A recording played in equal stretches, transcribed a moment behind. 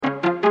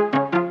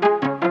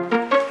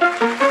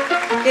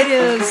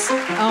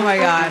Verghese. Oh my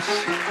gosh.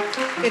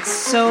 It's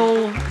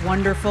so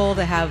wonderful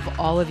to have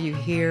all of you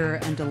here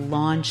and to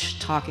launch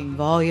Talking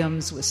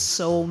Volumes with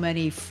so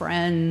many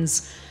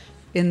friends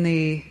in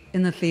the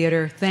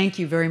theater. Thank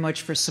you very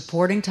much for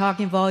supporting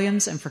Talking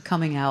Volumes and for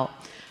coming out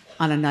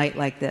on a night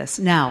like this.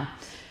 Now,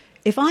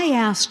 if I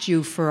asked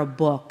you for a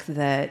book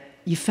that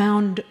you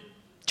found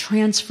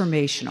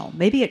transformational,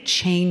 maybe it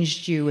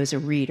changed you as a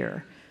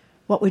reader,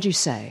 what would you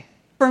say?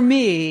 For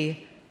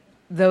me,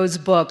 those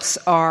books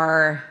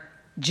are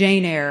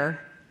Jane Eyre,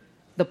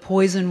 The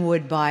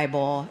Poisonwood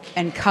Bible,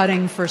 and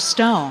Cutting for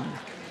Stone.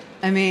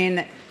 I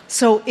mean,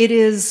 so it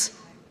is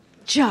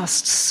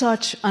just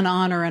such an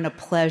honor and a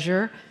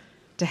pleasure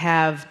to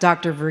have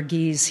Dr.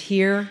 Verghese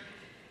here.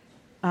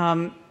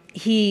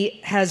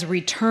 He has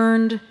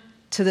returned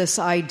to this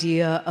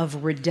idea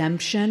of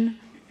redemption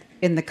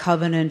in the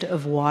covenant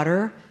of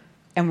water,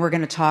 and we're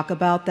going to talk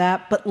about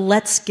that. But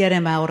let's get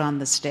him out on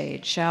the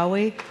stage, shall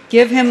we?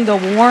 Give him the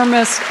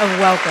warmest of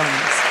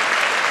welcomes.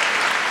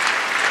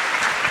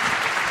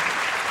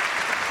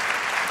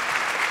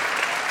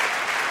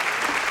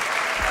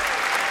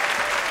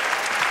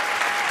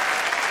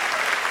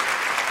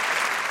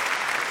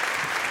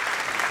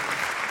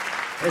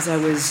 As I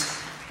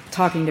was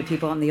talking to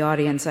people in the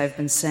audience, I've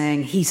been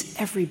saying, he's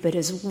every bit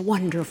as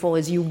wonderful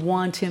as you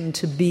want him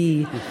to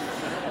be.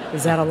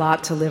 Is that a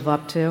lot to live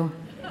up to?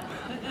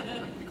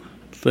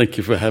 Thank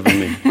you for having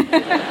me.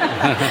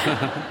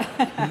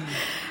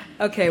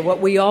 Okay, what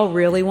we all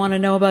really want to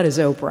know about is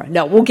Oprah.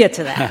 No, we'll get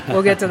to that.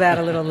 We'll get to that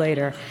a little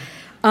later.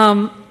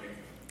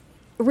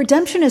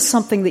 Redemption is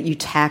something that you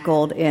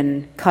tackled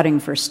in Cutting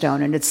for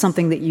Stone, and it's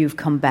something that you've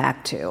come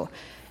back to.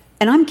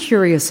 And I'm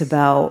curious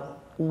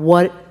about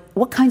what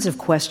kinds of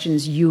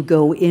questions you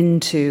go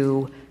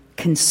into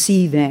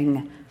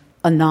conceiving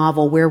a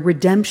novel where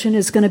redemption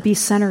is going to be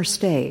center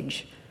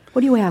stage.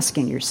 What are you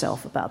asking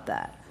yourself about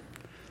that?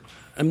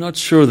 I'm not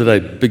sure that I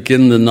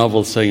begin the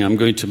novel saying I'm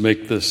going to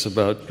make this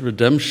about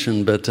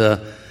redemption, but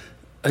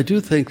I do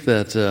think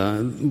that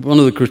one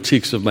of the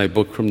critiques of my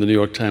book from the New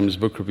York Times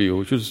Book Review,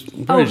 which was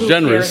very who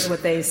generous. Cares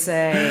what they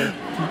say?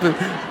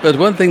 But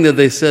one thing that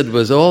they said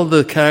was all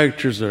the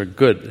characters are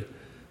good,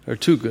 are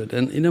too good.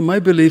 And, my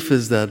belief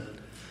is that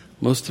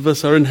most of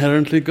us are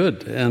inherently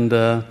good. And,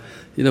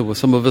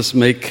 some of us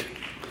make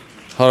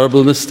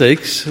horrible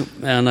mistakes,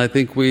 and I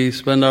think we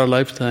spend our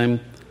lifetime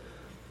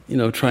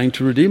trying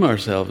to redeem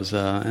ourselves,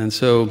 and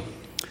so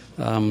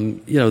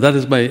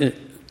that's my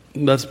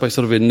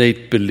sort of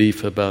innate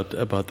belief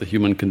about the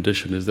human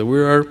condition, is that we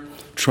are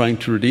trying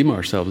to redeem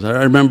ourselves.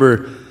 I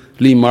remember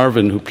Lee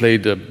Marvin, who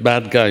played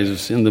bad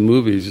guys in the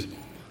movies,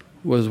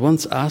 was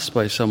once asked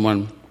by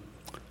someone,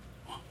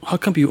 "How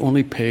come you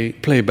only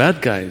play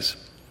bad guys?"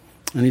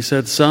 And he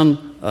said,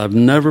 "Son, I've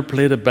never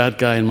played a bad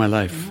guy in my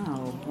life."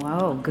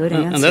 Wow, good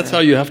answer. And that's how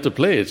you have to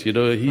play it.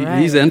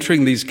 He's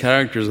entering these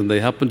characters, and they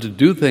happen to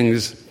do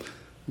things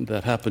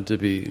that happen to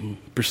be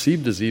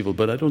perceived as evil,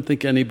 but I don't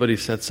think anybody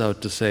sets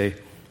out to say,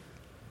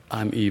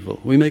 I'm evil.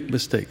 We make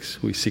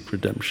mistakes. We seek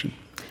redemption.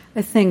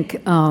 I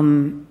think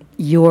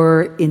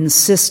your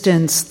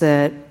insistence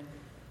that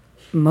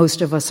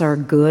most of us are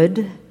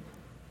good,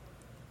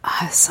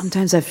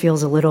 sometimes that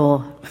feels a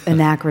little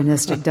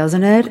anachronistic,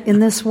 doesn't it, in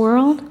this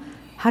world?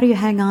 How do you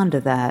hang on to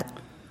that?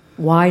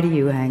 Why do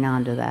you hang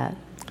on to that?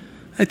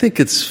 I think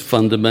it's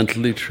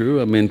fundamentally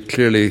true. I mean,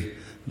 clearly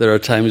there are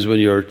times when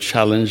you're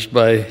challenged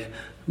by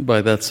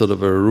that sort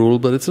of a rule,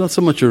 but it's not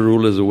so much a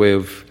rule as a way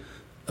of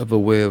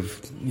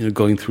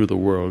going through the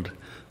world.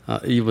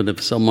 Even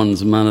if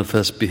someone's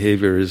manifest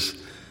behavior is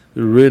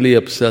really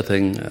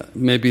upsetting,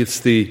 maybe it's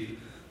the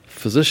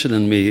physician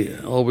in me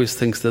always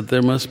thinks that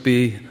there must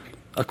be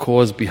a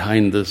cause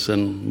behind this,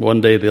 and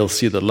one day they'll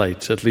see the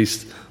light. At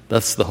least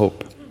that's the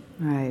hope.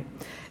 Right.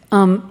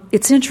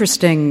 It's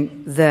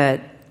interesting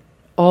that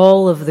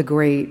all of the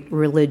great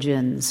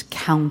religions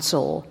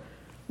counsel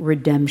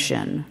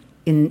redemption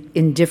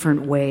in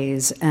different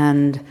ways,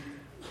 and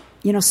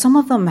some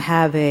of them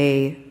have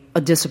a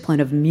discipline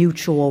of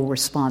mutual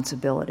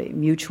responsibility,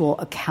 mutual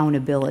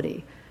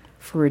accountability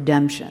for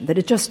redemption, that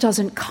it just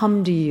doesn't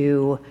come to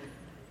you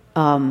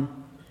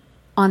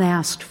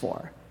unasked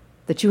for,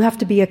 that you have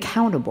to be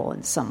accountable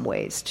in some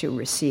ways to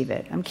receive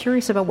it. I'm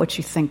curious about what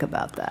you think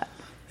about that.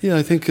 Yeah,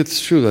 I think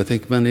it's true. I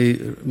think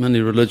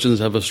many religions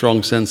have a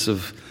strong sense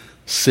of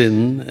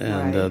sin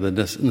and the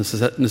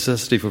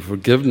necessity for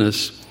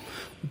forgiveness.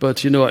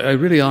 But,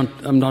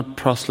 I'm not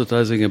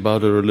proselytizing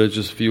about a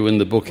religious view in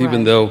the book,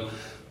 even though,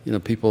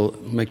 people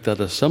make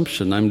that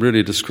assumption. I'm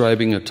really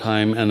describing a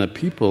time and a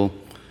people,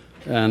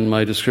 and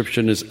my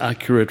description is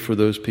accurate for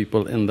those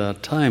people in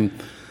that time.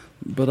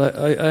 But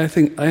I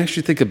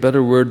actually think a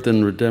better word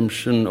than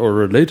redemption or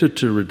related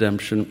to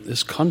redemption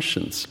is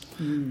conscience.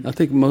 I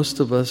think most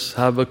of us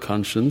have a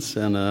conscience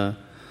and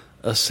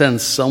a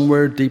sense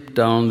somewhere deep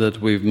down that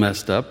we've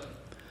messed up,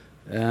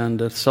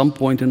 and at some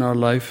point in our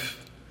life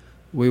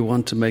we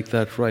want to make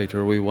that right,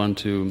 or we want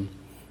to,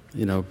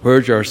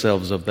 purge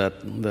ourselves of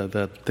that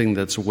thing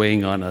that's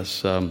weighing on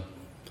us.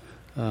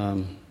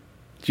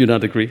 Do you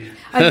not agree?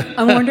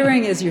 I'm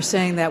wondering, as you're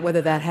saying that,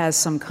 whether that has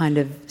some kind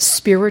of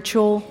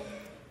spiritual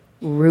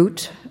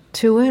root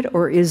to it,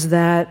 or is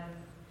that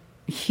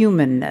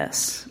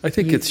humanness? I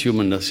think it's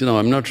humanness.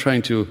 I'm not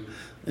trying to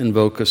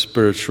invoke a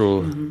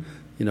spiritual,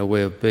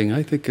 way of being.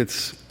 I think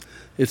it's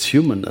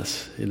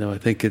humanness. I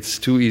think it's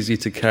too easy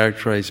to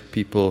characterize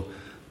people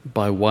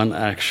by one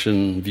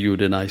action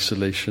viewed in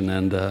isolation,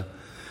 and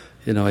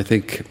I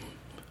think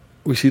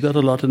we see that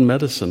a lot in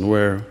medicine,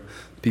 where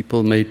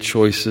people made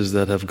choices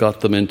that have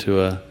got them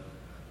into a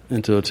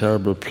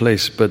terrible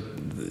place, but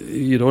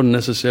you don't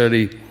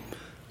necessarily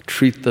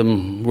treat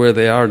them where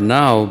they are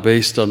now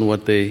based on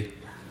what they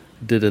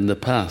did in the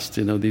past.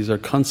 These are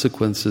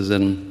consequences,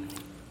 and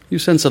you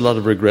sense a lot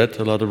of regret,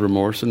 a lot of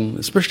remorse, and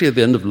especially at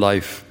the end of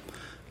life,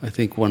 I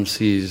think one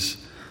sees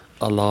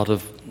a lot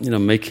of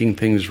making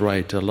things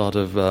right, a lot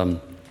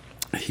of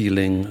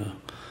healing,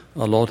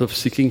 a lot of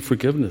seeking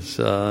forgiveness.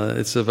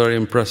 It's a very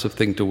impressive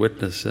thing to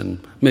witness, and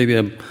maybe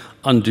I'm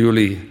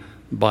unduly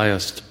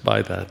biased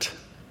by that.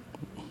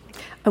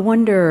 I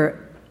wonder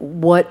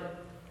what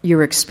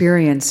your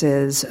experience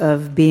is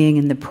of being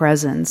in the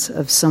presence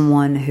of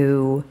someone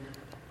who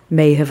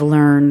may have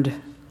learned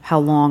how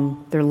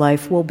long their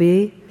life will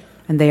be,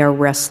 and they are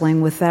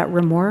wrestling with that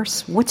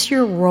remorse. What's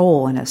your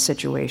role in a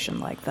situation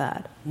like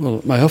that?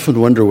 Well, I often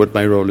wonder what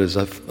my role is.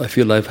 I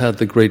feel I've had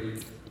the great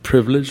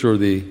privilege or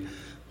the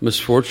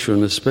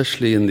misfortune,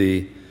 especially in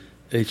the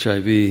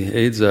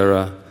HIV/AIDS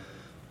era,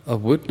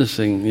 of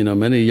witnessing,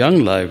 many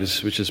young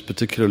lives, which is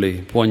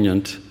particularly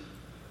poignant,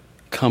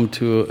 come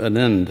to an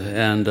end.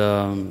 And,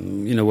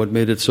 what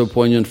made it so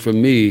poignant for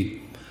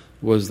me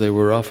was they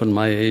were often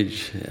my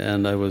age,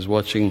 and I was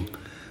watching,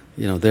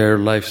 their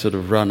life sort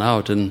of run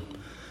out. And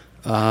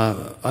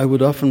I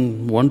would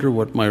often wonder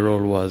what my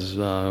role was.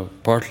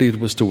 Partly it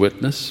was to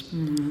witness,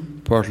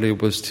 partly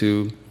it was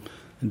to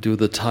do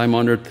the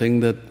time-honored thing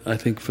that I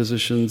think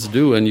physicians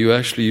do. And you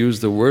actually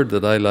use the word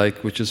that I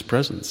like, which is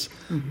presence,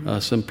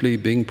 simply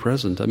being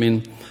present. I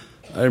mean,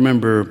 I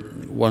remember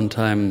one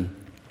time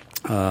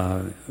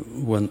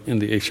when in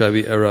the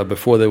HIV era,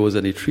 before there was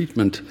any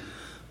treatment,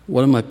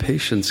 one of my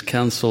patients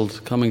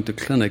canceled coming to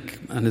clinic,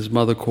 and his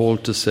mother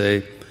called to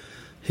say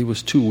he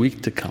was too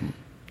weak to come.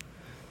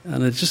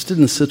 And it just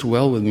didn't sit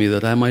well with me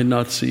that I might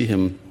not see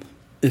him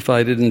if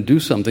I didn't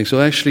do something.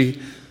 So actually,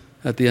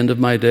 at the end of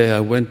my day, I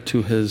went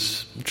to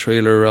his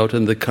trailer out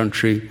in the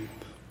country,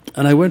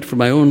 and I went for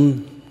my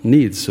own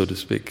needs, so to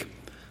speak,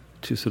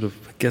 to sort of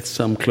get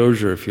some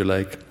closure, if you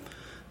like.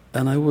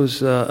 And I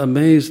was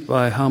amazed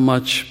by how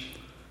much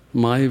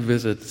my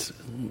visit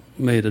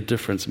made a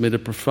difference, made a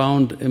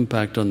profound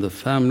impact on the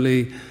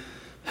family,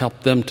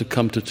 helped them to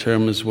come to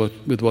terms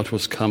with what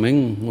was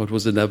coming, what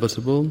was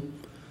inevitable.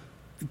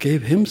 It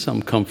gave him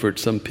some comfort,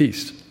 some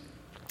peace.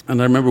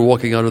 And I remember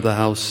walking out of the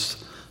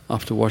house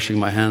after washing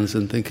my hands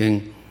and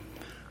thinking,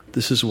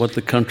 this is what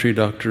the country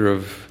doctor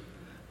of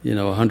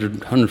 100,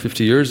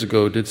 150 years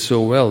ago did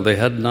so well. They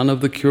had none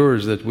of the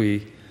cures that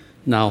we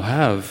now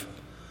have,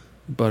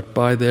 but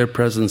by their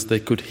presence they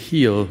could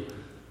heal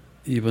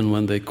even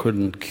when they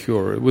couldn't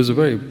cure. It was a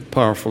very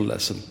powerful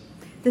lesson.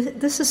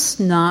 This is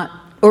not,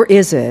 or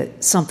is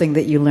it, something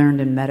that you learned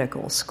in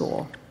medical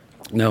school?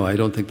 No, I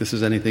don't think this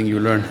is anything you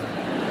learn.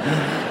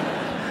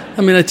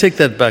 I mean, I take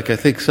that back. I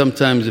think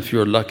sometimes if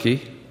you're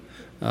lucky,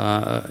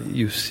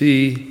 you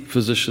see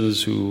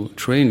physicians who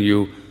train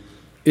you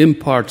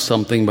impart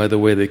something by the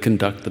way they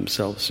conduct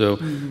themselves. So,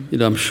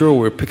 I'm sure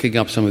we're picking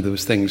up some of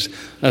those things.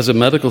 As a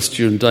medical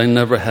student, I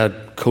never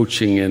had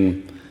coaching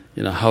in,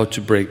 how to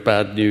break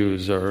bad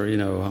news, or,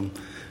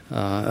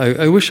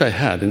 I wish I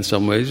had in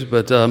some ways,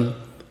 but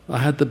I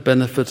had the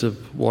benefit of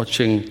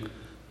watching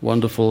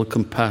wonderful,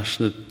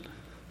 compassionate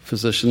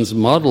physicians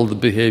model the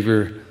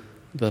behavior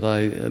that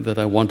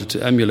I wanted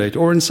to emulate,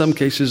 or in some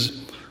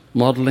cases,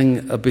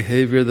 modeling a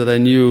behavior that I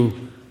knew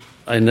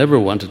I never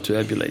wanted to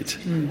emulate.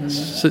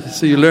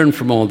 So you learn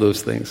from all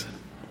those things.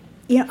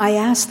 I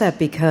ask that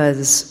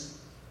because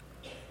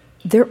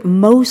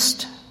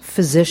most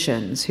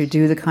physicians who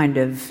do the kind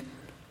of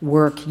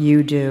work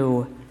you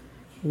do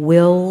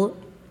will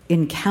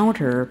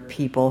encounter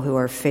people who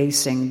are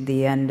facing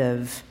the end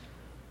of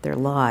their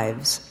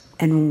lives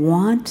and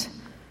want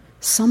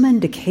some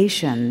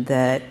indication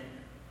that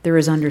there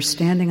is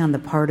understanding on the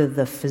part of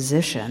the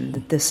physician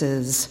that this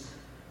is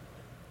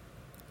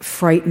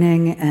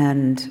frightening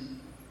and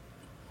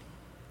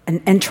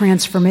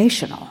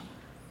transformational,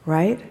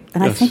 right?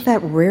 And yes. I think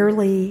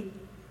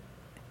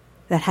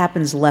that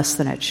happens less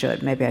than it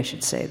should. Maybe I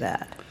should say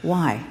that.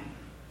 Why?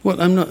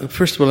 Well,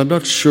 first of all, I'm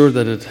not sure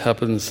that it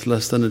happens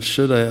less than it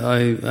should.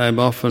 I'm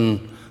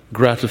often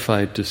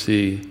gratified to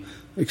see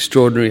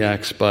extraordinary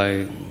acts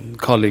by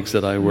colleagues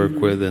that I work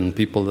with and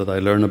people that I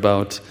learn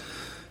about.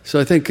 So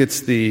I think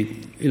it's the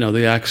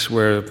acts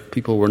where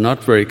people were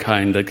not very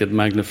kind that get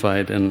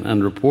magnified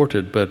and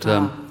reported. But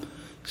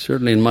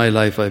certainly in my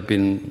life, I've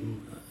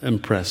been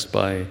impressed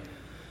by.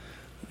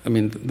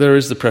 There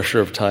is the pressure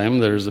of time.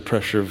 There is the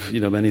pressure of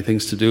many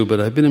things to do.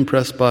 But I've been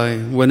impressed by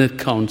when it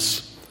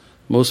counts.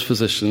 Most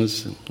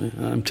physicians,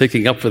 I'm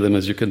taking up for them,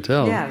 as you can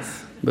tell.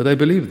 Yes. But I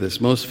believe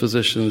this. Most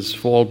physicians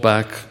fall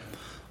back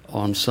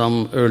on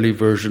some early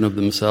version of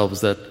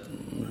themselves that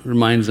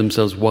reminds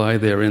themselves why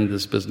they're in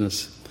this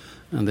business,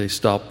 and they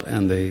stop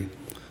and they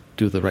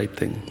do the right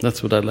thing.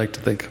 That's what I'd like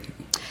to think.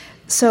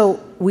 So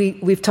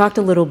we've talked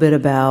a little bit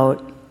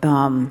about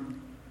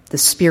the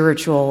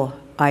spiritual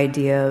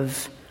idea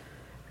of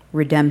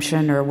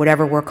redemption, or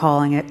whatever we're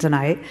calling it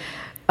tonight.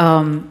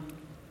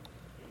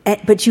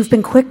 But you've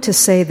been quick to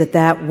say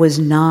that was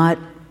not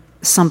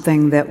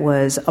something that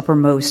was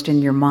uppermost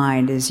in your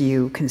mind as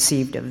you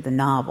conceived of the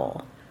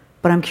novel.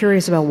 But I'm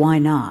curious about why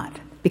not.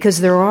 Because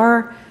there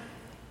are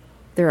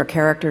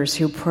characters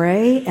who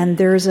pray, and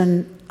there's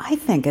a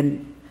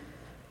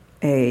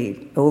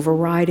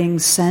overriding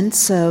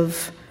sense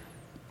of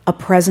a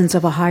presence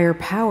of a higher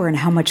power, and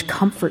how much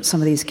comfort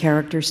some of these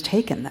characters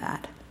take in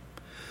that.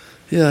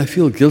 Yeah, I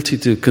feel guilty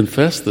to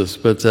confess this,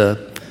 but oh,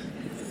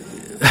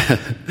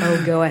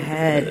 go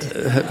ahead.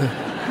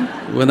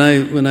 When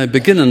I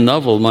begin a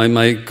novel,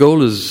 my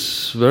goal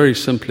is very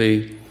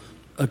simply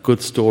a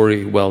good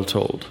story well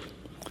told.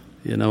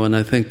 And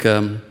I think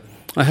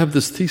I have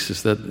this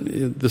thesis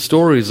that the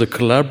story is a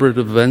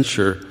collaborative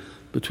venture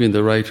between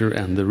the writer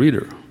and the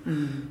reader.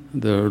 Mm-hmm.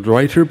 The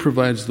writer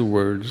provides the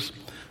words,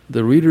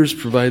 the readers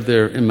provide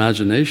their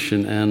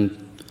imagination, and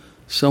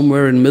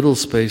somewhere in middle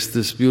space,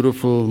 this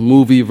beautiful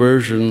movie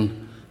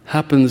version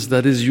happens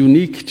that is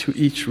unique to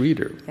each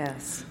reader.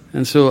 Yes.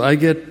 And so I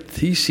get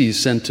theses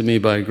sent to me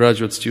by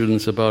graduate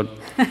students about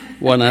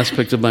one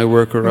aspect of my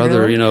work or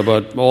other, really?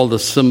 About all the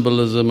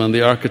symbolism and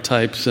the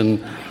archetypes, and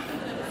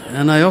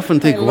I often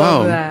think,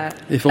 wow,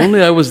 if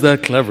only I was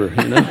that clever,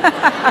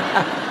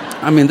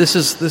 I mean, this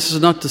is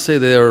not to say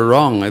they are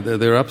wrong.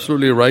 They're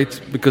absolutely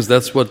right because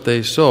that's what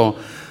they saw.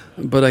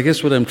 But I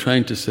guess what I'm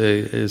trying to say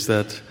is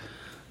that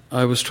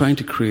I was trying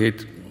to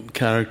create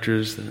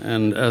characters,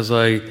 and as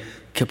I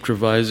kept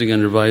revising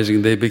and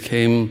revising, they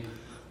became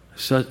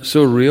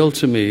so real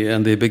to me,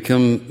 and they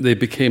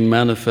became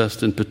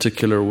manifest in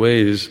particular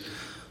ways.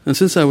 And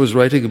since I was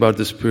writing about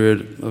this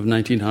period of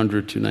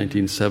 1900 to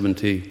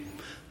 1970,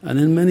 and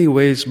in many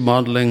ways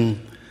modeling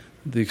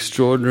the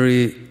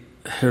extraordinary,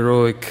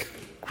 heroic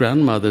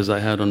grandmothers I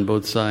had on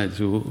both sides,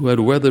 who had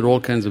weathered all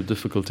kinds of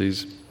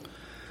difficulties,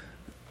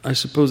 I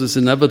suppose it's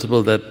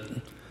inevitable that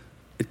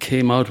it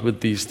came out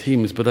with these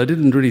themes, but I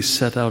didn't really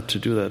set out to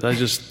do that.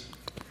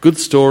 Good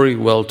story,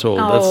 well told.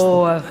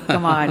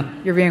 Come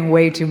on. You're being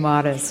way too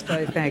modest,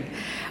 I think.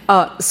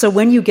 So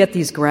when you get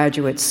these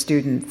graduate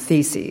student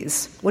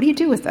theses, what do you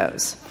do with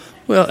those?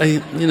 Well,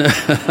 I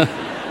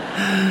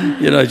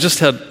just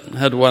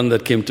had one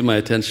that came to my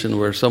attention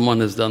where someone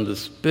has done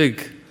this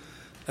big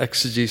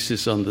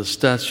exegesis on the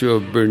statue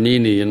of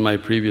Bernini in my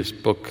previous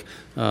book,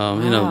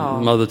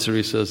 Mother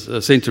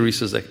Teresa's, Saint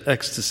Teresa's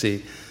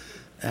ecstasy,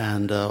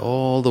 and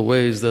all the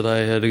ways that I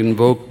had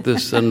invoked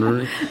this,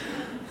 and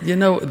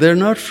they're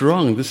not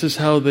wrong. This is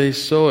how they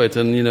saw it,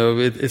 and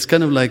it's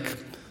kind of like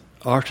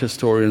art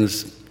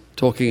historians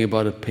talking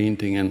about a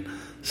painting, and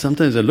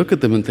sometimes I look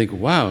at them and think,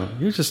 wow,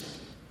 you're just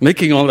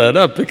making all that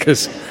up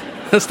because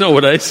that's not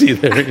what I see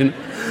there.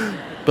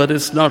 But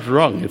it's not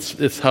wrong.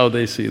 It's how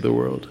they see the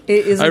world.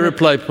 I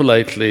reply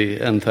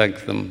politely and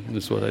thank them,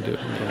 is what I do.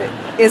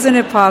 Isn't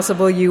it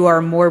possible you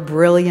are more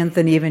brilliant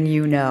than even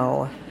you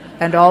know,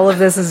 and all of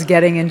this is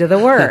getting into the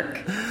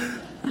work?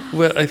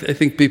 Well, I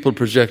think people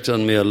project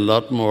on me a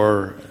lot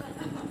more,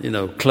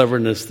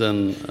 cleverness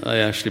than I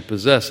actually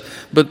possess.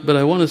 But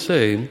I want to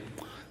say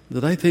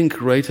that I think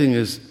writing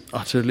is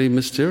utterly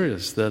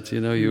mysterious. That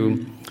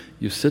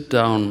you sit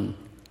down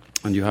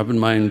and you have in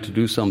mind to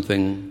do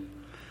something.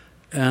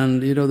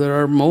 And,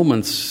 there are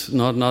moments,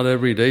 not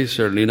every day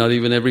certainly, not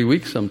even every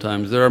week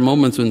sometimes, there are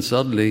moments when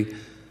suddenly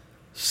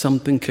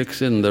something kicks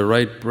in, the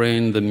right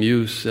brain, the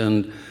muse,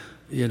 and,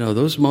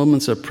 those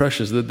moments are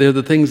precious. They're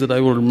the things that I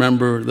will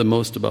remember the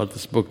most about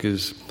this book,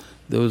 is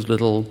those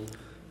little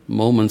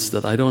moments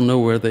that I don't know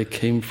where they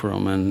came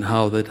from and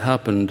how that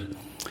happened.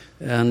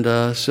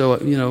 And so,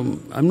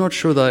 I'm not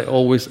sure that I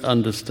always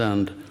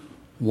understand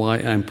why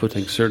I'm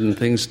putting certain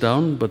things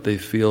down, but they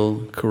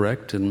feel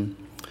correct, and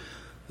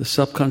the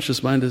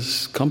subconscious mind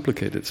is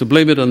complicated. So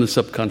blame it on the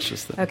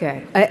subconscious then.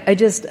 Okay.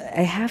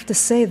 I have to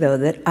say, though,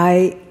 that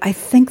I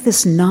think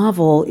this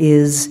novel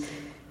is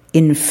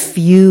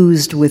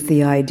infused with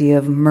the idea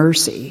of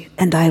mercy.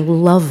 And I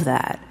love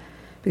that.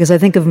 Because I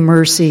think of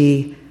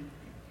mercy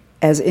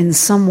as, in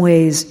some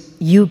ways,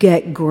 you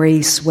get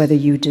grace whether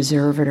you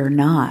deserve it or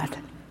not.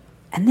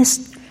 And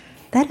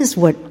that is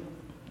what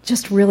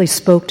just really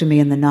spoke to me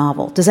in the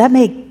novel. Does that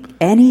make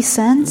any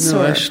sense?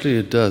 No, actually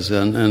it does.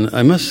 And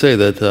I must say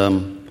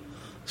that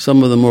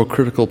some of the more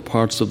critical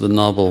parts of the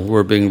novel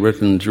were being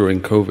written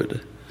during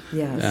COVID.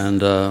 Yes.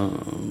 And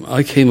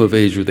I came of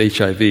age with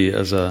HIV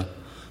as a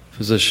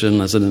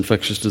physician, as an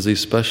infectious disease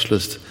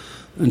specialist.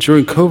 And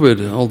during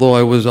COVID, although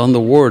I was on the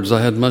wards,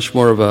 I had much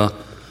more of a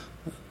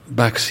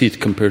backseat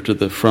compared to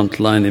the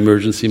frontline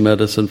emergency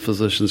medicine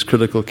physicians,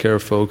 critical care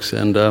folks.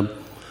 And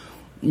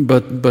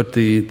but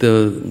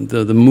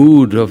the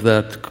mood of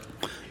that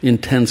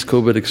intense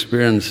COVID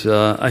experience,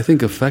 I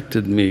think,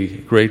 affected me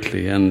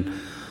greatly. And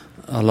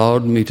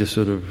allowed me to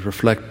sort of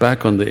reflect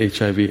back on the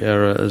HIV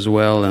era as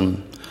well,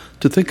 and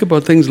to think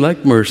about things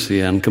like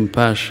mercy and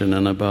compassion,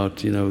 and about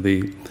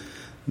the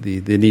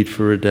need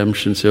for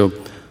redemption. So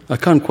I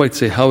can't quite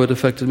say how it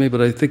affected me,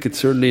 but I think it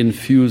certainly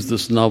infused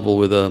this novel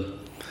with a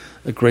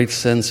great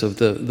sense of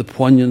the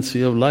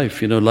poignancy of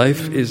life.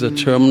 Life is a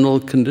terminal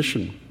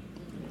condition.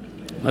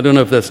 I don't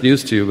know if that's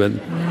news to you, but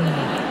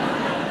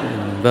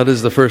that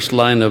is the first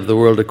line of The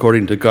World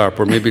According to Garp,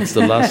 or maybe it's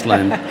the last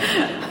line.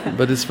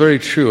 But it's very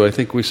true. I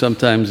think we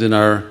sometimes, in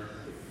our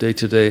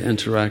day-to-day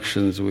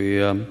interactions,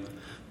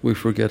 we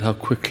forget how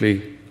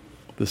quickly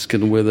this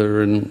can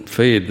wither and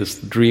fade, this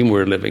dream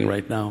we're living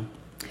right now.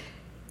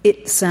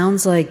 It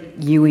sounds like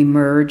you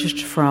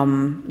emerged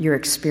from your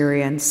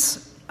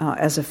experience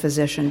as a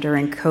physician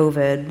during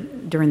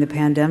COVID, during the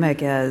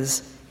pandemic,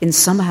 as in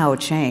somehow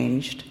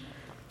changed.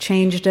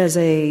 Changed as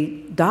a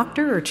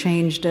doctor, or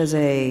changed as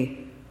a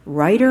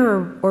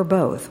writer, or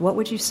both? What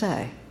would you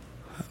say?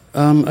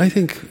 I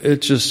think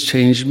it just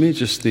changed me.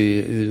 Just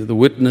the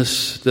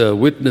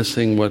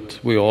witnessing what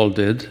we all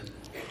did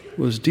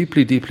was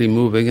deeply, deeply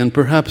moving, and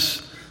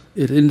perhaps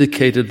it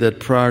indicated that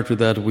prior to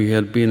that we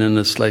had been in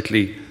a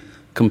slightly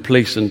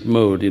complacent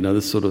mode.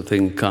 This sort of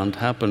thing can't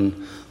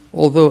happen.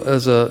 Although,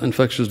 as an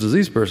infectious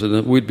disease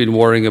person, we'd been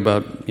worrying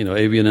about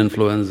avian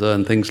influenza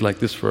and things like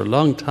this for a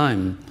long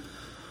time.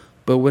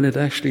 But when it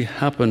actually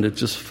happened, it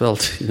just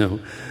felt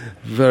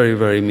very,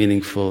 very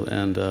meaningful,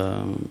 and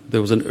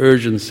there was an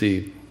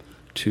urgency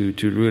to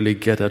really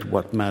get at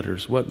what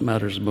matters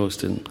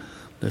most, and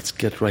let's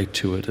get right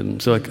to it.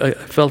 And so I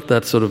felt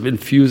that sort of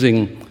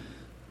infusing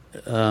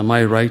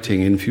my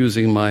writing,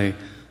 infusing my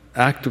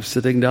act of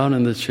sitting down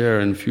in the chair,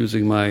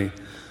 infusing my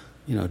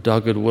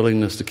dogged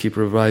willingness to keep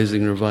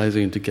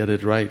revising to get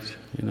it right.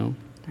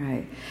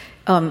 Right.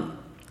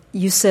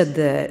 You said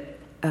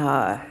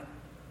that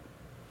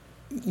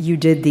you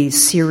did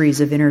these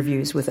series of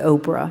interviews with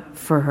Oprah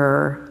for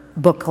her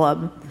book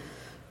club,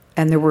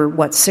 and there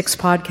were, 6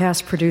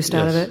 podcasts produced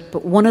out of it?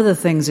 But one of the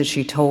things that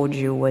she told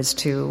you was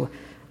to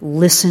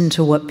listen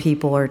to what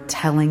people are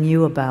telling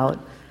you about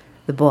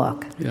the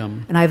book. Yeah.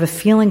 And I have a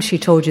feeling she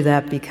told you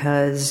that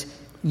because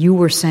you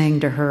were saying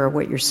to her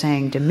what you're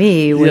saying to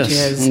me, which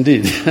is,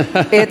 indeed.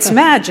 It's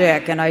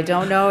magic, and I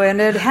don't know, and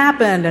it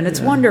happened, and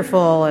it's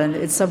wonderful, and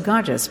it's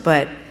subconscious.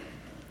 But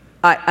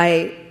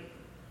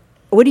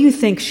what do you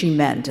think she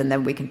meant? And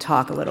then we can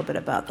talk a little bit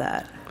about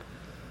that.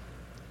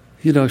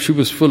 She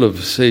was full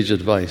of sage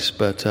advice,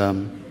 but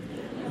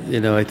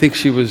I think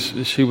she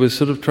was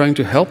sort of trying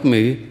to help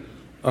me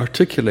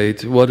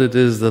articulate what it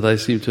is that I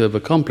seem to have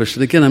accomplished.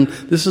 And again,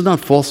 this is not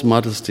false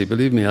modesty.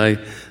 Believe me,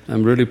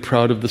 I'm really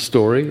proud of the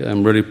story.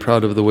 I'm really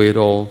proud of the way it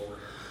all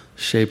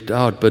shaped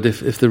out. But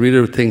if the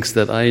reader thinks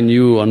that I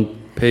knew on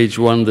page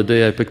 1 the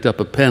day I picked up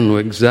a pen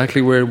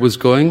exactly where it was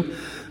going,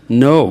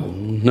 no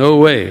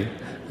way.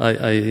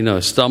 I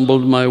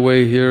stumbled my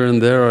way here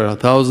and there, or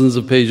thousands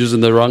of pages in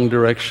the wrong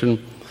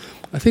direction.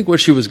 I think what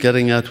she was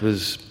getting at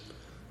was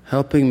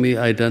helping me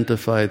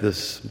identify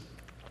this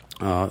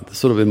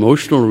sort of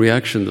emotional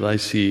reaction that I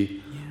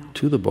see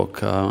to the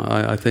book.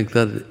 I think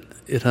that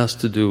it has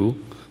to do,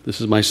 this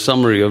is my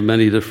summary of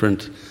many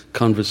different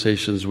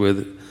conversations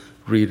with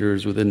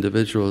readers, with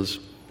individuals.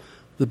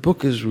 The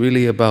book is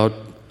really about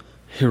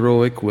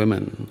heroic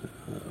women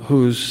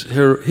whose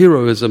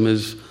heroism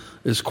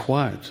is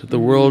quiet. The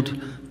world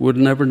would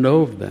never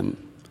know of them.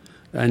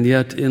 And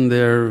yet in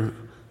their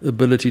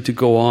ability to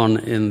go on,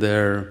 in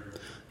their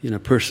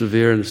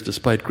perseverance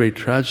despite great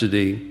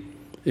tragedy,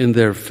 in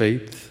their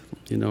faith,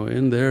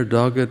 in their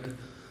dogged,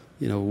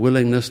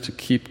 willingness to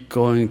keep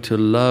going, to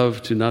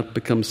love, to not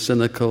become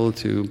cynical,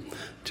 to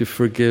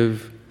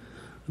forgive.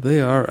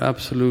 They are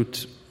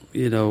absolute,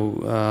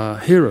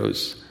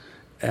 heroes.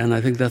 And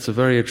I think that's a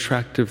very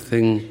attractive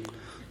thing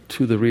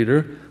to the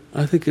reader.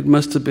 I think it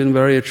must have been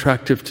very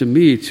attractive to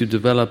me to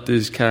develop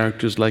these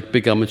characters like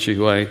Big Amachi,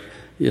 who I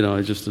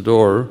just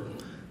adore,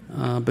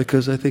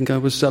 because I think I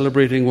was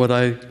celebrating what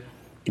I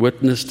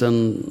witnessed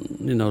and,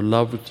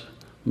 loved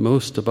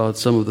most about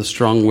some of the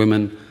strong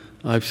women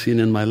I've seen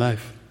in my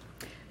life.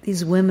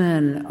 These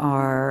women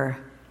are,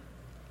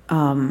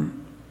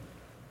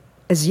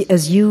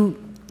 as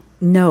you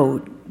know,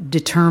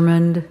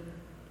 determined,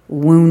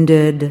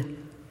 wounded,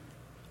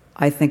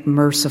 I think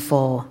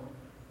merciful,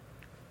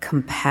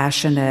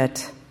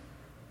 compassionate.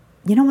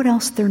 You know what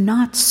else? They're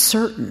not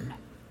certain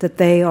that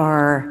they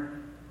are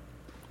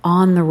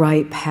on the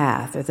right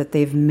path or that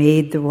they've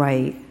made the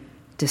right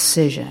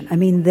decision. I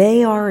mean,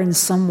 they are in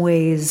some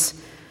ways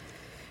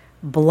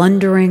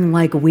blundering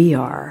like we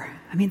are.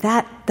 I mean,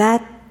 that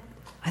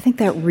I think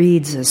that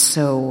reads as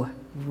so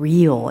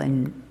real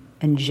and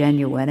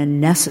genuine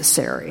and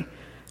necessary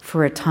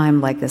for a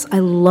time like this. I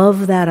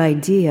love that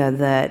idea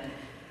that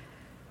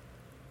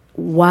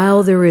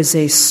while there is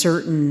a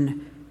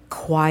certain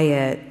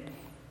quiet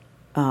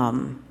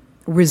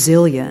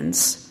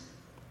resilience,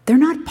 they're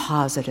not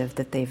positive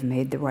that they've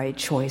made the right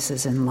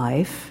choices in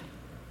life.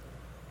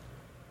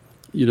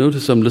 You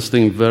notice I'm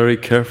listening very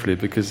carefully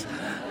because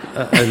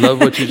I love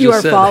what you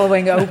just said. You are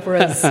following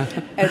Oprah's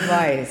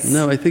advice.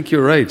 No, I think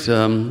you're right.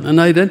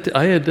 And I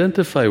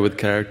identify with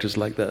characters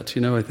like that.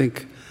 I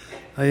think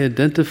I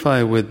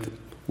identify with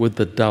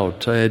the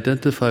doubt. I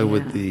identify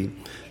with the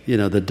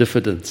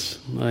diffidence.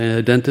 I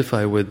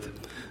identify with,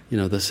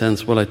 the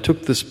sense, well, I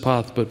took this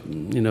path, but,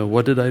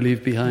 what did I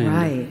leave behind?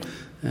 Right.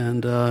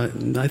 And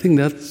I think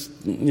that's,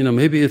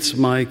 maybe it's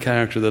my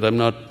character that I'm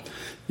not,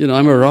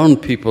 I'm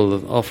around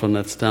people often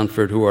at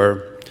Stanford who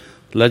are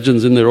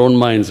legends in their own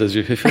minds, if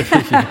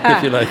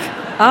you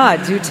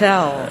like. Do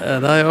tell.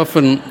 And I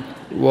often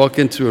walk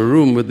into a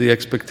room with the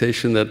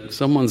expectation that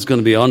someone's going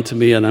to be on to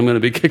me and I'm going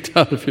to be kicked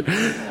out of here.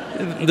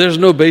 There's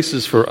no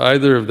basis for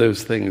either of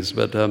those things,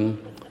 but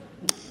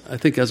I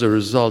think as a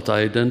result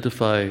I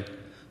identify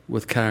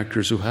with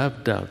characters who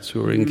have doubts,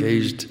 who are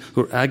engaged,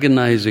 who are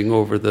agonizing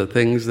over the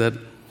things that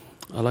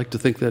I like to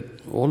think that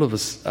all of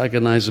us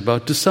agonize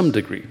about to some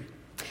degree.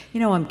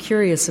 I'm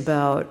curious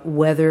about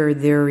whether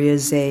there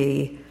is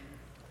a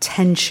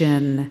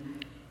tension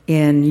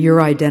in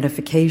your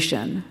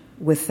identification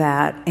with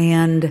that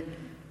and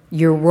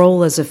your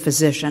role as a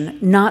physician.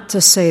 Not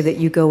to say that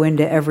you go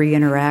into every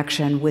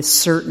interaction with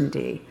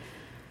certainty,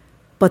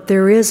 but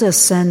there is a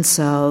sense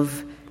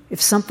of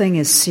if something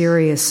is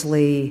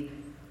seriously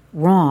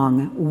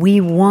wrong,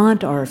 we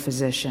want our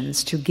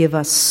physicians to give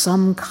us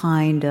some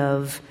kind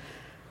of,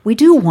 we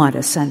do want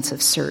a sense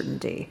of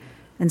certainty.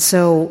 And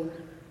so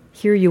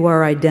here you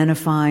are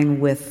identifying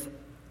with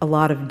a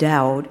lot of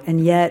doubt,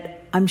 and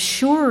yet I'm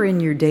sure in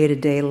your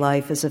day-to-day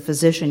life as a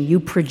physician, you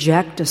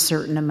project a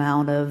certain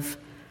amount of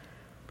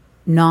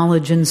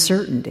knowledge and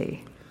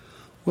certainty.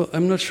 Well,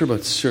 I'm not sure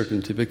about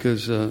certainty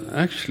because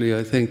actually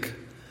I think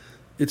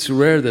it's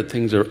rare that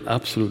things are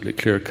absolutely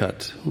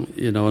clear-cut,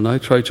 and I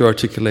try to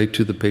articulate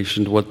to the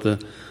patient what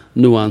the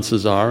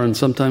nuances are, and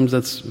sometimes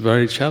that's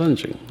very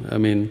challenging. I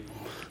mean,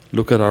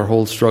 look at our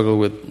whole struggle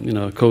with,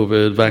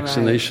 COVID,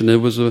 vaccination. Right. It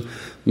was a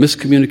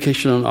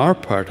miscommunication on our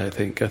part, I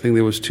think. I think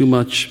there was too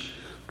much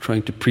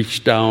trying to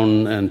preach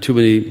down and too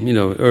many,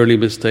 early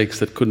mistakes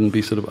that couldn't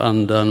be sort of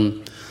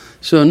undone.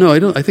 So, no,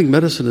 I think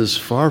medicine is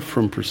far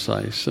from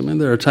precise. I mean,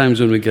 there are times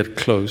when we get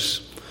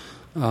close.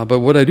 But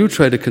what I do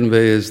try to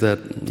convey is that,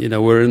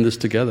 we're in this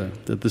together,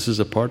 that this is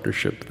a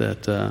partnership,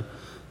 that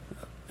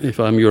if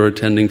I'm your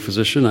attending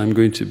physician, I'm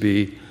going to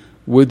be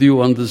with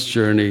you on this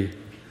journey,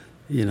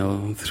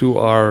 through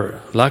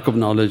our lack of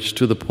knowledge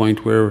to the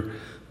point where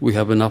we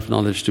have enough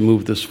knowledge to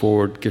move this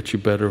forward, get you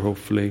better,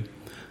 hopefully.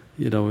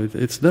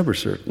 It's never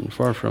certain,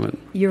 far from it.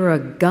 You're a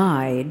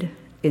guide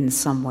in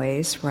some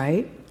ways,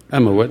 right?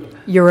 I'm a what?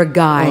 You're a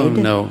guide.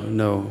 Oh,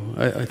 no.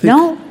 I think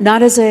no,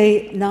 not as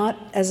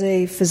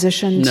a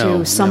physician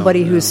to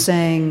somebody who's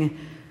saying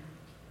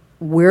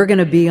we're going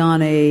to be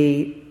on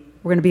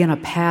a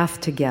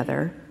path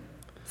together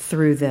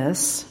through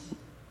this.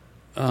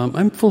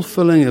 I'm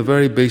fulfilling a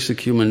very basic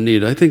human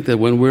need. I think that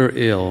when we're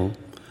ill,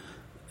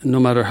 no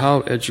matter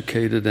how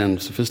educated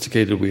and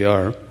sophisticated we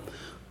are,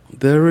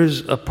 there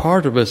is a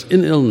part of us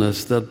in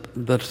illness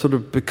that sort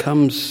of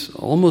becomes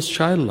almost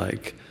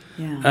childlike.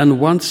 Yeah. And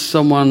once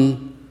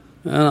someone,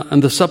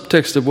 and the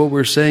subtext of what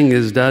we're saying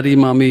is, Daddy,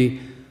 Mommy,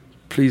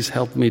 please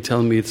help me,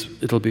 tell me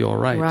it'll be all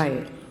right.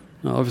 Right.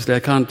 Now, obviously, I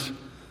can't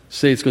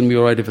say it's going to be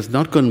all right if it's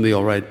not going to be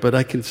all right, but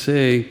I can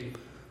say,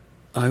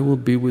 I will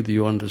be with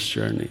you on this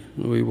journey.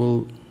 We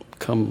will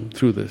come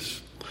through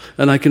this.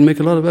 And I can make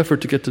a lot of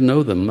effort to get to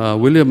know them.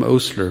 William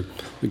Osler,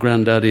 the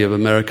granddaddy of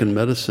American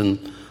medicine,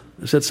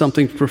 said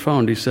something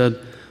profound. He said,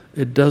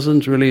 it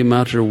doesn't really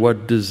matter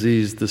what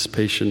disease this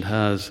patient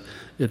has.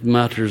 It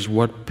matters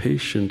what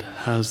patient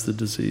has the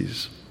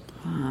disease.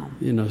 Wow.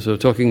 So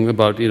talking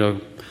about,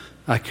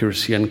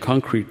 accuracy and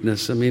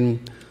concreteness, I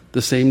mean,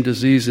 the same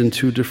disease in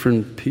two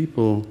different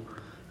people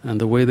and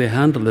the way they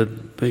handle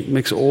it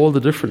makes all the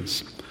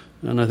difference.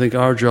 And I think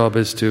our job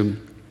is to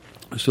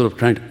sort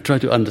of try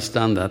to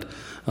understand that.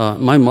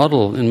 My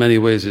model, in many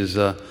ways, is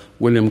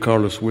William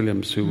Carlos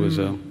Williams, who was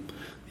a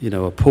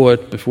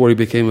poet before he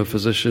became a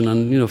physician,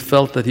 and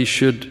felt that he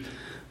should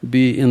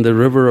be in the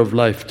river of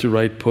life to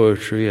write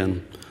poetry.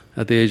 And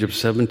at the age of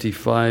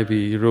 75,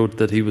 he wrote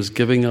that he was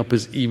giving up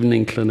his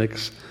evening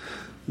clinics.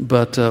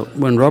 But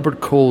when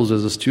Robert Coles,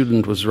 as a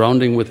student, was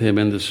rounding with him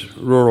in this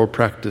rural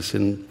practice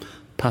in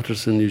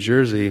Paterson, New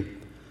Jersey,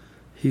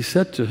 he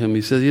said to him,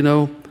 he said,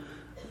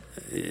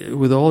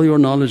 with all your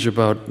knowledge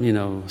about,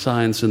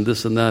 science and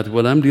this and that,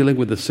 when I'm dealing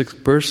with a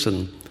sick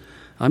person,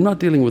 I'm not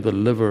dealing with a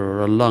liver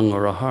or a lung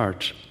or a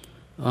heart.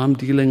 I'm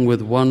dealing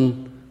with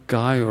one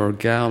guy or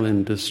gal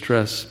in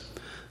distress,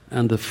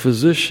 and the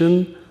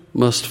physician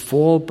must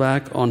fall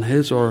back on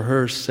his or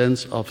her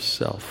sense of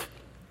self.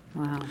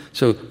 Wow.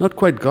 So not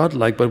quite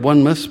godlike, but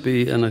one must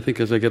be, and I think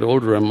as I get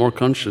older I'm more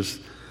conscious,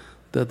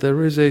 that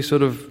there is a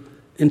sort of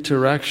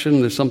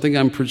interaction, there's something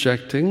I'm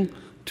projecting.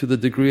 To the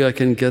degree I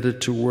can get it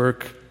to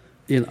work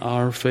in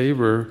our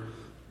favor,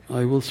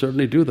 I will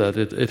certainly do that.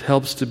 It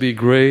helps to be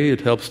gray,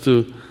 it helps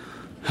to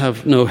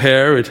have no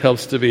hair, it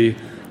helps to be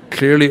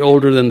clearly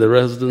older than the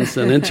residents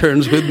and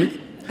interns with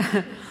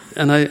me.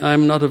 And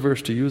I'm not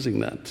averse to using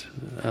that.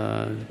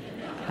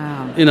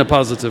 in a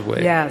positive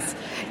way. Yes.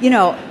 You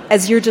know,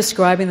 as you're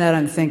describing that,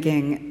 I'm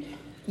thinking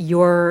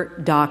your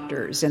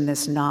doctors in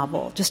this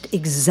novel just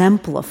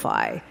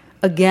exemplify.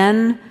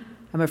 Again,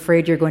 I'm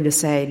afraid you're going to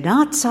say,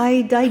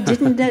 I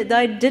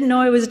didn't know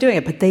I was doing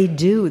it, but they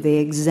do. They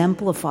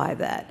exemplify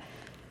that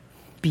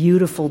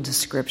beautiful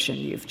description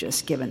you've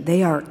just given.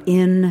 They are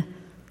in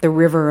the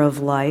river of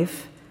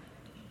life,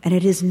 and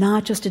it is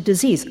not just a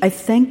disease. I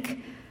think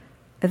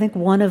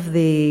one of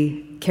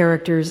the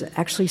characters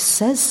actually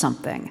says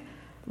something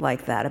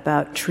like that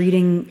about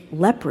treating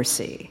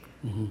leprosy.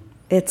 Mm-hmm.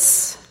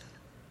 It's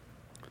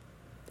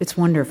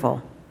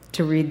wonderful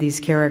to read these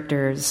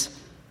characters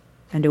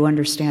and to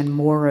understand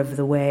more of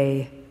the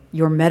way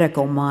your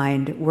medical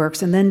mind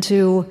works, and then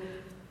to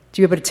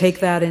be able to take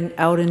that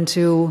out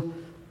into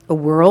a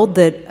world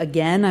that,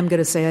 again, I'm going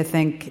to say, I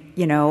think,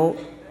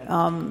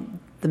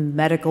 the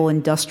medical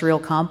industrial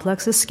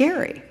complex is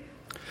scary.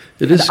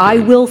 It is scary. I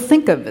will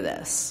think of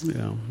this.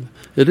 Yeah,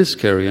 it is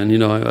scary.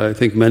 And, I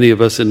think many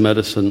of us in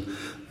medicine,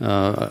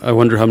 I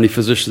wonder how many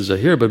physicians are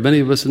here, but many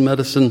of us in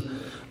medicine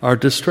are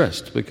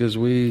distressed because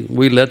we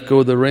let go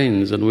of the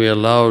reins and we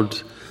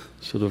allowed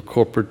sort of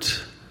corporate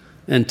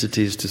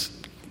entities to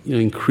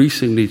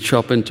increasingly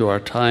chop into our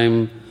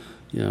time,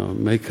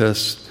 make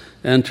us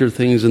enter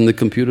things in the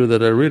computer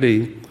that are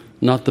really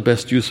not the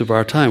best use of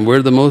our time.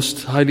 We're the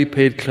most highly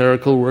paid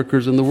clerical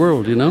workers in the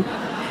world,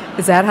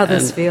 Is that how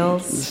this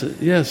feels?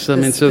 Yes,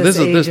 this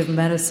age of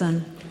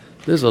medicine.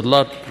 There's a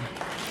lot.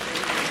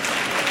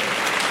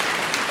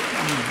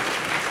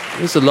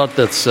 There's a lot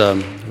that's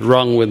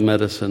wrong with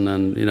medicine,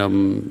 and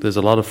there's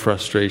a lot of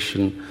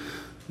frustration.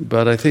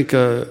 But I think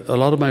a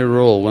lot of my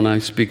role when I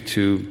speak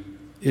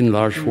in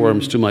large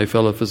forums to my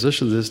fellow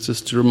physicians is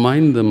just to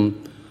remind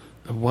them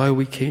of why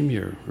we came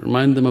here,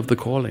 remind them of the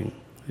calling,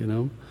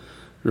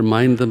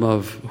 remind them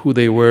of who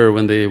they were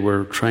when they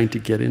were trying to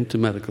get into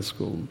medical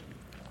school.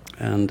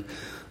 And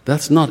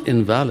that's not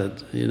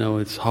invalid.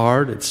 It's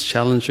hard, it's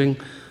challenging,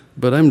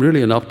 but I'm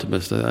really an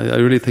optimist. I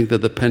really think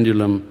that the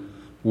pendulum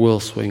will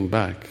swing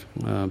back.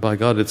 By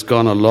God, it's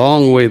gone a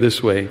long way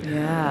this way.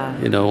 Yeah.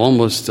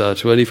 Almost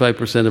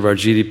 25% of our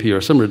GDP,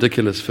 or some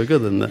ridiculous figure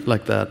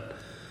like that.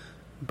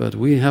 But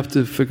we have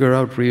to figure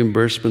out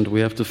reimbursement.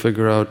 We have to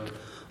figure out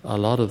a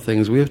lot of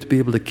things. We have to be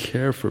able to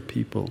care for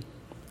people,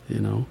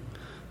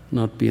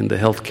 not be in the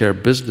healthcare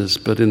business,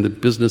 but in the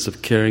business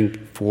of caring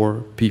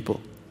for people.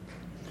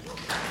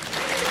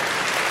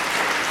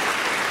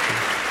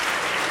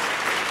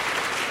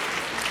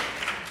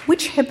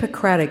 Which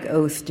Hippocratic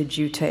oath did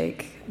you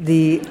take?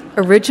 The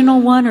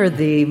original one or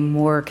the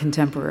more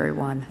contemporary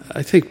one?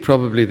 I think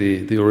probably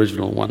the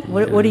original one.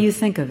 What do you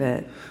think of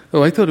it?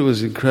 Oh, I thought it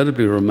was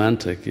incredibly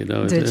romantic, Did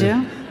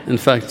you? In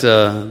fact,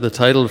 the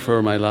title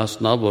for my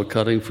last novel,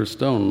 Cutting for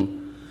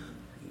Stone,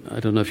 I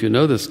don't know if you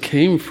know this,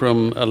 came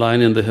from a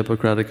line in the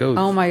Hippocratic Oath.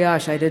 Oh my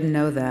gosh, I didn't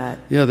know that.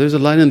 Yeah, there's a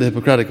line in the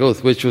Hippocratic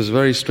Oath which was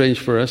very strange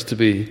for us to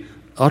be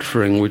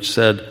uttering, which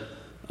said,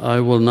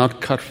 I will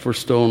not cut for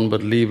stone,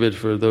 but leave it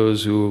for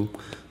those who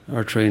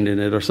are trained in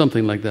it, or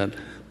something like that.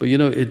 But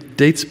it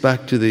dates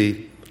back to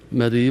the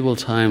medieval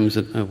times,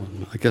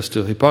 and I guess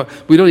to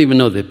we don't even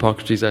know that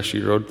Hippocrates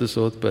actually wrote this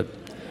oath, but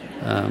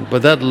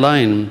that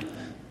line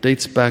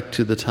dates back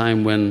to the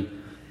time when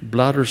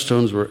bladder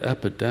stones were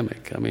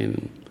epidemic. I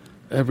mean,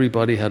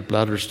 everybody had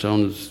bladder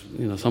stones.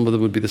 Some of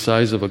them would be the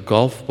size of a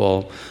golf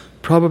ball,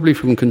 probably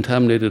from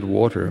contaminated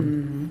water.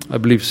 Mm-hmm. I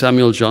believe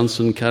Samuel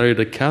Johnson carried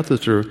a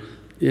catheter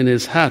in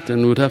his hat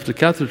and would have to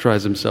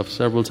catheterize himself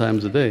several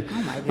times a day. Oh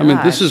my gosh. I mean,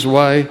 this is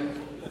why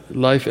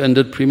life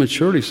ended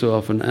prematurely so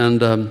often. And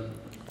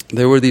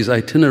there were these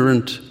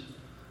itinerant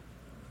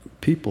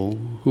people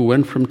who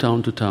went from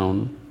town to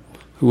town,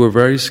 who were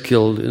very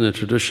skilled in a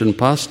tradition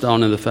passed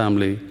down in the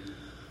family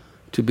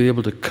to be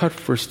able to cut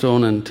for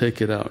stone and take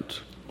it out.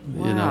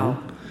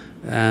 Wow.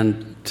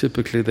 And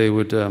typically they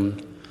would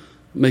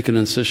make an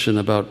incision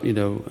about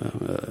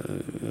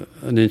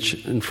an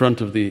inch in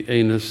front of the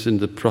anus in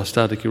the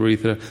prostatic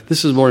urethra.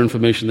 This is more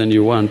information than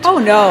you want. Oh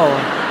no!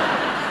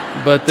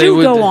 But they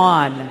would go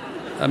on.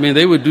 I mean,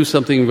 they would do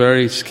something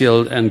very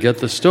skilled and get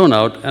the stone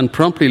out and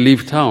promptly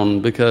leave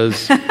town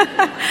because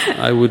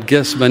I would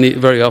guess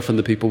very often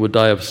the people would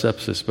die of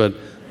sepsis. But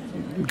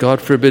God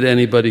forbid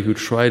anybody who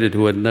tried it,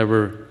 who had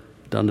never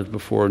done it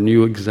before,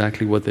 knew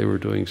exactly what they were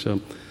doing.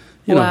 So.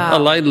 Wow. A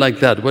line like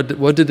that,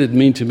 what did it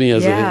mean to me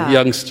as a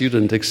young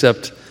student,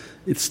 except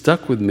it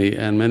stuck with me,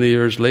 and many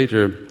years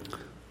later,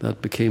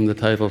 that became the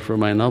title for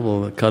my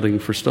novel, Cutting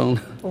for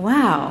Stone.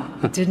 Wow,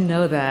 I didn't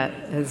know that,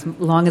 as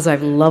long as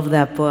I've loved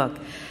that book.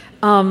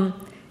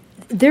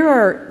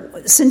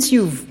 Since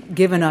you've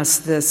given us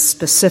this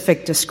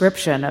specific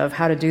description of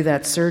how to do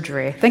that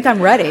surgery, I think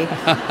I'm ready.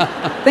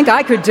 I think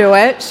I could do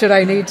it, should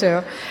I need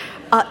to.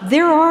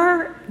 There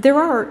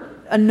are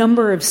a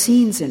number of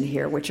scenes in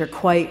here which are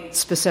quite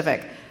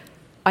specific.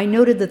 I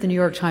noted that the New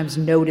York Times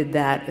noted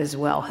that as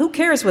well. Who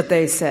cares what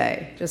they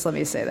say? Just let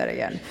me say that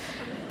again.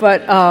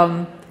 But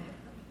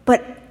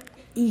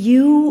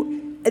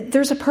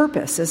there's a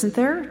purpose, isn't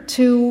there,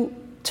 to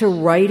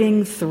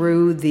writing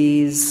through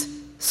these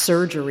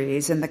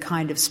surgeries in the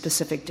kind of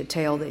specific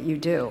detail that you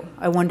do.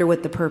 I wonder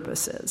what the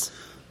purpose is.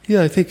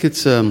 Yeah, I think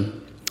it's,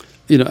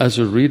 as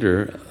a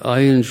reader, I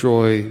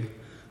enjoy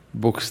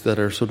books that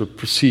are sort of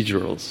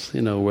procedurals,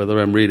 whether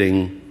I'm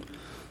reading,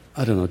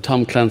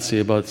 Tom Clancy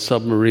about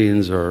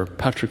submarines or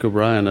Patrick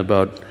O'Brien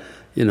about,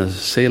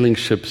 sailing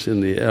ships in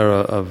the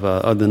era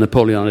of the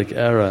Napoleonic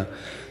era.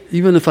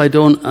 Even if I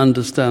don't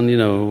understand,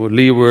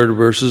 leeward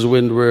versus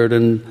windward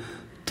and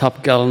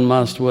top gallant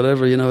mast,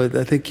 whatever,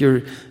 I think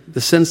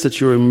the sense that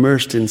you're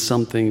immersed in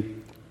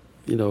something,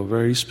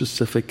 very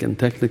specific and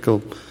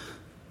technical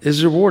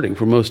is rewarding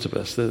for most of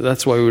us.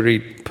 That's why we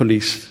read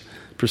police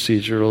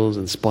procedurals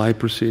and spy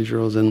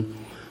procedurals. And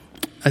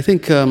I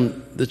think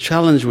the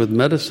challenge with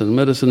medicine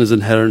is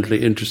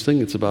inherently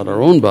interesting. It's about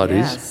our own bodies.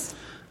 Yes.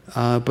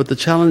 But the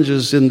challenge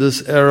is in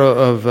this era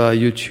of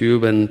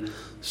YouTube and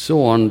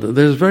so on,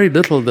 there's very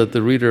little that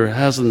the reader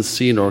hasn't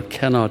seen or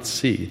cannot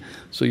see.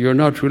 So you're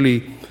not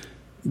really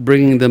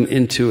bringing them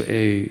into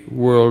a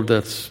world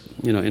that's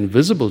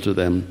invisible to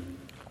them.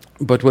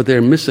 But what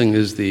they're missing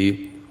is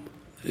the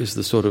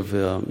sort of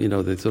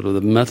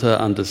the meta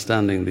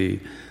understanding,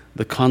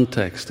 the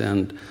context.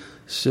 And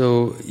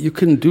so you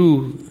can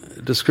do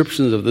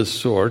descriptions of this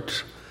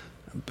sort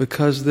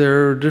because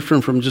they're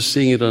different from just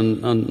seeing it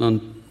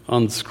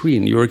on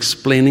screen. You're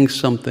explaining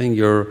something,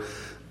 you're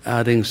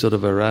adding sort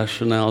of a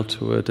rationale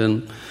to it,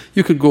 and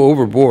you could go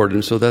overboard,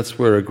 and so that's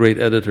where a great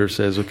editor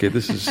says, okay,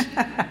 this is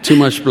too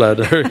much blood,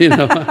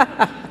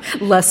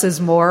 Less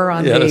is more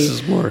on less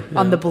is more,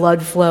 on the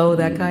blood flow,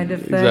 that kind of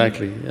thing.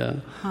 Exactly, yeah.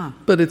 Huh.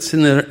 But it's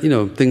in there,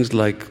 things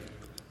like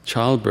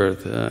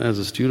childbirth. As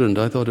a student,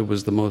 I thought it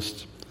was the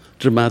most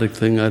dramatic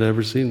thing I'd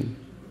ever seen.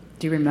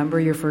 Do you remember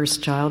your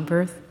first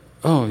childbirth?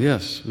 Oh,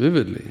 yes,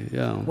 vividly,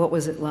 yeah. What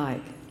was it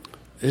like?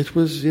 It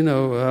was,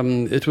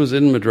 it was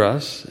in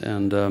Madras,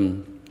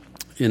 and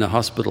in a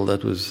hospital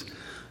that was,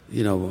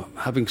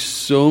 having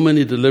so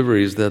many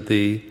deliveries that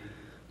the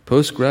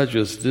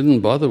postgraduates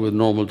didn't bother with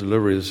normal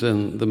deliveries,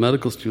 and the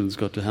medical students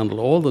got to handle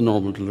all the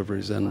normal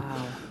deliveries. And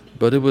wow.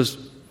 But it was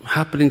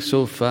happening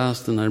so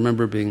fast, and I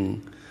remember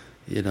being,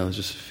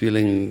 just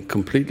feeling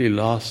completely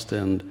lost.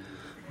 And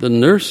the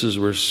nurses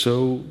were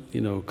so,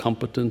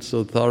 competent,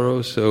 so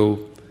thorough,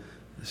 so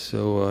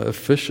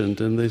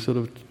efficient, and they sort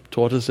of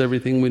taught us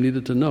everything we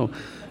needed to know.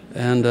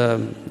 And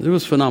it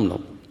was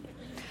phenomenal.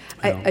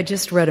 I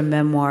just read a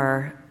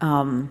memoir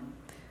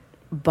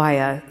by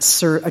a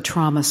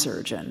trauma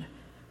surgeon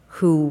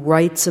who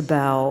writes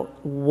about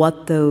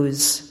what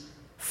those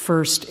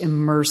first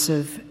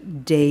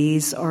immersive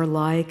days are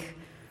like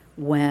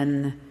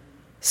when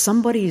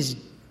somebody's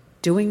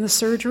doing the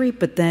surgery,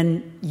 but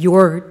then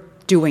you're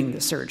doing the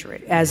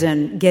surgery, as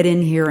in, get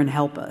in here and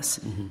help us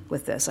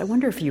with this. I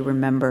wonder if you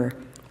remember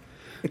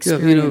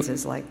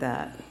experiences like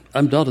that.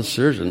 I'm not a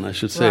surgeon, I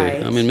should say.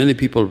 Right. I mean, many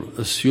people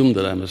assume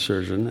that I'm a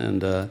surgeon,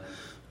 and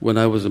when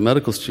I was a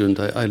medical student,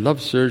 I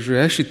loved surgery.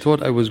 I actually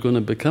thought I was going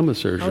to become a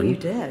surgeon. Oh, you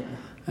did?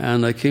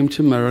 And I came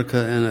to America,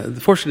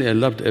 and fortunately I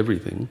loved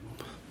everything,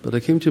 but I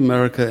came to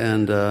America,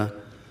 and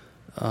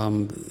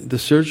the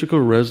surgical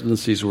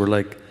residencies were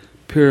like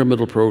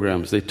pyramidal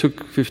programs. They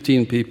took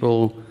 15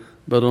 people,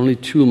 but only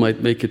 2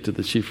 might make it to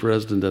the chief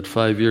resident at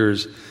 5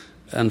 years,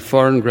 and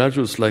foreign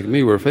graduates like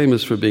me were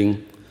famous for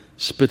being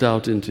spit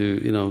out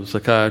into,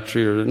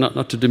 psychiatry, or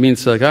not to demean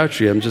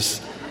psychiatry,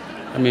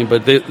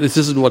 but this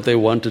isn't what they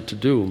wanted to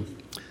do.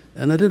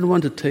 And I didn't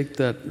want to take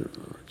that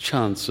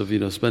chance of,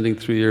 spending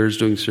 3 years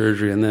doing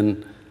surgery and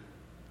then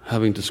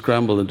having to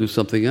scramble and do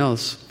something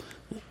else.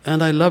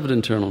 And I loved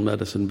internal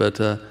medicine, but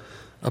a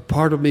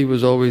part of me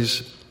was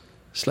always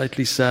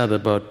slightly sad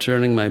about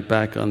turning my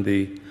back on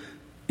the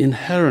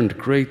inherent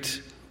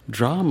great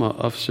drama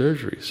of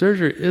surgery.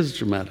 Surgery is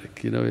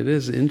dramatic, it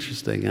is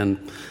interesting. And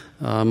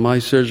my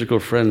surgical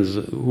friends,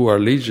 who are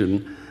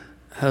legion,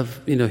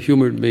 have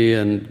humored me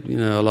and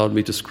allowed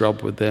me to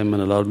scrub with them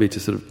and allowed me to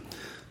sort of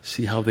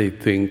see how they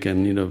think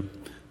and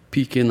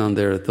peek in on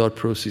their thought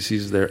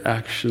processes, their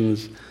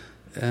actions,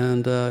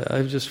 and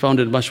I've just found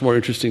it much more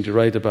interesting to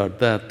write about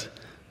that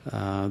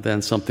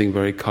than something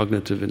very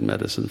cognitive in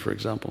medicine, for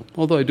example.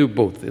 Although I do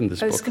both in this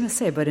book. I was going to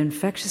say, but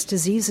infectious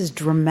disease is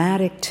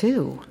dramatic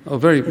too. Oh,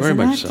 very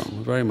much so,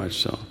 very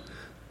much so.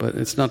 But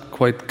it's not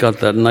quite got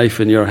that knife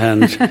in your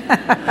hand,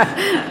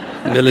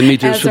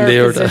 millimeters from the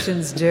aorta. As our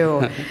physicians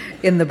do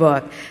in the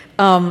book.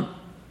 I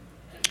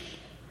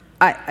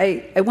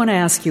want to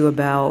ask you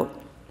about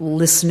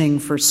listening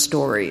for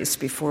stories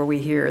before we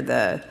hear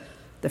the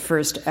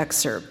first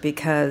excerpt,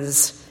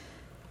 because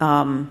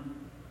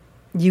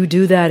you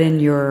do that in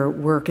your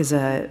work as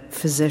a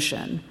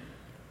physician,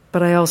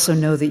 but I also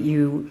know that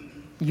you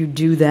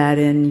do that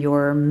in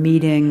your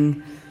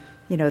meeting,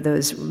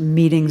 those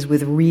meetings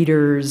with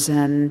readers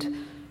and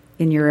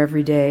in your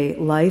everyday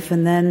life,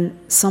 and then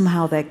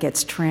somehow that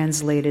gets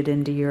translated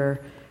into your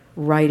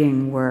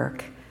writing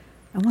work.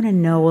 I want to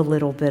know a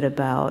little bit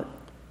about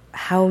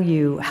how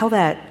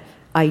that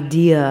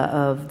idea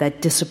of that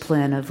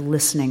discipline of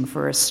listening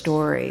for a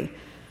story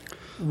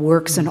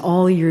works in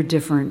all your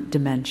different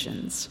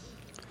dimensions.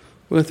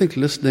 Well, I think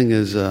listening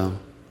is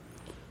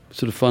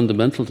sort of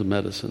fundamental to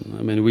medicine.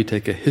 I mean, we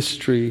take a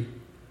history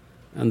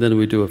and then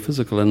we do a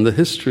physical, and the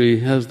history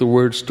has the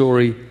word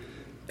story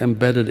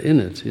embedded in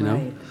it, you know.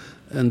 Right.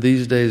 And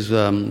these days,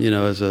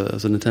 as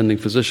an attending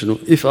physician,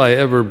 if I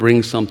ever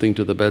bring something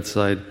to the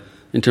bedside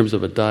in terms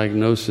of a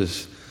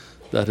diagnosis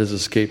that has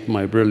escaped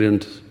my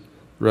brilliant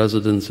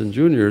residents and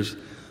juniors,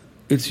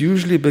 it's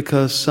usually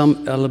because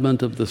some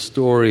element of the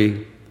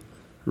story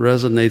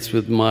resonates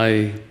with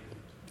my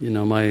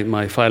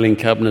filing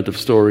cabinet of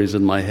stories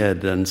in my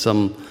head, and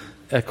some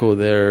echo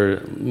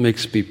there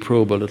makes me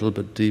probe a little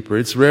bit deeper.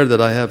 It's rare that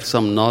I have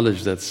some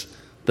knowledge that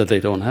they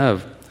don't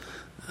have.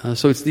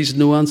 So it's these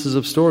nuances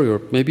of story,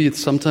 or maybe it's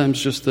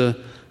sometimes just the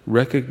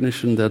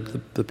recognition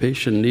that the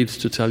patient needs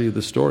to tell you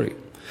the story.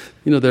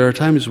 You know, there are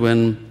times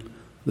when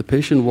the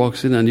patient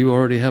walks in and you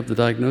already have the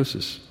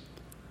diagnosis.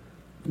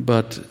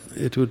 But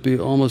it would be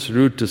almost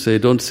rude to say,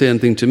 don't say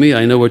anything to me,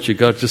 I know what you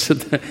got, just sit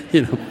there,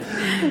 you know.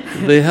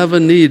 They have a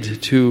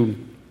need to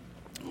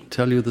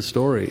tell you the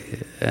story,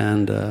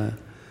 and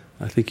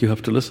I think you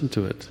have to listen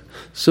to it.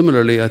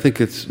 Similarly, I think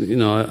it's,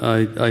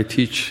 I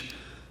teach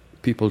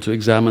people to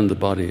examine the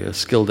body, a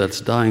skill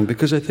that's dying,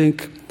 because I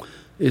think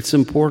it's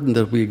important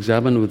that we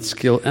examine with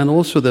skill, and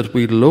also that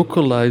we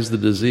localize the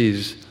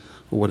disease,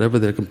 or whatever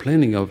they're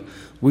complaining of,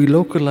 we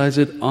localize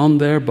it on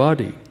their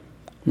body,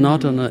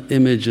 not on an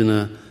image in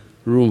a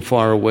room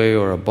far away,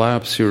 or a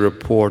biopsy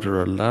report,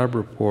 or a lab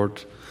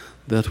report,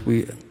 that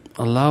we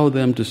allow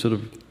them to sort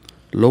of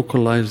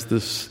localize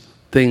this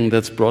thing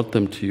that's brought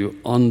them to you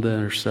on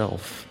their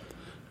self.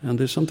 And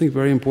there's something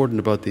very important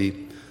about the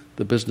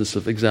business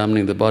of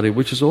examining the body,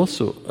 which is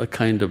also a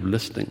kind of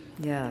listening.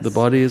 Yes. The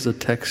body is a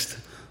text,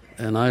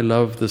 and I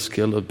love the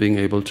skill of being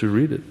able to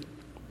read it.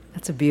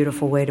 That's a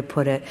beautiful way to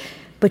put it.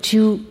 But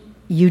you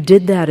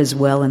did that as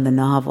well in the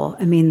novel.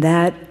 I mean,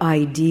 that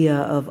idea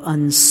of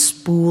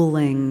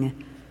unspooling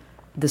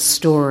the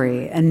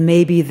story, and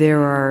maybe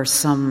there are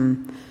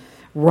some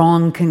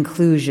wrong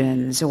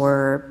conclusions,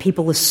 or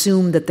people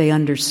assume that they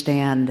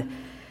understand,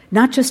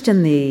 not just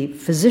in the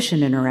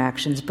physician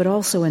interactions, but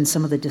also in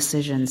some of the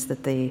decisions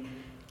that the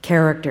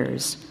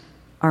characters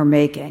are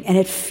making. And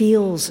it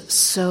feels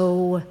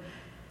so,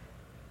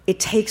 it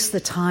takes the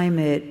time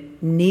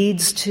it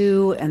needs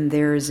to, and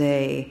there's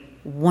a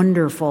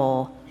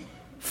wonderful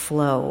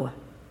flow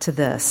to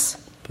this.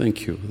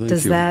 Thank you.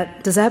 Does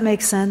that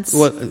make sense?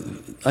 Well,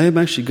 I am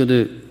actually going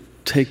to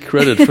take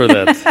credit for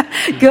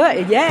that.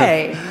 Good,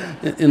 yay.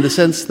 In the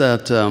sense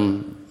that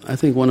I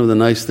think one of the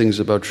nice things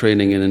about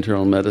training in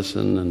internal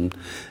medicine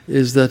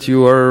is that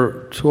you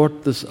are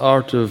taught this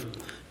art of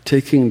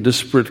taking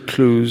disparate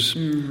clues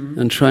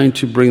and trying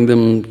to bring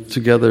them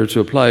together to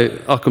apply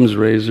Occam's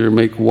razor,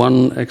 make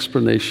one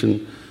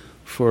explanation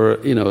for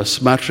a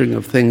smattering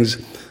of things.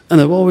 And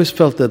I've always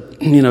felt that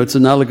it's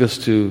analogous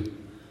to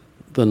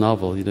the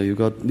novel. You've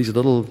got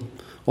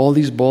all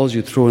these balls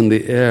you throw in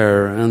the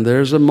air, and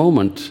there's a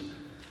moment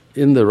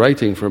in the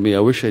writing for me, I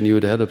wish I knew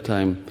it ahead of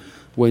time,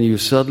 when you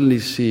suddenly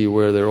see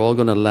where they're all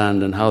going to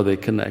land and how they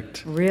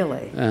connect.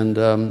 Really? And,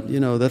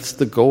 that's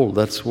the goal.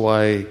 That's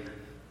why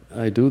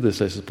I do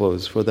this, I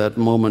suppose, for that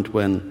moment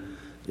when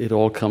it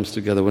all comes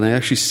together, when I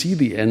actually see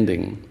the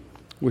ending,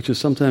 which is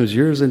sometimes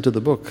years into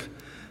the book.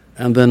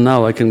 And then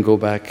now I can go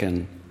back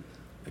and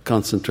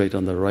concentrate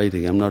on the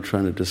writing. I'm not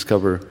trying to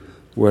discover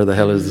where the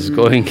hell is this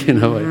going,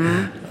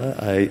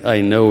 I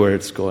know where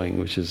it's going,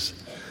 which is,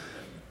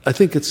 I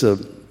think it's a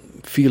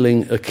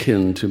feeling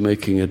akin to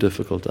making a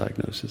difficult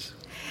diagnosis.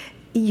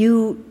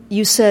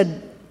 You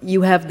said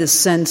you have this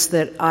sense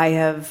that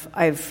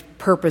I've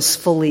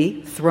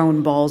purposefully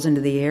thrown balls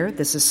into the air.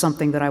 This is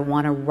something that I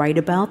want to write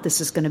about. This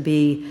is going to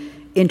be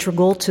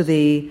integral to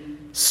the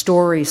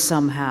story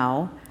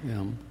somehow.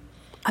 Yeah.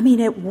 I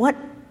mean, at what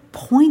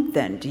point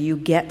then do you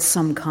get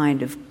some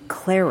kind of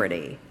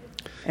clarity?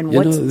 And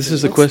this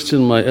is the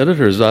question my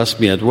editors ask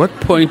me. At what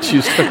point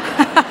you start?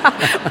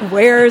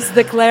 Where's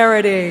the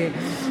clarity?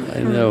 I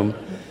know.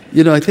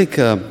 I think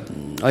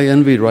I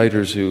envy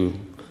writers who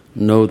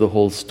know the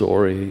whole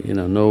story,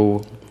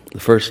 know the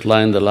first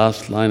line, the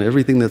last line,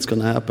 everything that's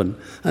going to happen.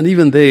 And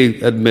even they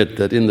admit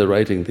that in the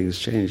writing things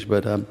change.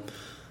 But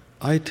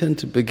I tend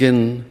to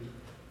begin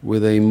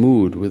with a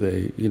mood,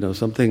 with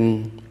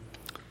something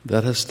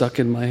that has stuck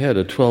in my head,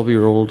 a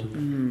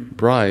 12-year-old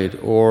bride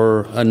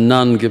or a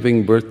nun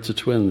giving birth to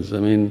twins. I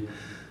mean,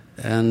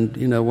 and,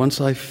 once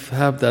I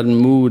have that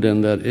mood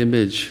and that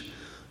image,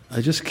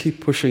 I just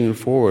keep pushing it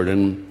forward,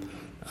 and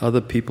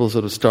other people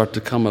sort of start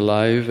to come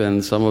alive,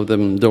 and some of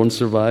them don't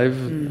survive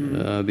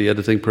the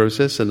editing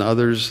process, and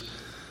others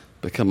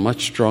become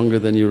much stronger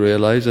than you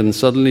realize, and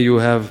suddenly you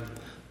have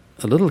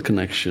a little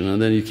connection, and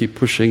then you keep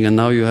pushing, and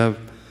now you have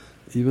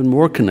even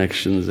more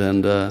connections,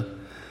 and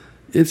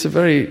it's a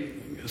very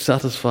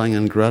satisfying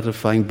and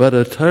gratifying, but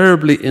a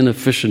terribly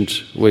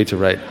inefficient way to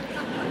write.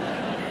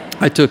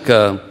 I took,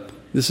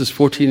 this is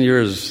 14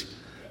 years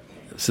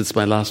since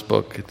my last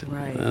book,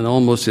 right, and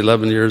almost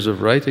 11 years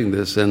of writing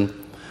this, and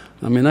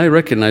I mean, I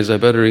recognize I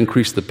better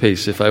increase the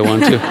pace if I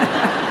want to.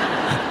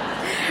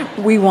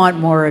 We want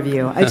more of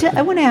you.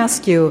 I want to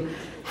ask you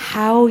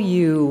how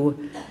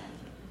you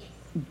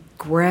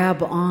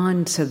grab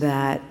on to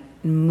that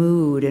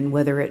mood and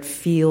whether it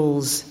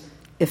feels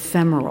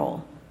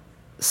ephemeral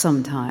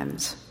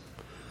sometimes.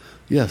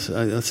 Yes,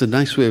 that's a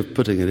nice way of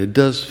putting it. It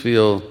does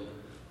feel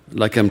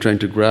like I'm trying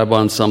to grab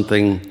on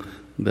something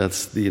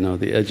that's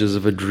the edges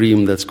of a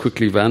dream that's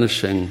quickly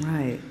vanishing.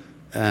 Right.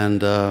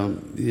 And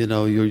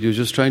you're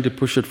just trying to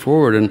push it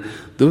forward. And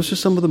those are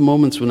some of the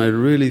moments when I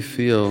really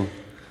feel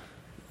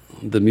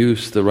the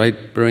muse, the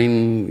right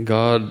brain,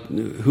 God,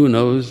 who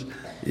knows,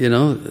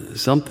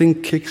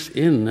 something kicks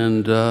in,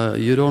 and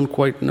you don't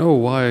quite know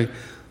why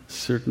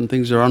certain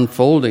things are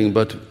unfolding,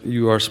 but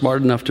you are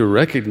smart enough to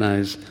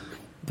recognize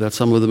that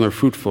some of them are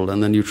fruitful,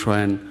 and then you try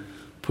and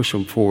push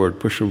them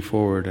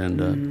forward.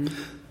 And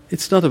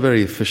it's not a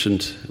very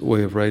efficient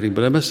way of writing,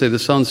 but I must say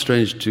this sounds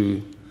strange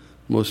to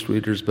most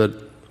readers, but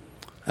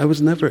I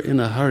was never in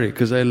a hurry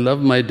because I love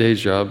my day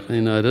job. I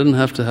didn't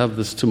have to have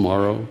this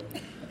tomorrow,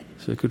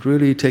 so I could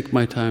really take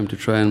my time to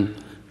try and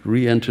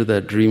re-enter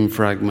that dream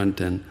fragment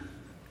and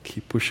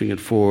keep pushing it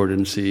forward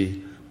and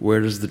see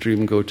where does the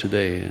dream go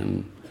today.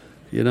 And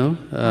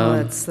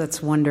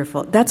that's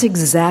wonderful. That's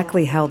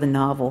exactly how the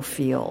novel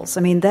feels.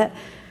 I mean,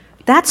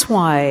 that's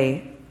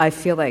why I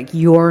feel like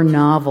your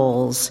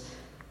novels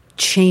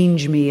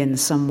change me in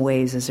some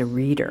ways as a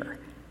reader.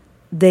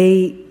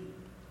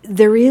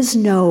 There is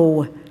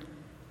no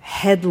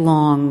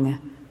headlong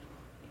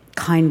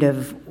kind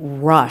of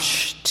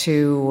rush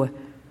to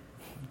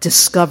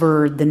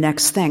discover the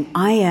next thing.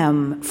 I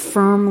am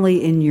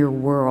firmly in your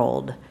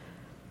world.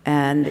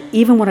 And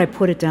even when I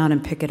put it down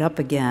and pick it up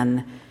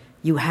again,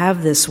 you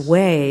have this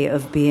way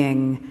of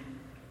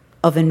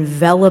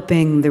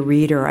enveloping the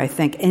reader, I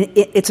think. And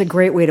it's a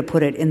great way to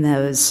put it in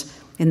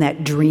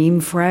that dream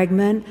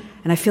fragment.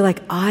 And I feel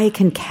like I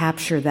can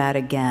capture that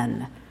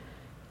again,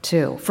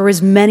 too. For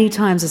as many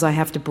times as I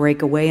have to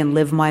break away and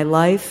live my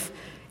life,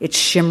 it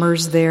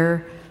shimmers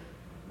there,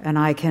 and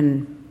I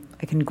can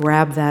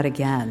grab that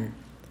again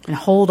and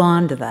hold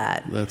on to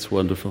that. That's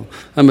wonderful.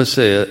 I must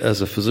say,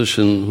 as a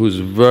physician who's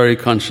very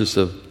conscious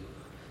of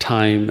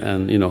time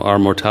and our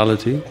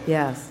mortality,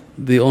 yes,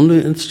 the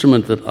only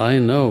instrument that I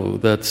know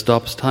that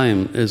stops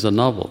time is a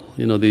novel.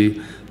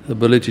 The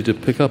ability to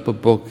pick up a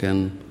book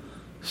and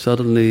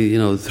suddenly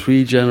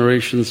 3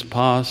 generations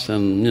pass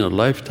and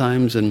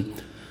lifetimes, and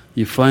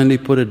you finally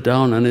put it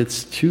down and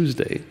it's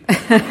Tuesday.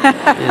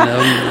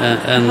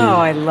 And oh,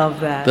 I love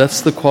that.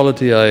 That's the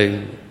quality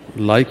I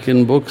like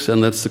in books,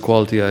 and that's the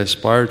quality I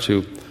aspire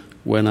to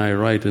when I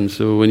write. And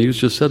so when you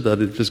just said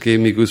that, it just gave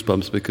me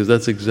goosebumps, because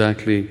that's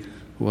exactly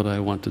what I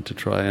wanted to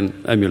try and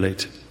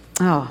emulate.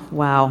 Oh,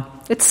 wow.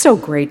 It's so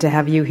great to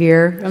have you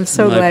here. I'm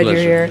so glad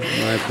pleasure. You're here.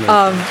 My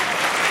pleasure.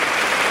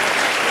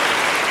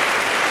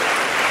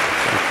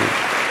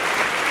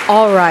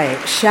 All right.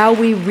 Shall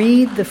we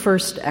read the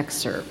first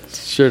excerpt?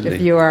 Certainly.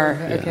 If you are.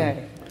 Yeah.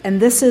 Okay. And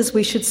this is,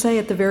 we should say,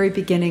 at the very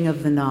beginning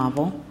of the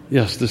novel.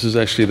 Yes, this is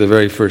actually the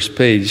very first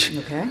page.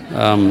 Okay.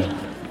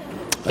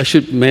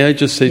 May I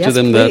just say to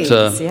them please.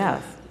 that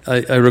Yes.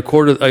 I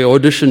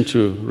auditioned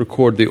to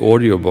record the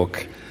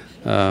audiobook.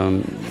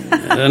 And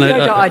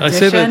I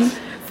say that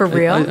for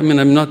real? I mean,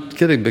 I'm not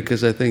kidding,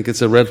 because I think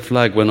it's a red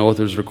flag when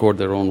authors record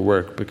their own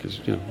work,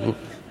 because,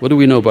 what do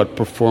we know about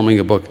performing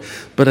a book?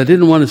 But I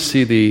didn't want to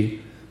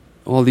see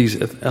all these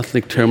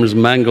ethnic terms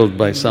mangled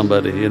by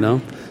somebody,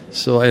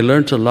 So I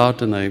learned a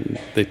lot, and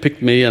they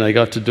picked me, and I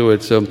got to do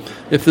it. So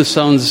if this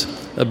sounds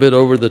a bit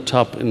over the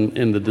top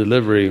in the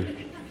delivery,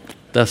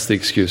 that's the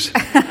excuse.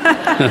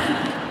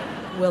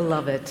 We'll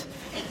love it.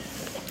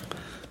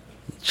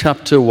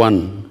 Chapter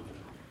 1,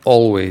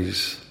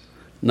 Always,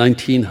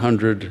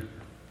 1900,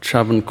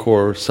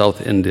 Travancore,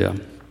 South India.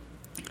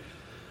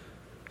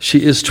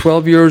 She is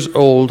 12 years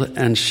old,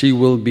 and she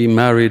will be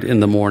married in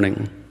the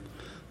morning.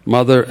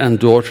 Mother and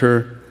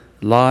daughter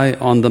lie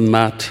on the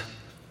mat,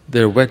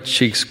 their wet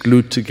cheeks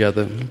glued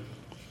together.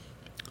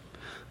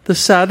 The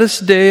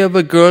saddest day of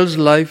a girl's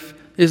life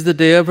is the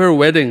day of her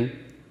wedding,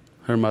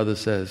 her mother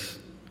says.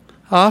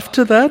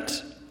 After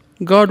that,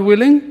 God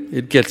willing,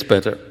 it gets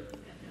better.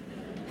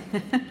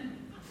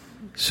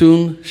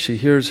 Soon she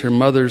hears her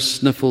mother's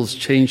sniffles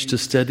change to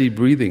steady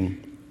breathing,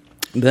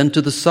 then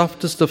to the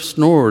softest of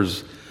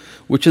snores,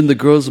 which in the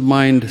girl's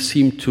mind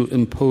seem to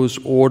impose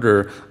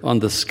order on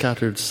the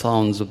scattered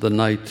sounds of the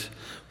night,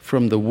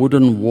 from the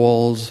wooden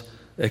walls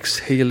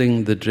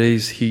exhaling the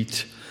day's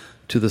heat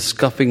to the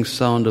scuffing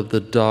sound of the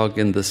dog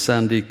in the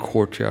sandy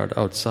courtyard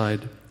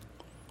outside.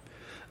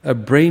 A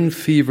brain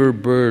fever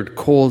bird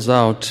calls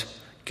out,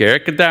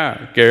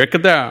 "Gerikada,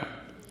 Gerikada."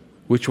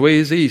 Which way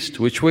is east?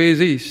 Which way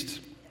is east?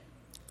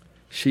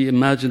 She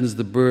imagines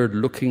the bird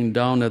looking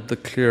down at the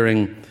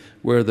clearing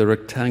where the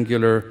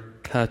rectangular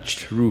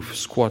thatched roof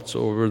squats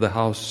over the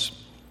house.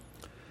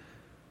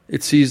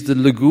 It sees the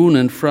lagoon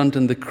in front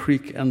and the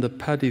creek and the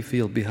paddy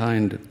field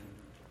behind.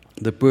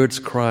 The bird's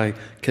cry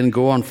can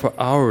go on for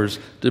hours,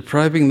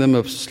 depriving them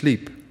of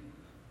sleep.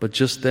 But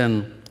just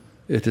then,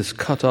 it is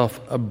cut off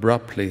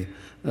abruptly,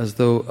 as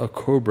though a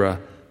cobra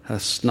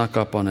has snuck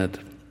up on it.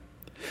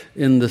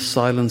 In the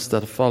silence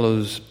that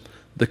follows,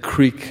 the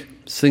creek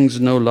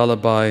sings no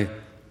lullaby,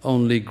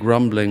 only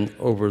grumbling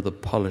over the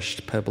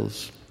polished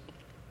pebbles.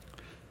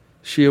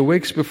 She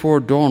awakes before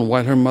dawn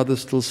while her mother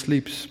still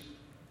sleeps.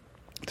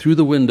 Through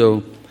the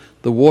window,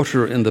 the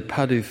water in the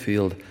paddy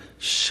field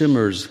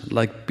shimmers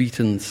like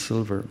beaten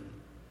silver.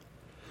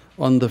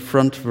 On the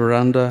front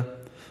veranda,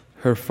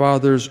 her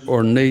father's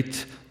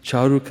ornate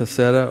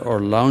charukasera or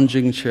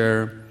lounging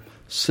chair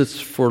sits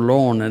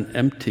forlorn and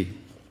empty.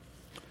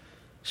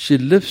 She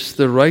lifts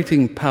the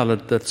writing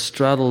pallet that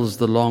straddles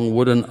the long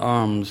wooden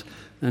arms,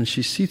 and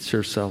she seats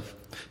herself.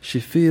 She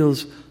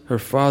feels her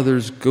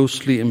father's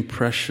ghostly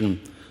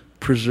impression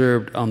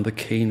preserved on the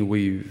cane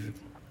weave.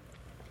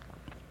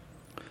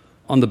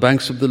 On the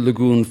banks of the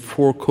lagoon,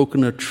 4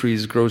 coconut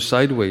trees grow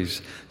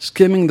sideways,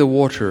 skimming the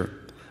water,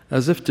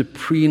 as if to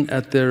preen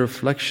at their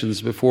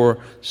reflections before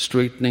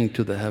straightening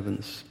to the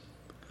heavens.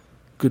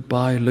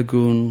 Goodbye,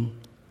 lagoon.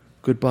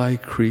 Goodbye,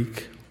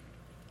 creek.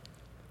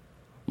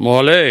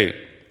 Mole,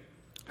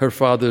 her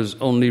father's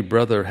only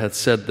brother had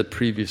said the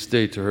previous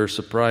day to her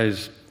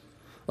surprise.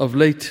 Of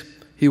late,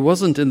 he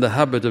wasn't in the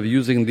habit of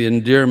using the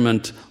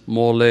endearment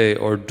Mole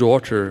or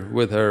daughter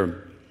with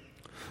her.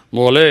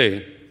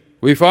 Mole,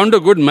 we found a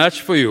good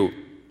match for you.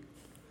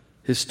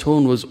 His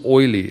tone was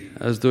oily,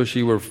 as though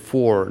she were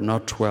 4,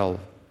 not 12.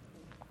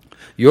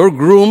 Your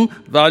groom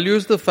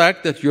values the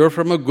fact that you're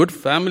from a good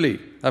family,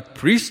 a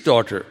priest's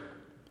daughter.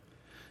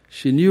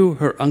 She knew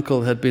her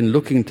uncle had been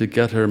looking to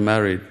get her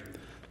married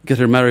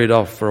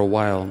off for a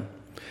while,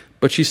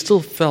 but she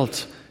still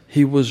felt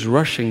he was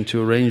rushing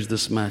to arrange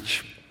this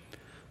match.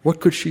 What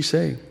could she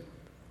say?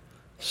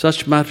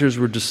 Such matters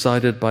were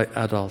decided by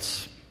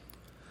adults.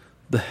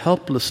 The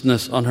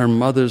helplessness on her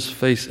mother's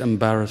face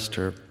embarrassed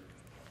her.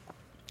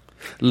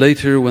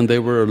 Later, when they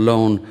were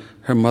alone,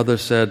 her mother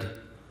said,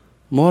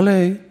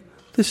 Mole,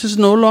 this is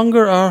no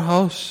longer our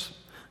house.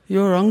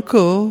 Your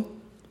uncle...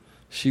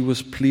 She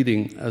was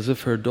pleading as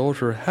if her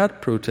daughter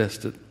had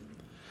protested.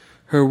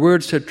 Her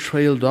words had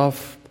trailed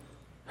off,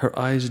 her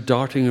eyes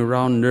darting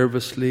around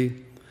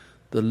nervously.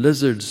 The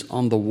lizards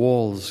on the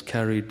walls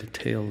carried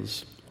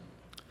tails.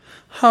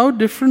 How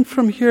different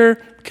from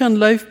here can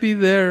life be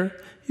there?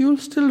 You'll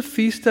still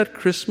feast at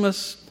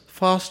Christmas,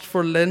 fast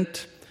for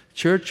Lent,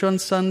 church on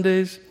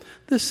Sundays,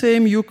 the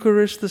same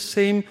Eucharist, the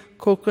same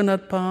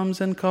coconut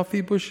palms and coffee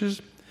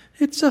bushes.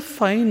 It's a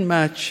fine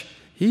match.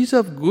 He's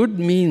of good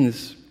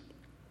means.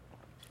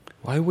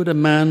 Why would a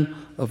man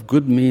of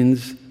good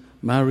means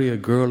marry a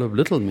girl of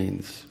little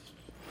means?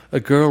 A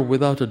girl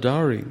without a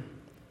dowry?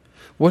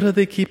 What are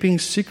they keeping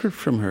secret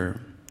from her?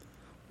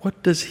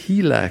 What does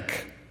he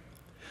lack?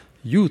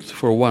 Youth,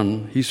 for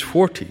one. He's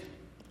 40.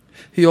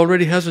 He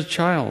already has a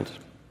child.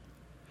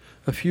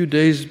 A few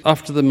days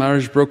after the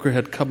marriage broker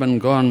had come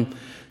and gone,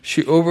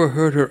 she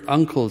overheard her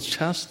uncle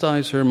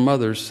chastise her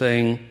mother,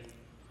 saying,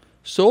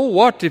 So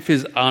what if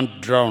his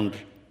aunt drowned?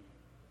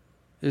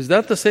 Is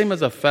that the same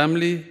as a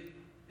family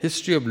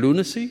history of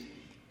lunacy?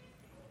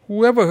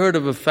 Who ever heard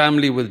of a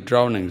family with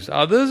drownings?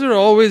 Others are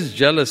always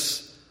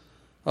jealous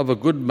of a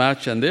good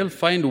match, and they'll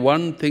find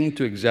one thing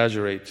to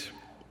exaggerate.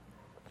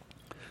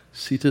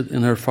 Seated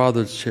in her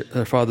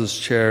father's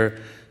chair,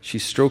 she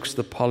strokes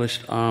the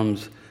polished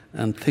arms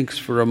and thinks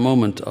for a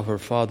moment of her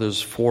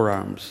father's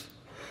forearms.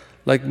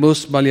 Like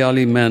most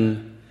Malayali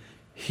men,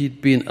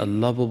 he'd been a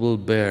lovable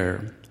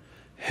bear,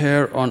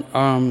 hair on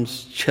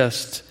arms,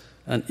 chest,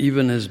 and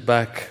even his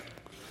back,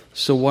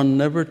 so one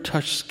never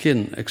touched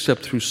skin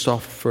except through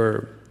soft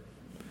fur.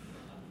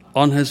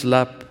 On his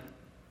lap,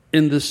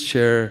 in this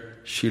chair,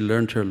 she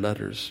learned her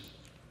letters.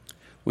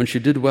 When she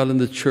did well in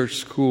the church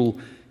school,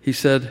 he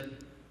said,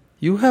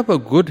 You have a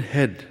good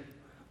head,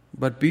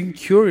 but being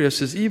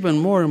curious is even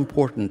more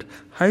important.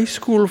 High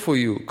school for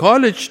you,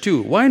 college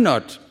too, why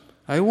not?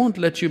 I won't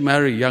let you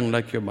marry young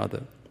like your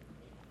mother.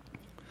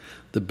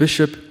 The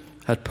bishop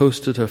had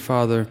posted her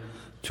father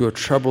to a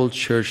troubled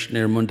church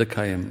near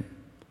Mundakayam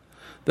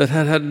that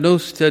had had no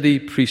steady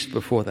priest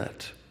before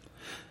that.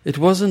 It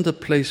wasn't a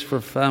place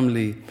for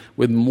family,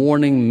 with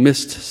morning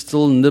mist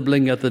still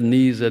nibbling at the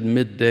knees at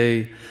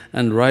midday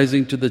and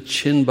rising to the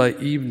chin by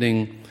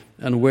evening,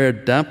 and where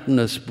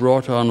dampness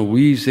brought on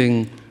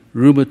wheezing,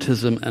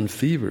 rheumatism, and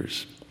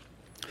fevers.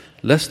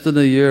 Less than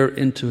a year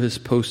into his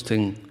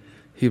posting,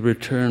 he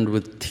returned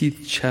with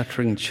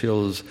teeth-chattering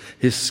chills,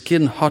 his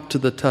skin hot to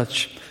the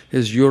touch,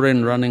 his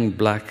urine running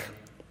black.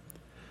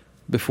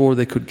 Before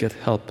they could get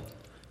help,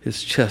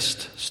 his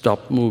chest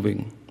stopped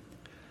moving.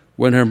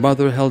 When her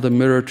mother held a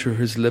mirror to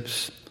his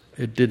lips,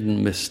 it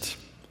didn't mist.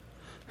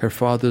 Her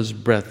father's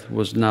breath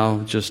was now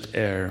just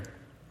air.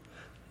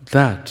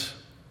 That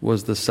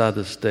was the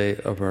saddest day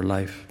of her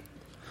life.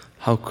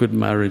 How could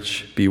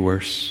marriage be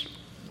worse?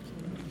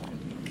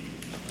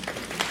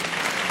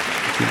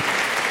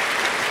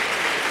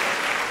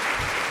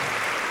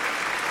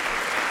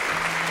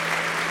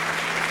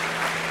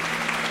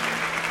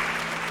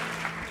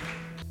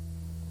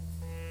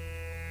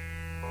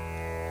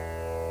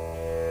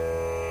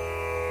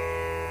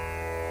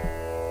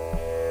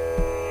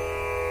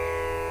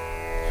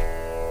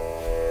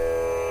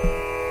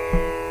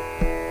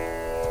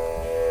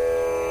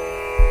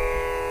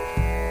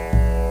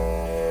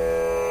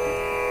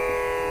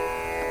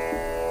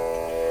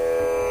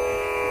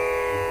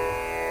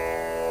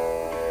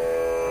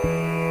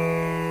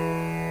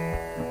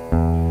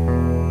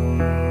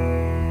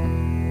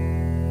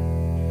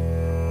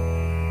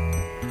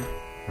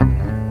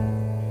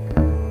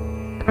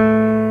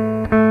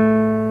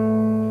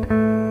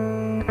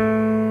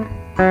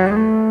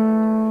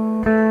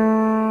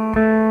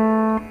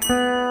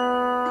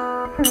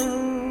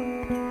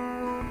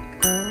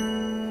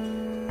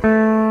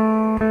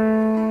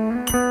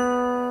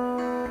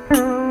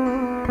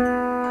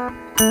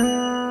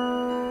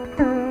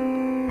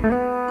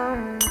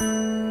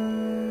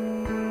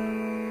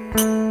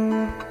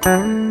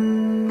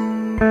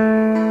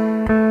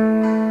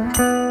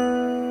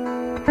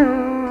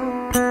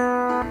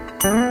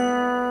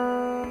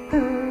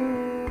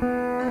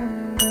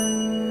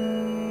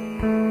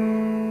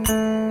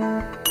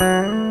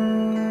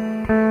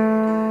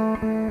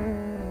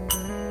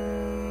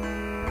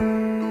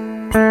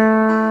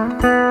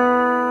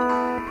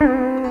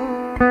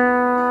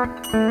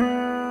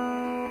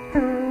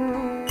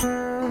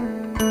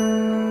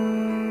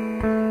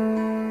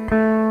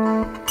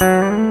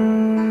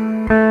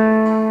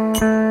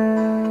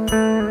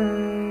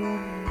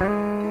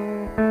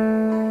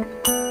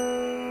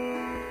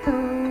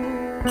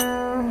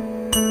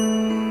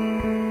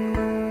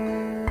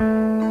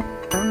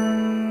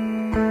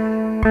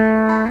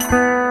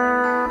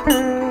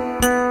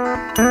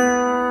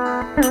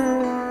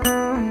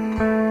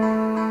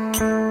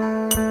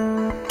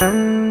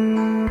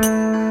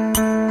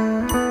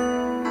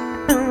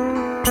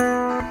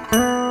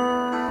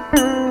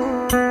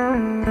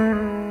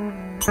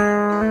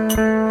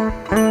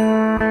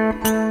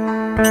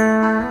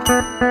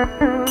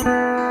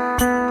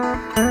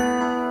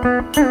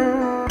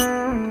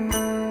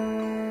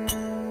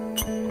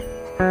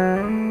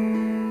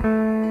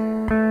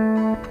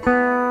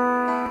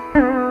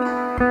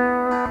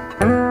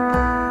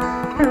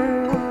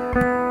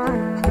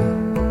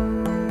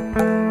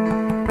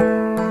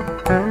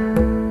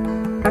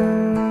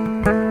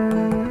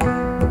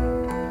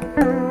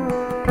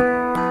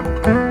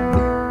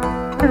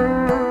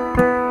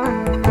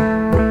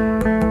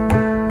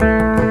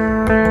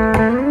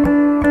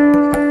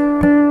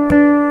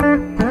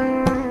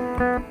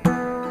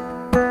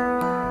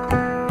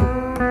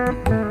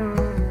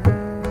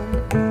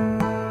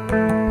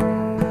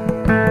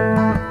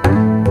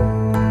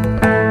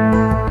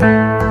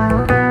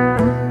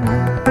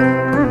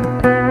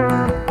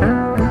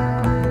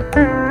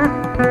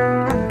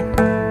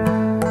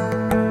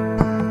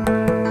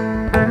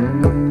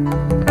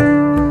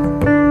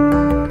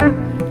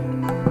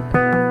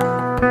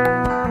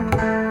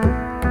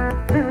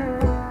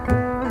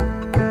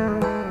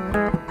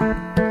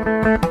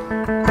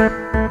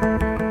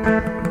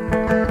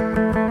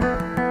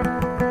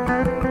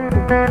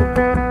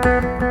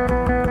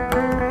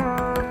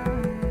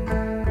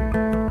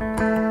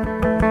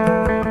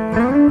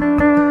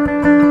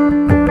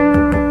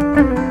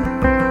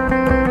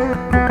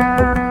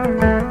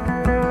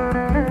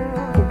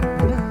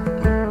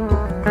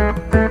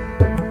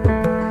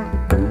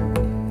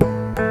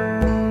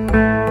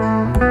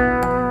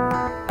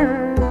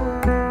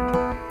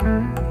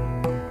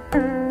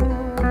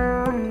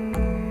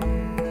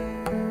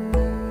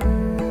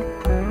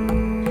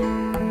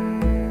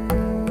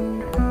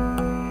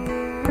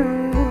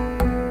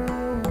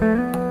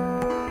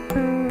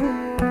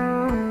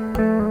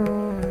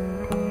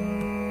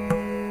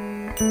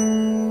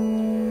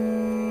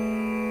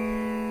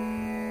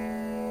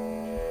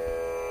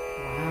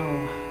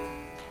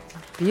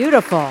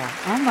 Beautiful.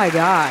 Oh my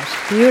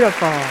gosh,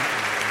 beautiful.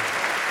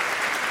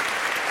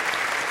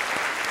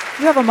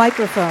 You have a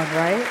microphone,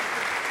 right?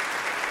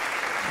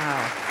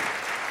 Wow.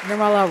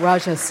 Nirmala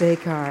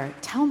Rajasekar,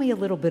 tell me a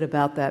little bit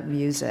about that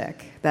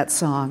music, that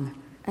song.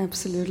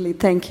 Absolutely,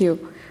 thank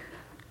you.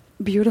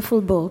 Beautiful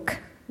book,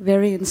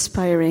 very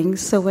inspiring.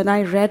 So when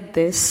I read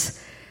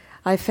this,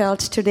 I felt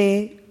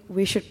today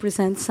we should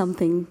present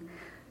something,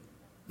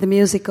 the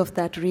music of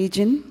that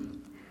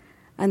region.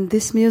 And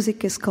this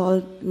music is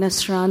called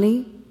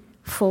Nasrani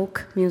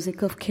folk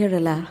music of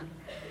Kerala.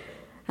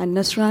 And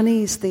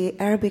Nasrani is the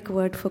Arabic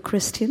word for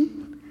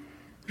Christian,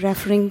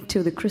 referring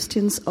to the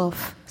Christians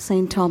of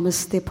St.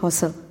 Thomas the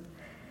Apostle.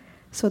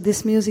 So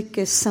this music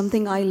is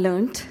something I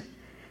learned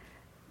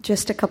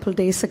just a couple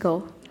days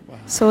ago. Wow.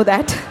 So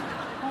that...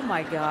 Oh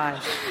my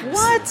gosh.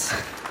 What?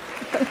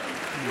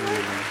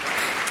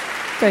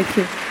 Thank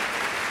you.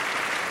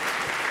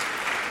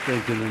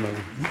 Thank you,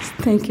 Nirmala.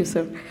 Thank you,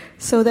 sir.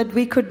 So that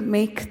we could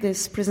make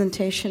this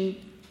presentation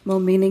more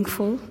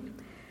meaningful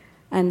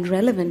and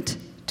relevant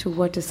to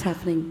what is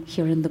happening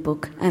here in the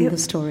book and the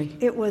story.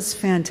 It was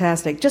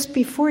fantastic. Just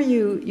before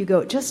you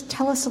go, just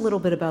tell us a little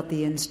bit about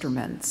the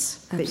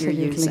instruments that you're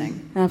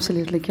using.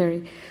 Absolutely,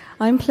 Carrie.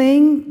 I'm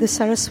playing the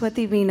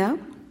Saraswati Veena,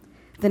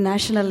 the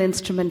national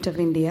instrument of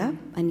India.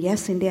 And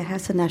yes, India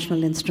has a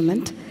national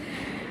instrument.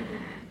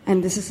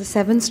 And this is a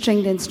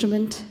 7-stringed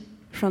instrument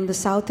from the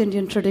South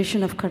Indian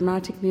tradition of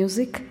Carnatic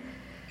music,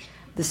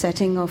 the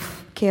setting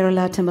of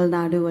Kerala, Tamil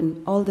Nadu,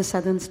 and all the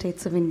southern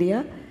states of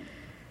India.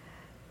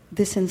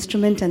 This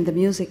instrument and the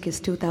music is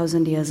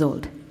 2,000 years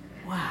old.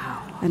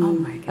 Wow. And oh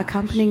my gosh.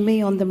 accompanying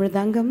me on the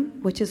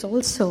mridangam, which is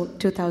also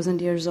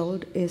 2,000 years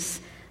old, is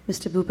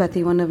Mr.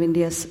 Bhupati, one of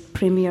India's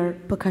premier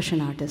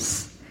percussion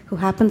artists, who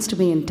happens to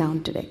be in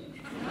town today.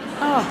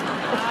 Oh,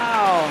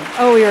 wow.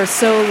 Oh, we are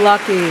so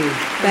lucky.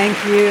 Thank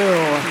you.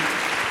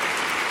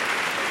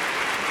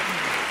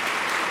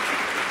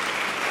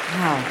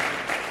 Wow.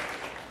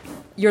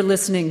 You're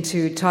listening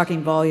to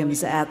Talking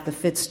Volumes at the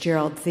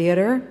Fitzgerald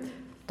Theater.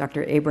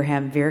 Dr.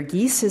 Abraham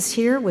Verghese is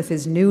here with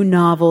his new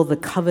novel, The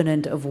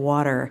Covenant of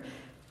Water,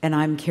 and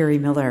I'm Carrie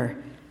Miller.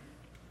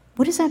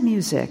 What does that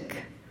music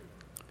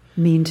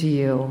mean to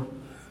you?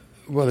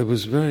 Well, it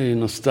was very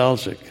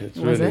nostalgic. It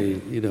really,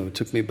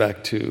 took me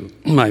back to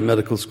my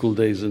medical school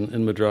days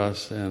in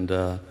Madras, and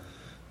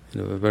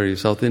very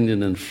South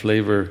Indian in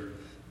flavor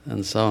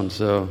and sound.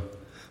 So,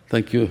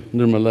 thank you,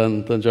 Nirmala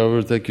and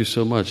Tanjavur. Thank you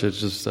so much. It's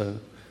just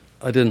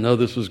I didn't know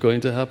this was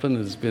going to happen.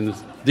 It's been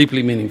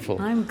deeply meaningful.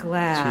 I'm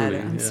glad.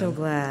 I'm so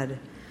glad.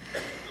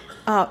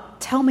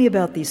 Tell me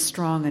about these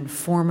strong and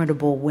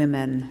formidable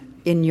women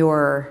in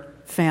your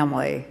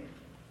family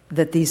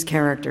that these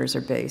characters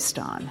are based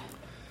on.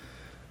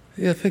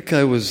 Yeah, I think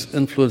I was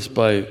influenced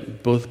by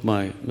both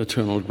my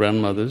maternal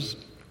grandmothers.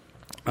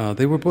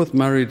 They were both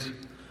married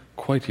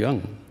quite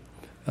young.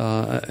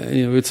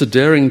 It's a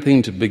daring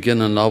thing to begin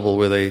a novel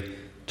with a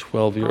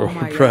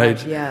 12-year-old bride.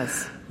 God,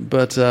 yes.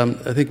 But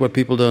I think what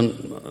people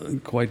don't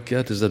quite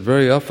get is that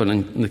very often,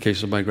 in the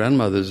case of my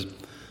grandmothers,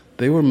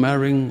 they were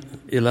marrying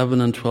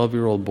 11 and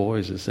 12-year-old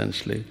boys,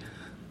 essentially.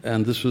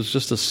 And this was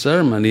just a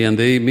ceremony, and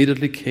they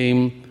immediately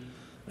came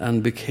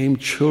and became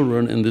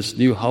children in this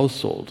new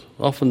household,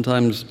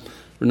 oftentimes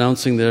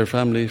renouncing their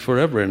family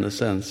forever, in a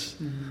sense,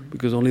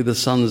 because only the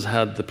sons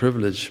had the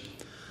privilege.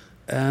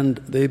 And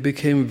they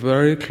became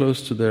very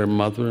close to their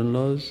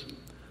mother-in-laws,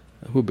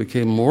 who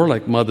became more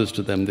like mothers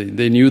to them.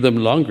 They knew them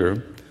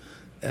longer.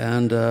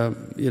 And,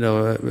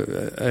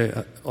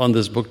 on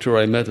this book tour,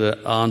 I met an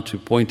aunt who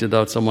pointed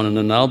out someone in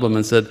an album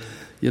and said,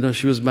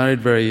 she was married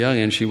very young,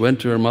 and she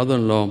went to her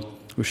mother-in-law,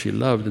 who she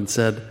loved, and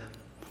said,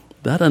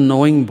 "That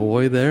annoying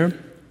boy there,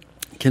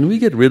 can we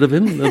get rid of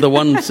him? The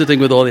one sitting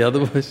with all the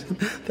other boys."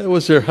 That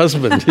was her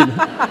husband.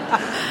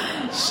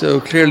 So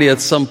clearly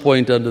at some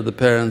point under the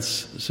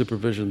parents'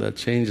 supervision that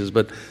changes.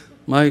 But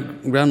my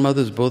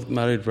grandmothers both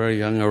married very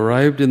young,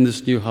 arrived in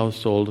this new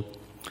household,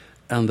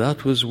 and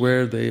that was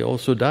where they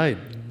also died,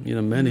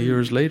 many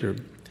years later.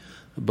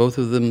 Both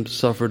of them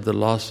suffered the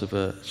loss of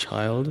a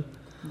child,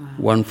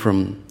 one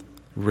from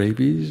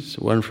rabies,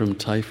 one from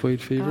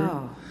typhoid fever.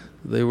 Oh.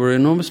 They were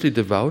enormously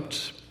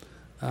devout,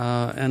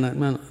 and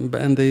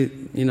they,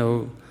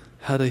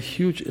 had a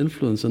huge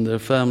influence on their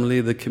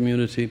family, the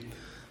community,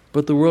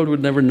 but the world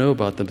would never know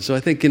about them. So I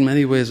think in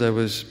many ways I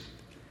was,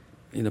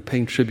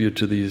 paying tribute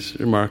to these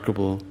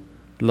remarkable,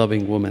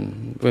 loving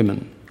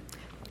women.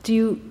 Do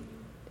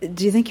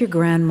you think your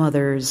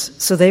grandmothers,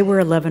 so they were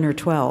 11 or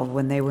 12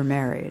 when they were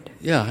married?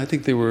 Yeah, I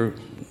think they were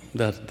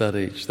that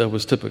age. That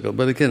was typical.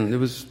 But again, it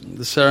was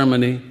the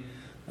ceremony,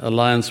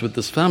 alliance with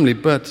this family.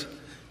 But,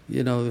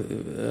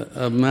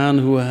 a man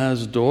who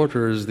has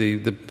daughters, the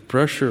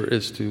pressure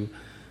is to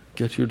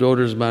get your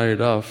daughters married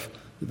off.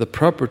 The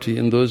property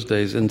in those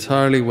days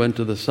entirely went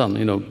to the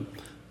son,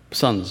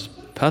 sons.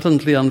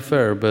 Patently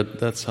unfair, but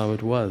that's how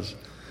it was.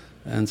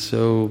 And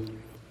so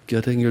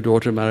getting your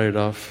daughter married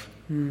off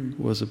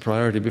was a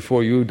priority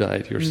before you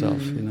died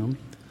yourself,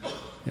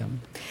 Yeah.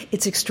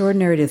 It's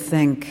extraordinary to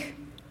think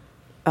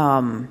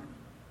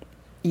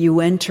you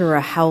enter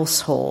a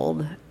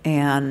household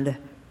and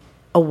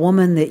a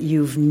woman that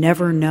you've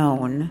never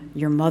known,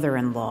 your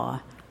mother-in-law,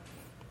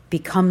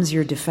 becomes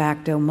your de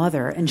facto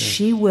mother, and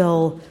she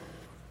will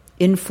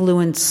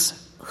influence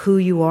who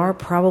you are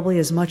probably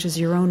as much as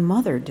your own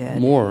mother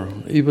did.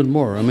 Even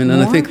more. I mean,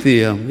 and I think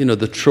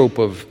the trope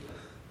of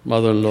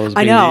mother-in-law as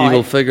being the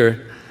evil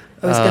figure.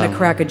 I was going to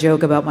crack a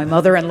joke about my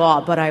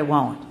mother-in-law, but I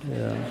won't.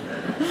 Yeah.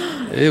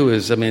 It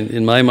was,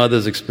 in my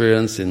mother's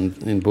experience,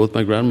 in both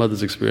my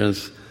grandmother's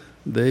experience,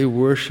 they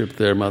worshipped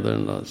their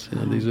mother-in-laws.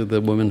 These are the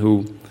women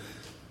who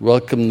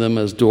welcomed them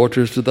as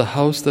daughters to the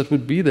house that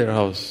would be their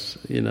house,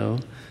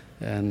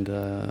 and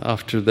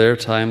after their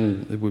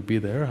time, it would be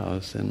their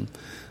house. And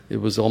it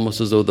was almost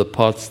as though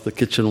the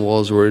kitchen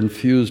walls were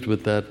infused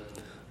with that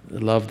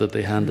love that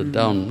they handed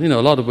down,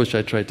 a lot of which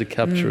I tried to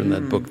capture in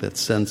that book, that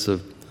sense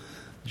of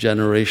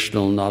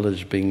generational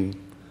knowledge being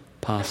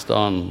passed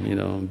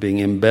on, being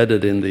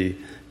embedded in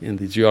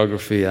the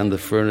geography and the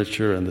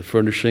furniture and the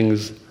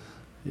furnishings,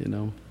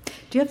 Do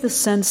you have the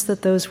sense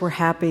that those were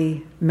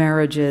happy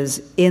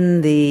marriages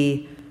in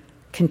the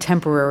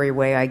contemporary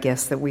way, I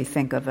guess, that we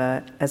think of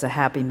as a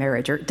happy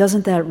marriage, or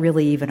doesn't that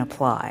really even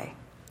apply?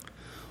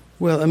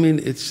 Well,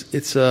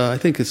 it's I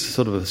think it's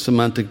sort of a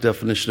semantic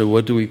definition of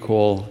what do we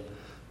call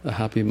a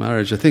happy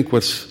marriage. I think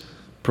what's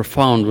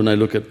profound when I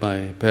look at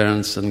my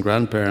parents and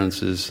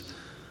grandparents is,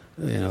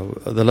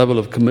 the level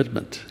of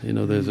commitment.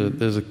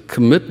 There's a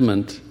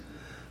commitment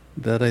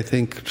that I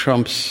think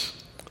trumps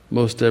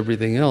most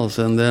everything else.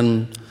 And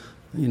then,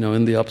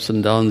 in the ups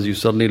and downs, you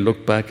suddenly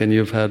look back and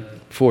you've had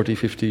 40,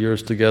 50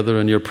 years together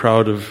and you're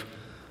proud of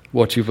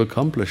what you've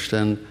accomplished.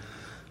 And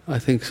I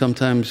think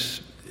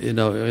sometimes, in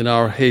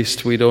our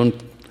haste, we don't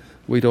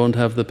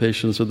have the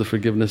patience or the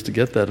forgiveness to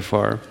get that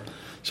far.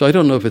 So I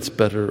don't know if it's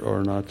better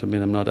or not.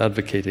 I'm not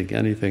advocating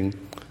anything,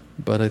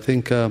 but I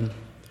think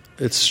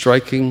it's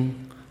striking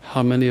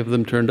how many of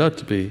them turned out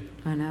to be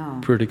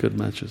pretty good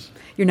matches.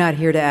 You're not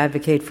here to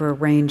advocate for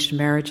arranged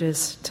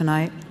marriages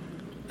tonight?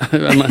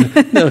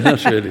 No,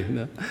 not really.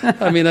 No.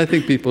 I mean, I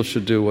think people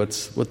should do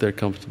what they're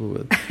comfortable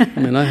with. I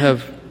mean, I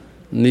have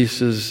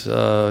nieces,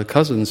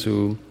 cousins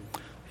who,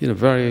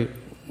 very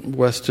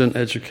Western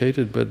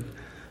educated, but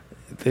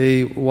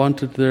they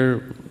wanted their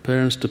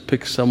parents to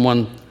pick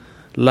someone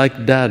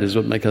like Dad, is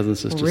what my cousin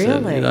sister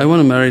said. Really? I want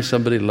to marry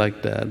somebody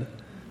like Dad.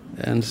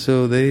 And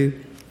so they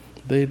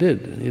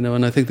did,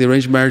 and I think the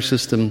arranged marriage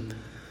system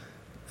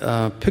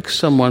picks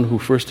someone who,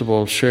 first of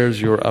all, shares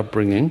your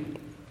upbringing,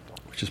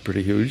 which is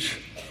pretty huge,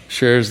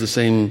 shares the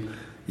same,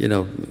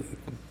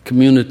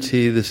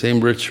 community, the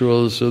same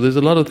rituals. So there's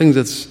a lot of things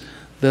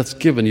that's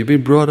given. You've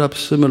been brought up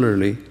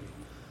similarly,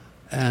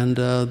 and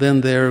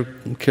then they're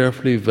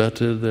carefully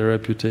vetted, their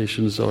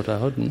reputation sought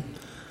out,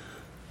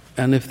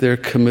 and if they're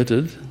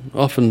committed,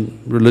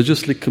 often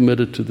religiously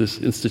committed to this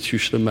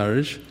institution of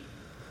marriage,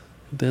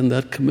 then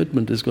that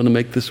commitment is going to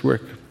make this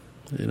work,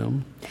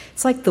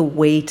 It's like the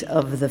weight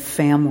of the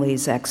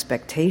family's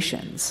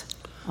expectations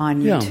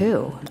on you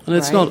too. And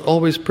it's not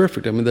always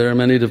perfect. I mean, there are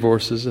many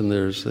divorces, and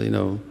there's,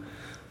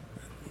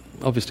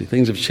 obviously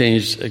things have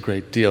changed a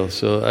great deal.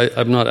 So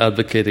I'm not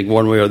advocating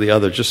one way or the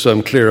other, just so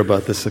I'm clear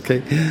about this,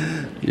 okay?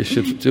 You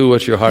should do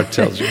what your heart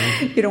tells you.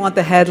 You don't want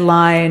the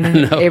headline,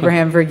 no.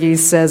 Abraham Verghese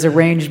says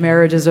arranged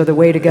marriages are the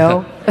way to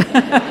go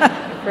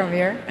from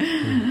here.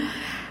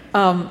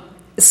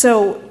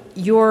 So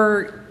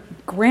your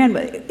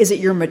grandmother, is it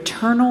your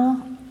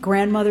maternal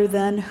grandmother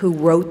then who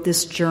wrote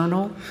this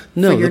journal?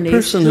 No, the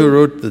person who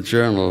wrote the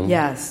journal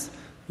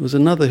was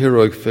another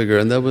heroic figure,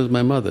 and that was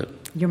my mother.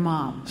 Your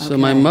mom. Okay. So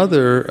my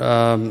mother,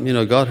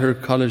 got her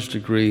college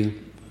degree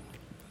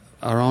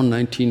around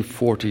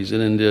 1940s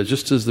in India,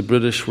 just as the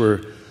British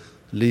were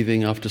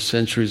leaving after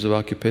centuries of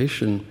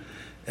occupation,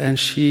 and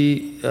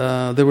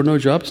there were no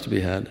jobs to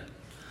be had.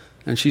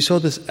 And she saw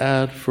this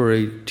ad for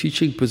a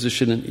teaching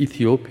position in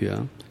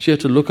Ethiopia. She had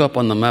to look up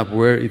on the map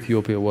where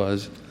Ethiopia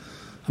was.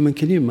 I mean,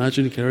 can you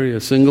imagine, Carrie, a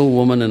single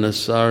woman in a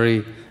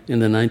sari in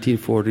the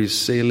 1940s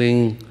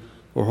sailing,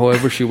 or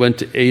however she went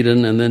to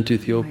Aden and then to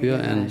Ethiopia?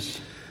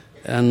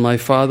 And my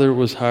father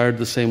was hired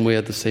the same way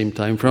at the same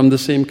time from the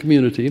same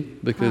community,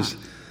 because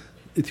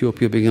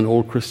Ethiopia, being an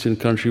old Christian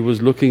country,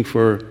 was looking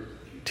for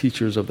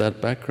teachers of that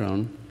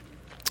background.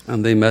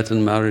 And they met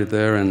and married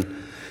there, and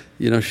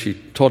she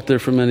taught there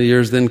for many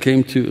years, then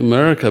came to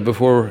America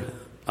before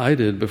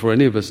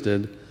any of us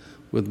did,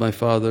 with my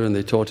father, and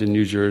they taught in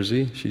New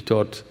Jersey. She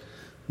taught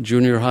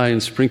junior high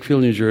in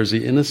Springfield, New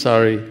Jersey, in a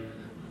sari,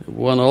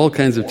 won all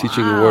kinds of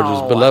teaching awards,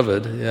 was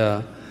beloved,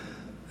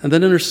 And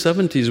then in her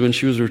 70s, when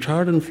she was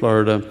retired in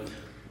Florida,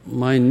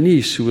 my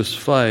niece, who was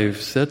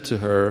 5, said to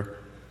her,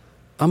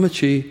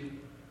 "Amachi,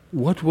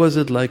 what was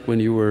it like when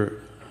you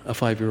were a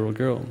 5-year-old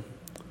girl?"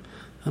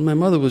 And my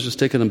mother was just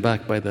taken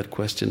aback by that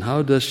question.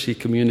 How does she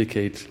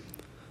communicate,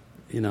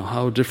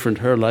 how different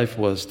her life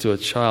was to a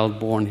child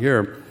born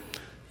here?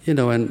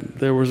 And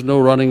there was no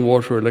running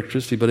water or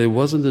electricity, but it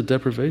wasn't a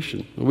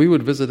deprivation. We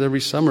would visit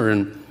every summer,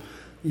 and,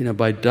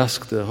 by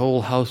dusk, the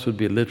whole house would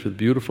be lit with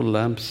beautiful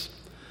lamps.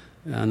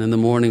 And in the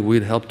morning,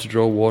 we'd help to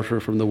draw water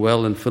from the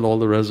well and fill all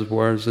the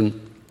reservoirs.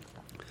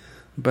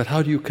 But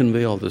how do you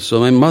convey all this? So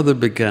my mother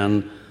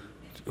began,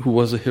 who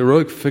was a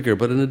heroic figure,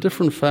 but in a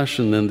different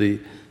fashion than the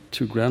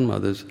two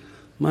grandmothers.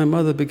 My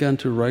mother began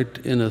to write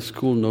in a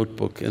school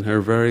notebook in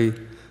her very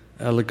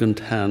elegant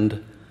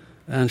hand.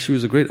 And she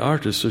was a great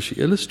artist, so she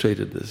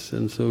illustrated this.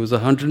 And so it was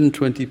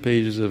 120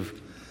 pages of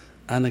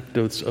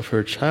anecdotes of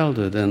her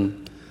childhood.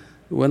 And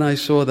when I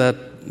saw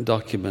that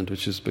document,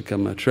 which has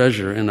become a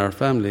treasure in our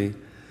family,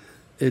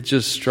 it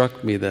just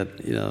struck me that,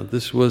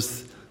 this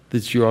was the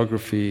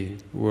geography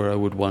where I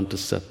would want to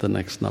set the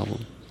next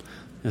novel.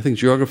 I think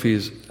geography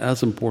is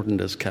as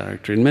important as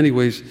character. In many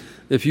ways,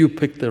 if you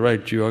pick the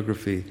right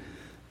geography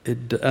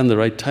and the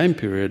right time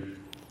period,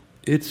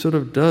 it sort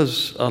of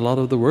does a lot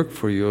of the work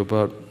for you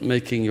about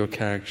making your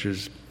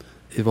characters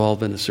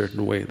evolve in a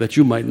certain way that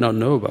you might not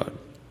know about.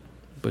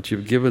 But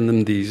you've given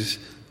them these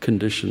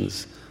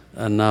conditions,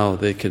 and now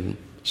they can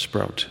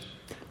sprout.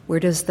 Where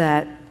does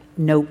that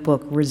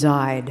notebook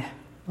reside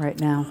right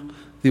now?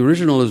 The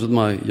original is with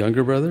my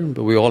younger brother,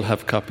 but we all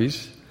have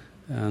copies.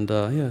 And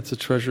it's a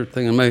treasured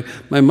thing. And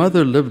my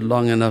mother lived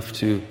long enough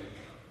to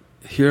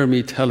hear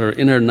me tell her,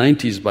 in her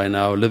 90s by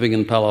now, living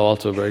in Palo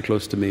Alto, very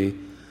close to me,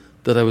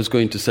 that I was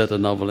going to set a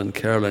novel in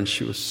Kerala, and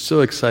she was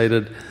so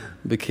excited,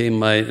 became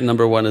my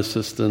number one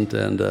assistant,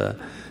 and,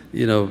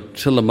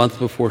 till a month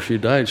before she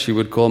died, she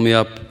would call me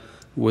up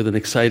with an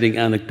exciting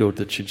anecdote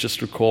that she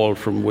just recalled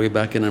from way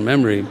back in her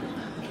memory.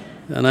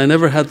 And I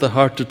never had the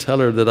heart to tell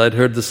her that I'd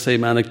heard the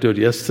same anecdote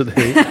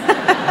yesterday.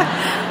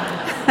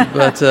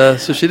 But,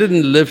 so she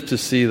didn't live to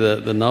see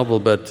the novel,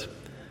 but,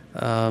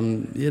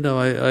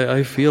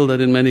 I feel that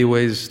in many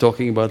ways,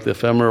 talking about the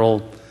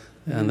ephemeral,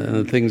 and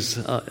the things,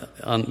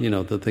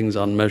 the things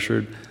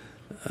unmeasured,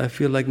 I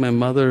feel like my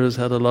mother has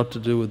had a lot to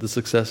do with the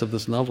success of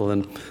this novel.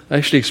 And I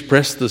actually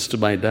expressed this to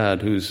my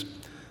dad, who's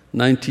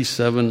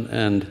 97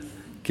 and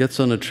gets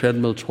on a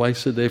treadmill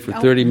twice a day for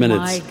 30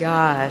 minutes. Oh my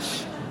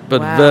gosh.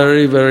 But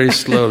very, very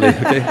slowly,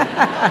 okay?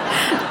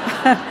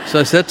 So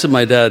I said to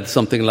my dad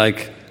something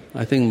like,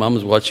 I think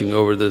Mom's watching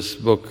over this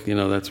book,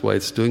 that's why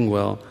it's doing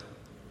well.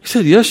 He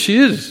said, yes, she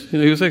is.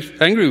 He was actually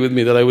angry with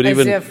me that I would As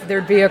if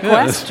there'd be a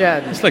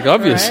question. It's like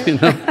obvious,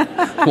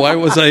 right? Why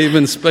was I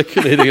even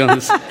speculating on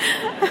this?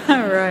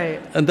 Right.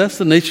 And that's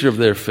the nature of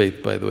their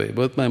faith, by the way.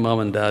 Both my mom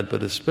and dad,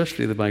 but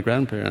especially my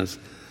grandparents.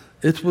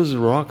 It was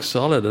rock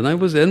solid, and I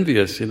was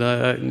envious.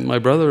 My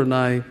brother and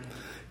I,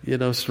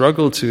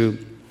 struggled to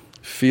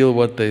feel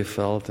what they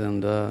felt.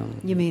 And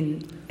you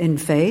mean in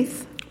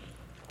faith?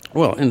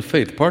 Well, in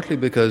faith, partly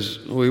because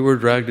we were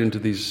dragged into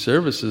these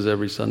services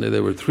every Sunday. They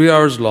were 3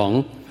 hours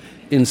long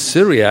in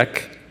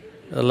Syriac,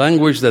 a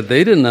language that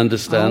they didn't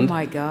understand. Oh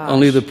my gosh.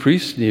 Only the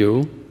priest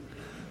knew.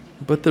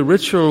 But the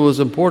ritual was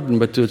important,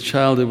 but to a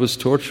child it was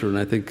torture. And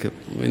I think,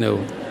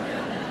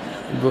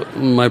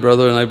 my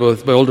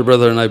older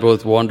brother and I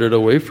both wandered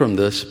away from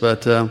this.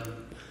 But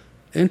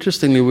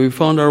interestingly, we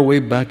found our way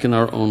back in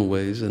our own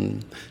ways.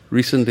 And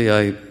recently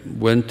I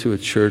went to a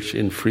church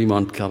in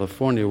Fremont,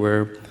 California,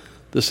 where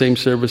the same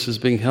service is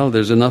being held.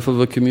 There's enough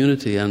of a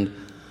community, and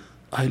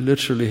I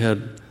literally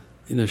had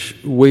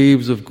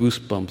waves of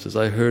goosebumps as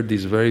I heard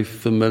these very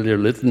familiar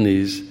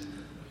litanies.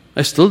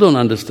 I still don't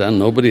understand,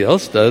 nobody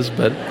else does,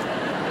 but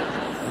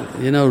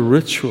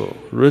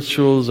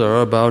rituals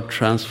are about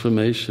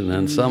transformation,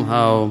 and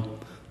somehow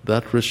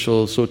that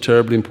ritual, so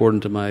terribly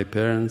important to my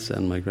parents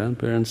and my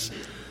grandparents,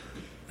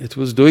 it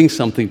was doing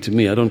something to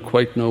me. I don't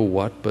quite know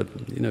what, but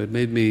it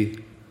made me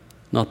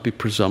not be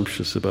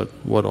presumptuous about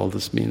what all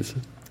this means.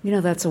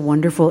 That's a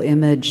wonderful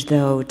image,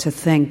 though, to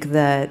think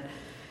that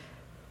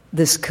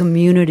this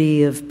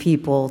community of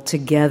people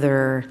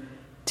together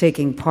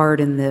taking part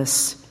in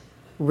this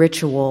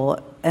ritual,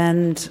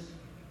 and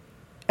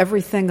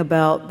everything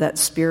about that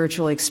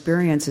spiritual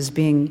experience is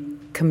being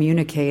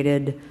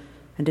communicated,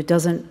 and it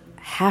doesn't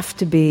have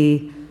to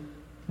be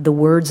the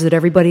words that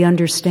everybody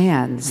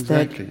understands.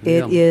 Exactly,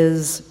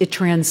 that it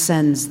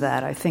transcends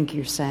that, I think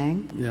you're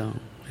saying. Yeah.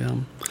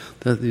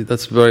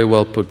 That's very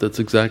well put. That's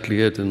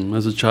exactly it. And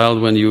as a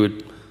child, when you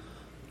would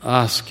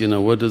ask,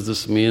 what does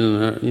this mean?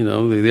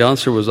 And, the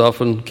answer was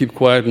often, keep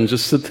quiet and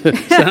just stand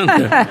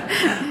there.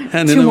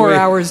 And 2 more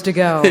hours to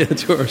go. Yeah,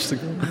 2 hours to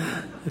go.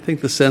 I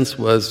think the sense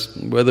was,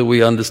 whether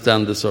we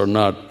understand this or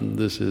not,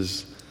 this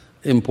is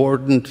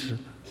important,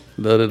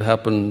 let it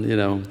happen,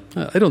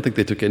 I don't think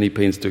they took any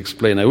pains to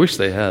explain. I wish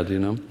they had,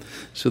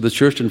 So the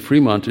church in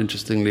Fremont,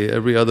 interestingly,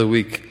 every other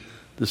week,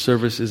 the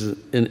service is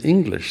in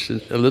English,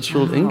 a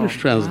literal English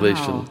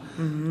translation,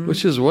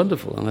 which is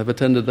wonderful, and I've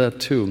attended that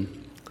too.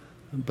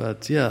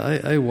 But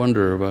I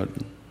wonder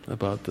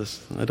about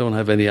this. I don't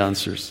have any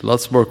answers.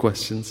 Lots more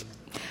questions.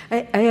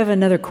 I have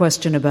another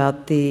question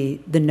about the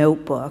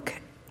notebook.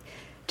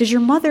 Does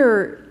your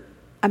mother,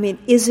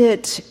 is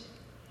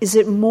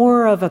it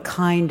more of a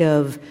kind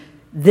of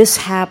this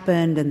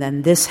happened and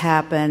then this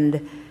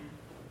happened,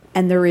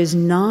 and there is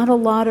not a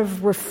lot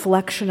of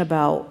reflection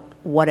about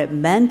what it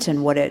meant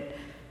and what it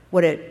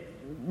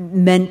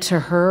meant to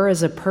her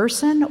as a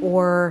person,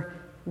 or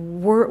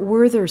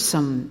were there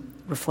some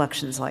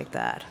reflections like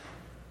that?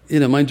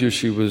 Mind you,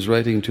 she was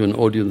writing to an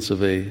audience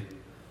of a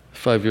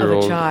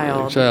 5-year-old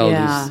child,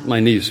 yeah. Who's my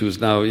niece,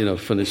 who's now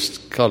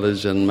finished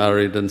college and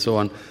married and so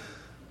on.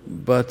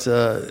 But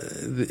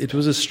it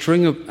was a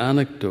string of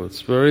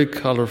anecdotes, very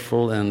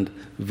colorful and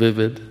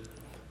vivid,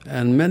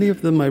 and many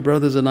of them my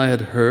brothers and I had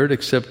heard,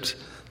 except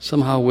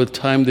somehow with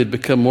time they'd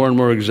become more and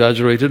more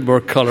exaggerated, more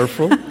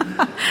colorful.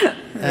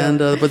 And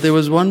but there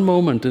was one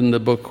moment in the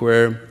book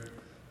where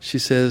she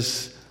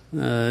says,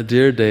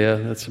 "Dear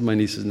Dea," that's my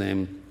niece's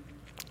name,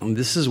 and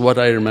this is what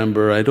I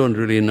remember. I don't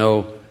really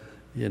know,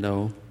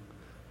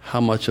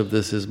 how much of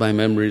this is my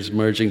memories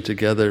merging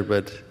together,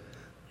 but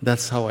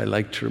that's how I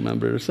like to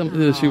remember.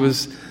 She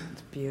was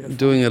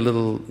doing a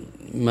little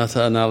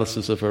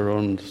meta-analysis of her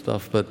own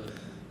stuff, but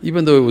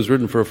even though it was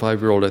written for a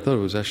 5-year-old, I thought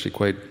it was actually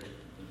quite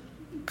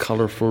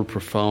colorful,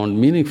 profound,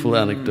 meaningful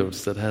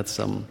anecdotes that had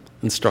some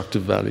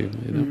instructive value.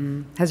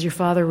 Has your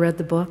father read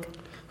the book?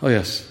 Oh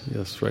yes,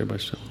 very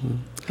much so.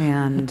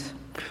 And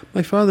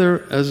my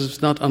father, as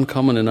is not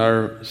uncommon in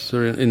our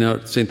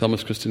St.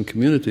 Thomas Christian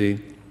community,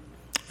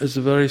 is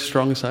a very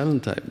strong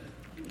silent type.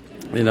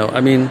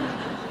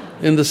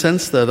 In the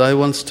sense that I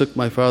once took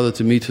my father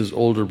to meet his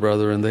older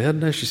brother, and they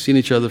hadn't actually seen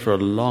each other for a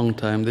long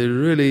time. They were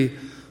really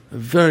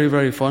very,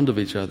 very fond of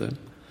each other.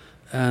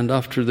 And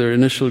after their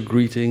initial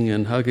greeting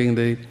and hugging,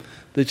 they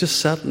just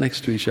sat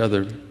next to each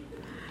other.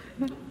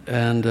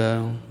 And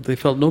they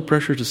felt no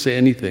pressure to say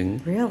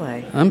anything.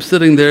 Really? I'm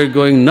sitting there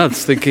going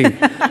nuts, thinking,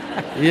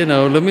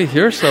 let me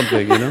hear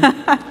something,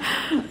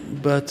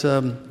 But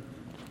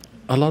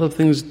a lot of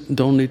things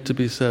don't need to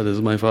be said, is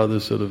my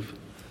father's sort of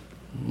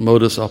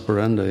modus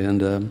operandi.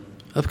 And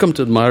I've come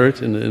to admire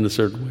it in a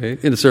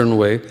certain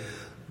way.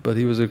 But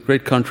he was a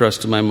great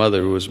contrast to my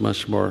mother, who was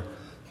much more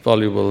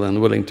voluble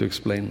and willing to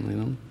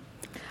explain,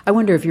 I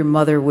wonder if your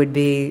mother would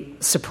be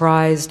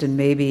surprised and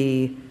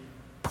maybe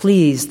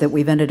pleased that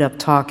we've ended up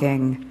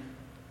talking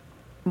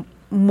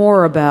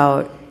more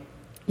about,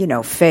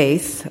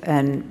 faith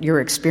and your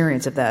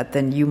experience of that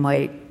than you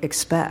might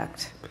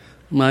expect.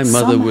 My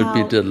mother would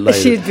be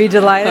delighted. She'd be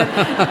delighted.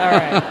 All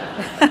right.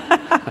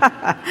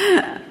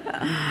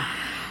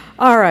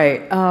 All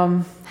right.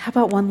 How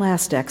about one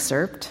last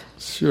excerpt?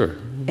 Sure.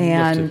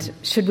 And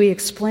should we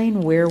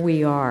explain where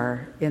we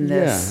are in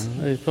this?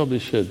 Yeah, I probably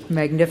should.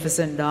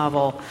 Magnificent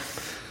novel.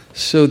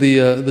 So the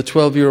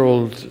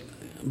 12-year-old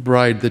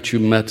bride that you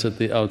met at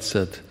the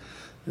outset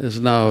is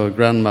now a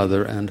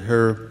grandmother, and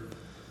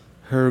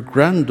her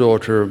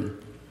granddaughter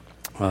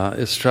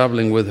is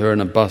traveling with her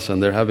in a bus,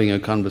 and they're having a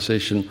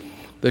conversation.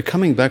 They're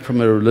coming back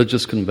from a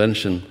religious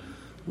convention,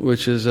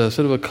 which is a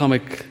sort of a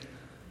comic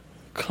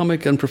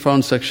and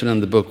profound section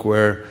in the book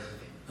where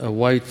a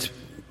white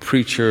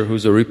preacher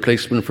who's a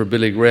replacement for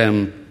Billy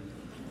Graham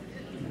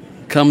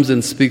comes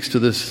and speaks to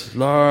this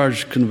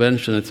large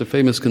convention. It's a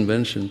famous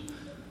convention,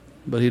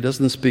 but he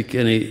doesn't speak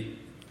any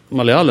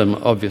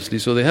Malayalam, obviously,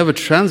 so they have a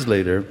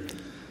translator,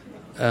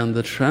 and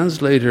the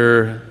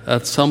translator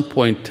at some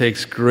point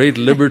takes great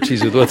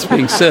liberties with what's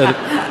being said.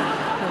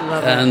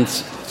 And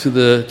to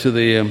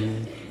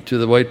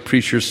the white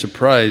preacher's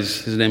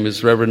surprise, his name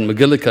is Reverend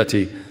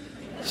McGillicuddy,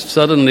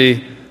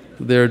 suddenly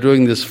they're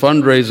doing this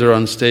fundraiser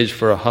on stage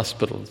for a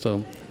hospital.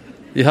 So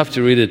you have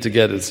to read it to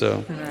get it.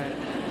 So,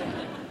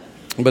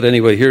 but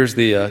anyway, here's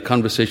the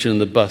conversation in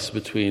the bus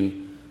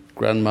between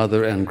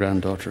grandmother and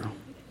granddaughter.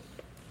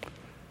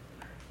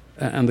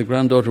 And the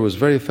granddaughter was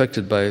very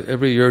affected by it.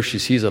 Every year she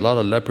sees a lot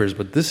of lepers,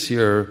 but this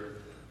year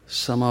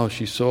somehow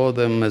she saw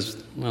them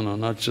as,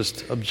 not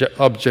just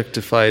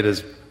objectified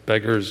as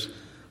beggars,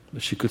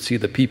 but she could see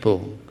the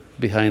people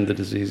behind the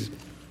disease.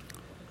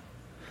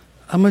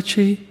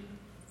 Amachi,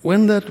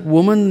 when that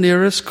woman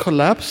near us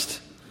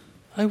collapsed,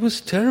 I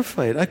was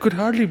terrified. I could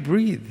hardly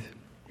breathe.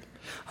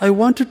 I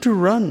wanted to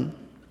run,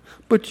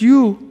 but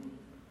you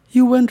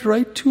went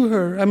right to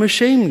her. I'm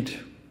ashamed.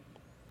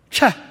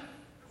 Cha!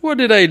 What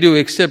did I do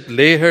except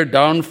lay her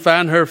down,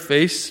 fan her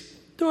face?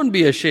 Don't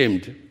be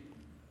ashamed.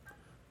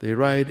 They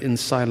ride in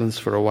silence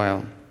for a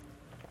while.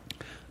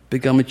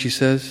 Big Amachi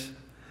says,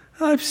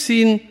 I've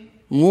seen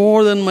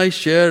more than my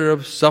share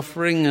of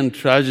suffering and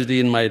tragedy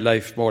in my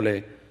life,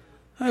 Mole.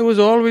 I was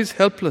always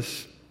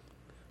helpless.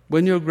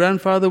 When your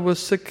grandfather was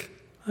sick,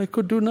 I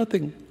could do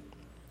nothing.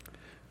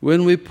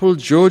 When we pulled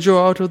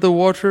Jojo out of the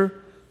water,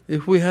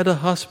 if we had a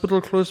hospital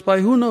close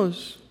by, who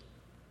knows?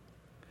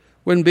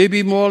 When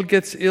baby Maul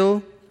gets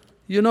ill,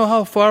 you know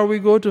how far we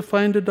go to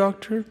find a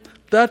doctor?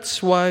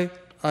 That's why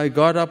I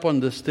got up on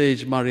the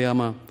stage,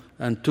 Mariama,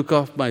 and took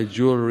off my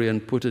jewelry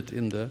and put it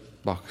in the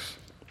box.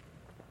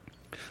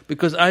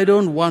 Because I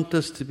don't want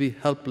us to be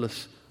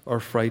helpless or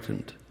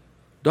frightened.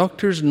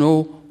 Doctors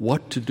know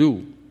what to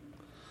do.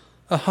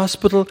 A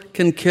hospital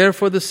can care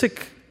for the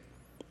sick.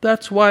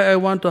 That's why I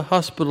want a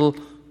hospital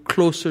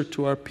closer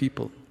to our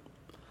people.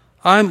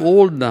 I'm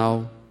old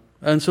now,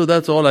 and so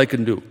that's all I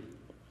can do.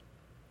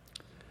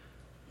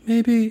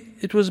 Maybe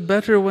it was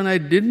better when I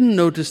didn't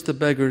notice the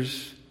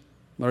beggars,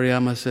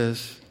 Mariama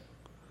says.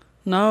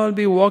 Now I'll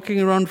be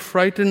walking around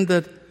frightened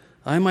that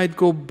I might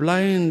go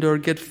blind or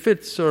get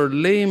fits or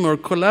lame or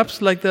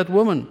collapse like that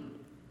woman.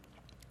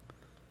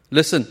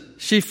 Listen,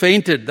 she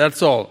fainted,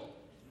 that's all.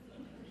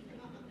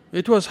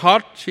 It was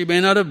hot, she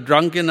may not have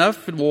drunk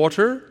enough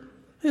water.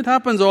 It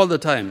happens all the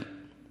time.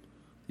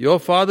 Your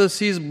father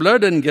sees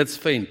blood and gets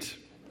faint.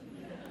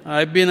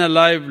 I've been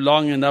alive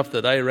long enough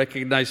that I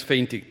recognize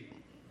fainting.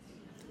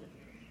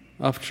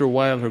 After a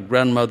while, her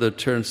grandmother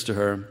turns to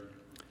her.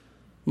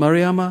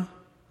 Mariama,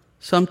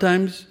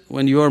 sometimes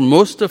when you are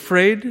most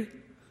afraid,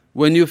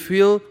 when you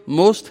feel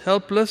most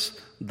helpless,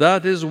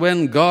 that is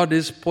when God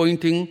is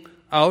pointing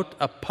out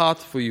a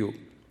path for you.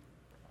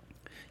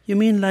 You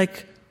mean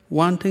like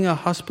wanting a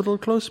hospital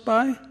close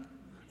by?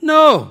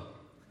 No,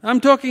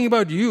 I'm talking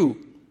about you.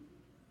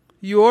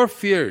 Your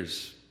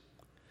fears.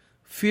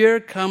 Fear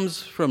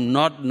comes from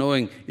not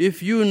knowing.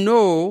 If you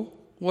know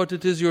what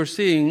it is you're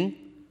seeing,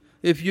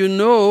 if you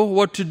know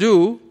what to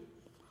do,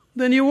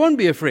 then you won't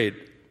be afraid.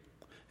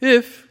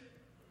 If,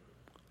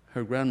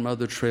 her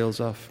grandmother trails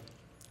off,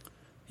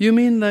 you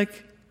mean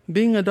like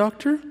being a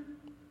doctor?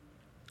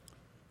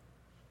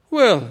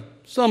 Well,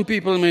 some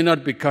people may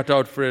not be cut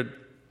out for it.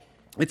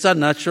 It's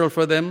unnatural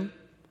for them.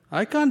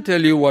 I can't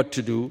tell you what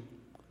to do.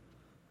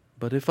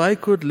 But if I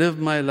could live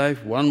my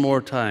life one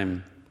more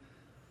time,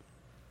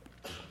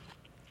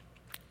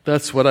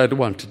 that's what I'd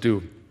want to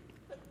do.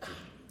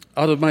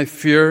 Out of my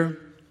fear,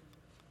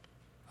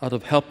 out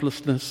of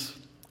helplessness,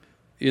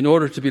 in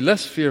order to be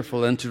less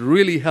fearful and to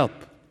really help,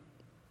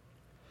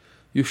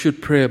 you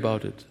should pray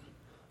about it.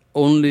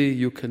 Only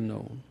you can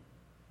know.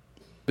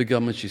 Big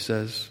Amachi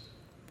says.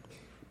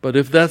 But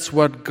if that's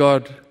what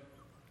God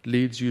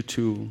leads you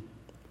to,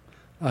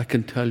 I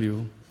can tell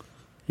you,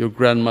 your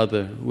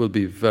grandmother will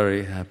be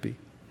very happy.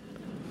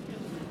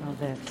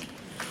 Love it.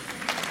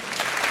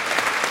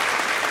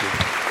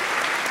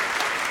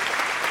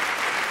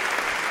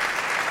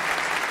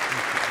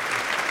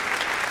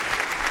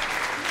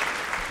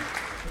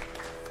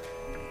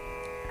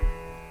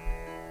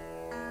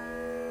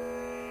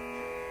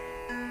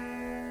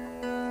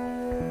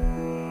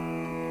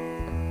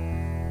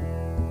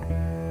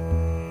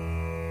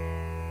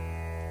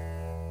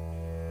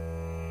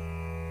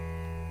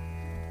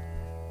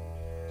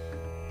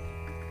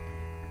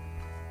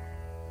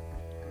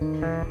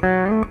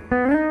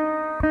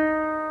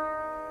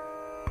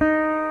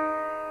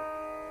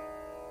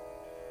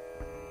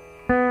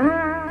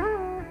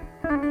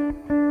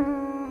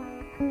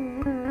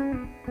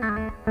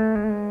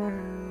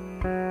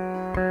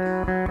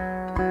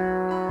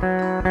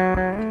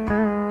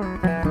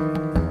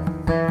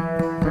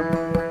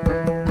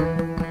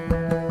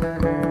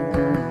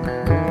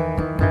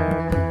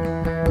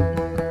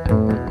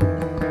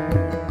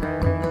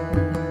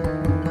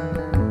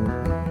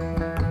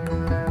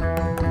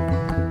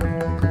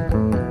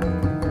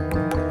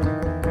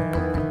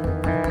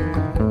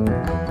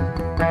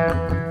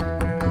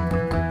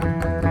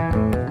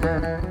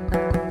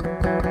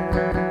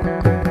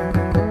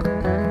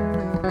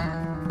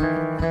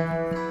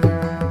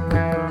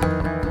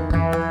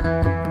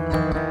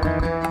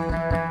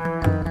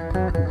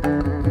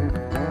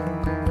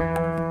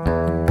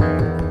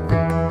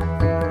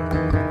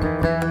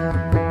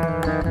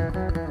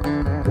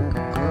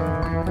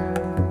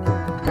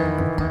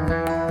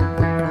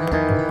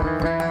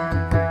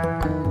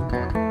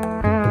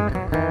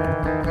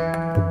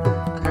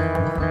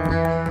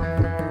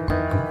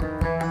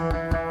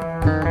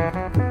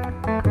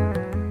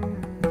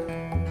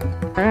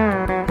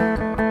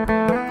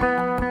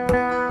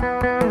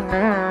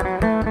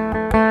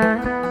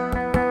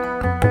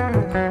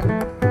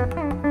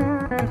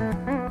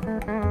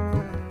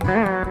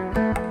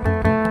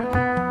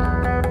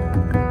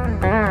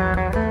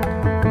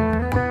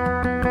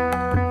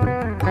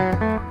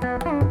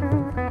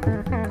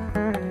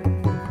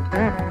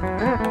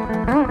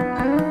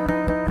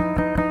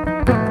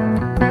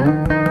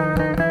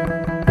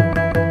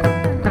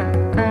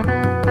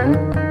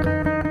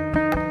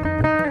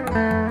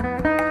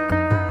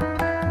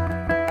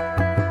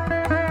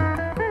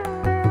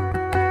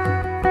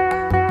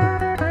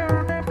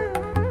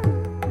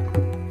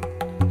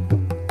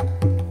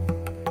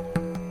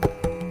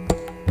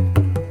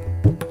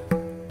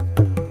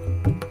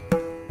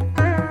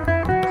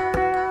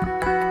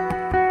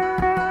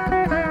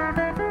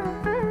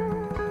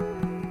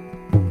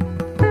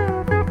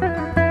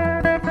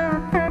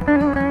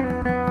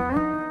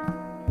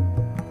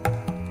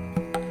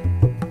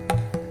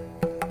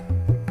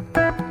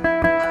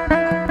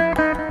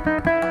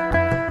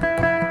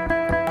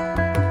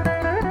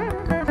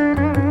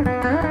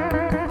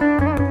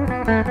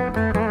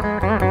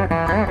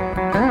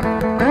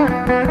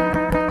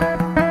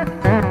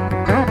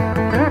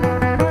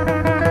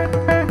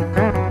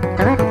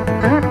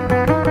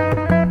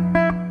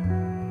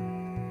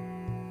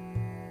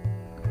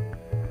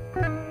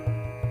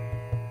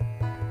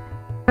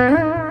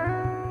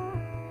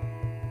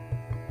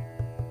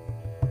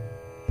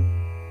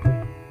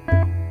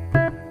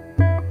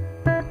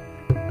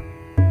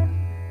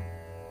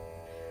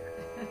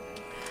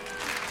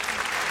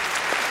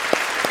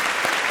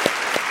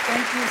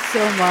 So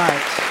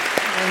much.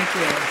 Thank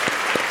you.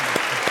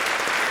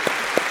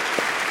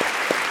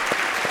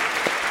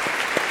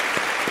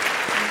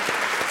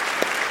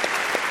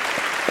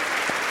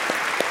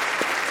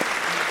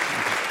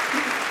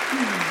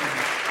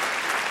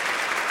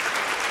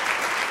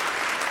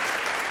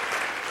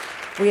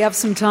 We have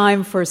some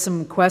time for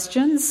some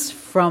questions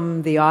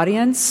from the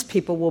audience.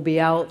 People will be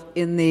out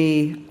in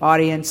the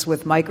audience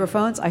with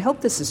microphones. I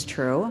hope this is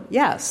true.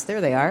 Yes, there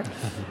they are.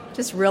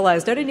 Just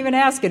realized I didn't even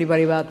ask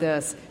anybody about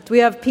this. Do we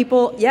have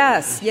people?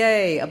 Yes,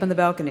 yay, up in the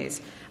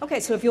balconies. Okay,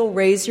 so if you'll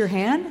raise your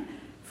hand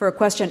for a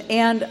question.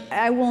 And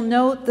I will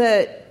note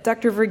that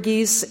Dr.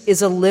 Verghese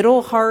is a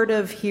little hard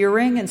of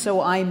hearing, and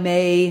so I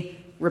may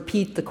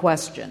repeat the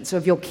question. So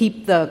if you'll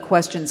keep the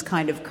questions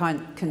kind of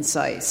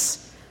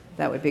concise,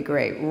 that would be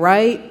great.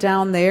 Right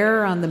down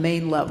there on the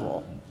main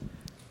level.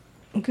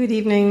 Good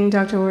evening,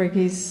 Dr.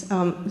 Verghese.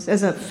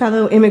 As a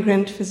fellow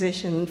immigrant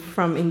physician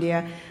from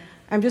India,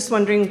 I'm just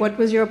wondering, what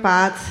was your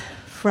path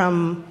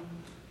from,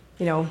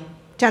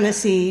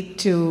 Tennessee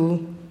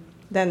to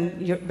then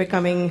you're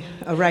becoming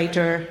a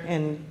writer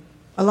and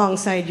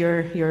alongside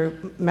your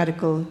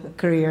medical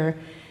career?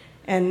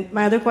 And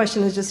my other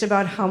question is just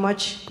about how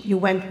much you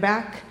went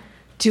back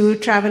to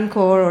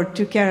Travancore or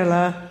to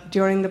Kerala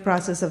during the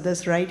process of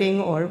this writing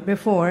or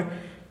before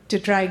to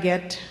try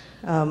get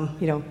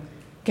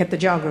the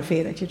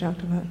geography that you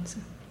talked about. So.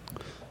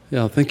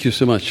 Yeah, thank you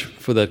so much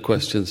for that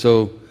question.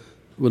 So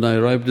when I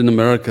arrived in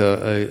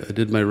America, I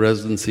did my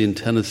residency in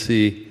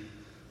Tennessee,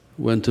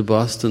 went to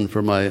Boston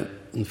for my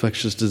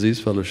infectious disease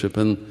fellowship,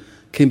 and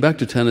came back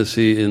to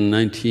Tennessee in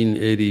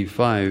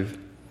 1985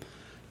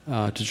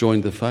 to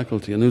join the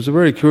faculty. And it was a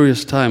very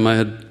curious time. I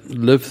had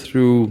lived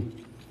through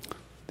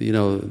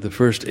the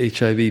first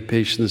HIV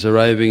patients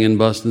arriving in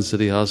Boston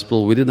City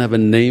Hospital. We didn't have a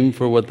name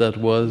for what that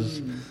was.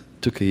 It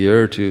took a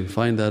year to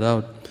find that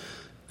out.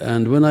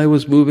 And when I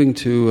was moving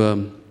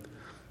to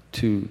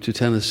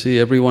Tennessee,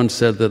 everyone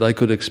said that I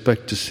could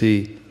expect to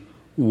see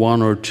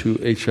 1 or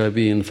 2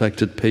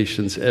 HIV-infected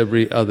patients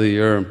every other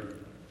year.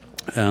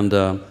 And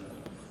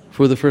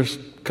for the first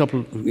couple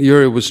of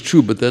years, it was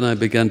true, but then I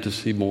began to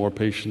see more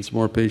patients,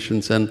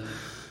 and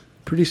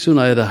pretty soon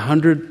I had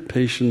 100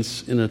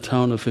 patients in a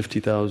town of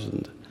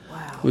 50,000.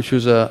 Wow. which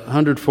was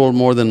 100-fold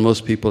more than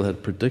most people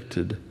had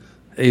predicted.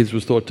 AIDS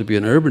was thought to be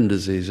an urban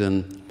disease,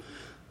 and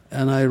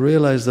I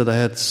realized that I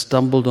had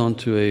stumbled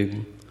onto a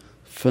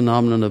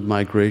phenomenon of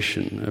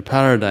migration, a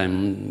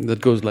paradigm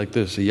that goes like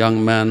this. A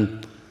young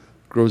man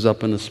grows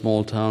up in a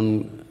small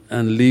town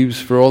and leaves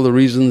for all the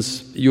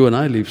reasons you and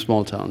I leave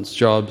small towns,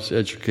 jobs,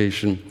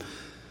 education.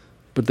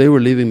 But they were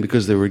leaving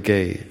because they were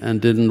gay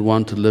and didn't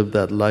want to live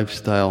that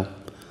lifestyle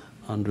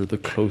under the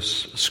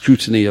close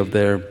scrutiny of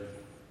their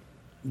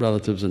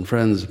relatives and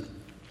friends.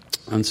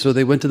 And so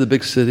they went to the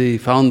big city,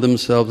 found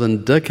themselves,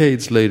 and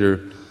decades later,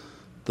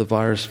 the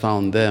virus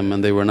found them,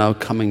 and they were now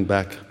coming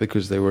back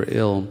because they were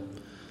ill.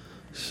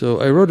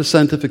 So I wrote a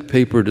scientific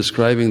paper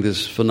describing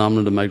this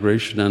phenomenon of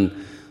migration,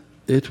 and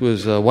it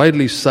was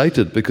widely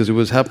cited because it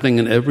was happening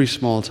in every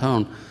small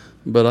town.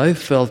 But I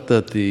felt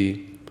that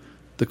the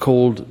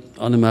cold,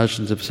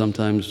 unimaginative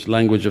sometimes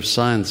language of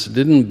science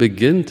didn't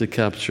begin to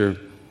capture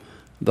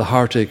the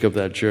heartache of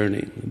that journey.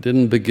 It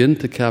didn't begin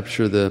to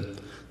capture the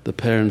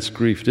parents'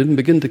 grief. It didn't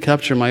begin to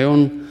capture my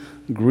own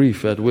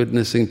grief at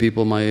witnessing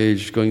people my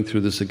age going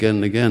through this again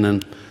and again.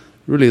 And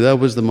really, that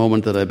was the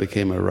moment that I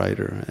became a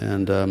writer.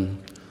 And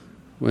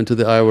went to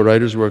the Iowa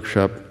Writers'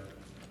 Workshop,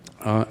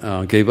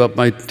 gave up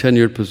my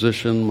tenured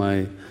position,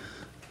 my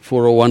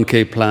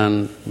 401k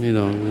plan. You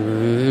know,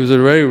 it was a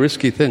very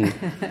risky thing.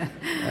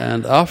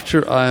 And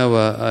after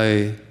Iowa,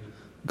 I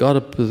got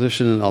a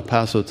position in El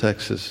Paso,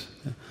 Texas,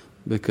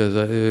 because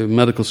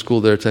medical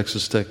school there,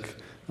 Texas Tech,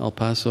 El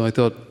Paso. I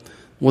thought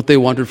what they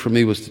wanted from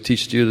me was to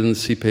teach students,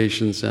 see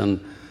patients,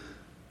 and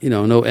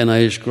no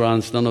NIH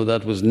grants, none of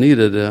that was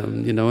needed.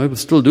 I would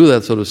still do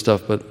that sort of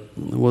stuff, but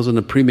there wasn't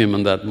a premium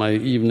on that. My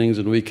evenings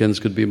and weekends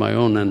could be my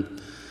own,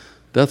 and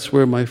that's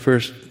where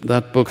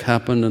that book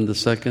happened, and the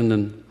second.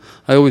 And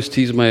I always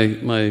tease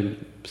my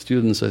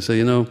students. I say,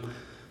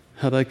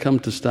 had I come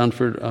to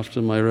Stanford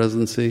after my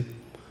residency,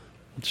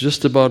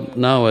 just about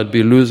now I'd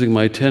be losing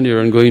my tenure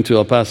and going to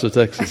El Paso,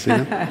 Texas,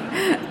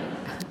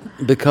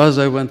 because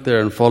I went there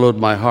and followed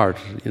my heart,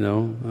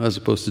 as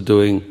opposed to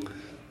doing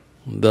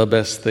the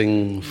best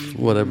thing,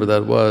 whatever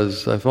that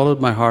was. I followed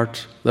my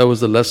heart. That was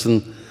the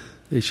lesson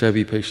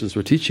HIV patients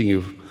were teaching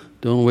you.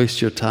 Don't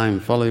waste your time.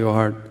 Follow your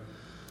heart.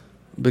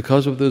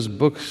 Because of those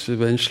books,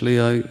 eventually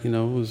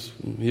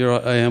here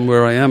I am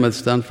where I am at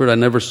Stanford. I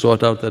never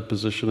sought out that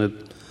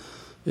position.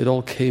 It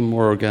all came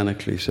more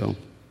organically. So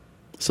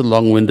it's a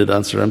long-winded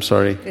answer. I'm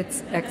sorry.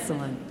 It's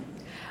excellent.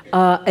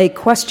 A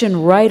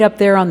question right up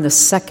there on the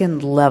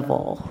second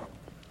level.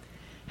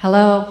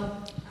 Hello.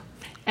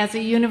 As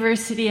a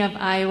University of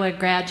Iowa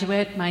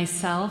graduate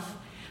myself,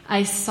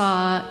 I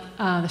saw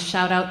the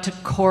shout out to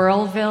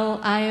Coralville,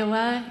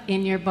 Iowa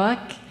in your book,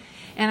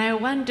 and I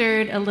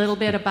wondered a little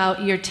bit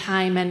about your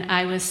time in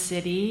Iowa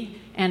City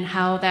and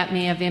how that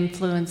may have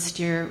influenced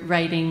your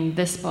writing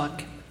this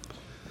book.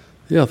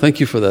 Yeah, thank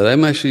you for that.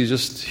 I'm actually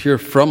just here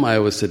from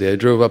Iowa City. I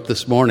drove up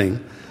this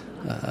morning.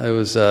 I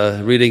was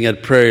reading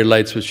at Prairie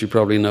Lights, which you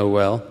probably know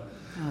well.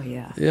 Oh,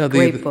 yeah.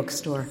 Great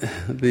bookstore.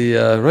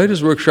 The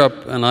Writers'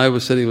 Workshop in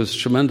Iowa City was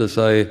tremendous,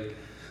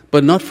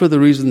 but not for the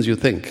reasons you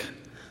think.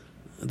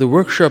 The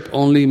workshop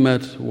only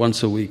met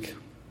once a week,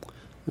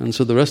 and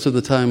so the rest of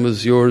the time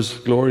was yours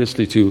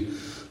gloriously to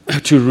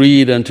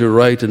read and to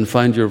write and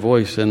find your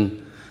voice.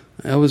 And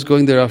I was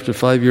going there after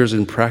 5 years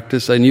in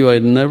practice. I knew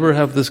I'd never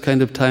have this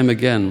kind of time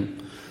again,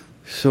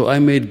 so I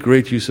made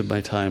great use of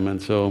my time,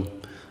 and so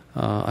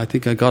I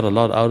think I got a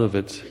lot out of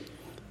it.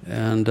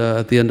 And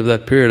at the end of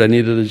that period, I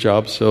needed a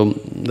job, so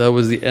that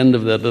was the end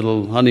of that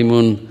little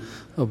honeymoon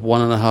of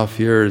 1.5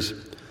 years.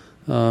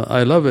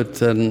 I love it,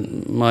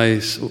 and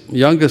my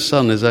youngest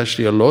son is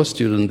actually a law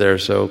student there,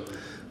 so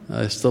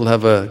I still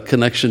have a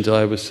connection to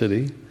Iowa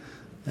City.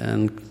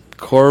 And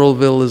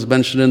Coralville is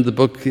mentioned in the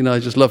book. I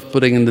just love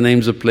putting in the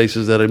names of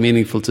places that are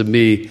meaningful to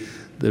me.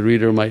 The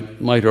reader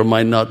might or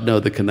might not know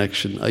the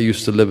connection. I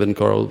used to live in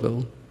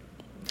Coralville.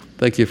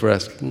 Thank you for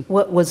asking.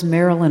 What was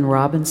Marilyn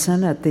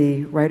Robinson at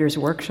the Writers'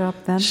 Workshop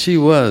then? She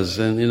was,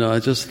 and I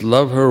just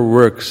love her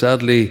work.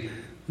 Sadly,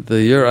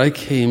 the year I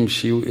came,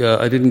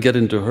 I didn't get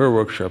into her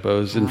workshop. I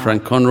was in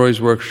Frank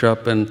Conroy's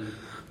workshop, and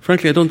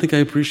frankly, I don't think I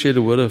appreciated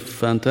what a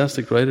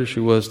fantastic writer she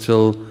was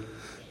till,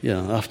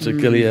 after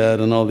Gilead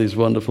and all these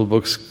wonderful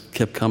books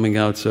kept coming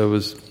out. So I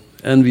was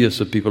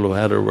envious of people who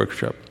had her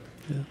workshop.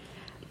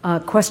 Yeah.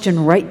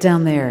 Question right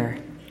down there.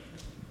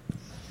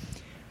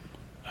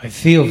 I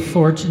feel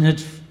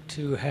fortunate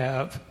to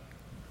have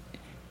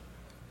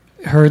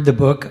heard the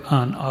book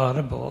on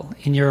Audible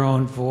in your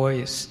own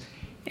voice,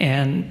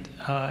 and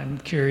I'm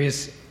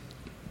curious,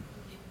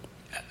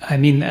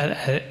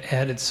 that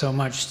added so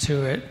much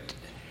to it.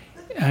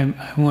 I'm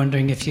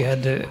wondering if you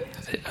had to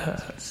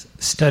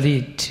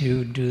study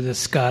to do the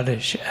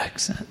Scottish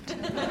accent.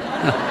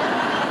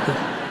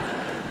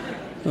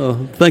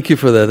 Oh, thank you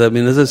for that.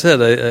 As I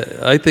said,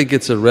 I think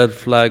it's a red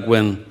flag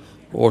when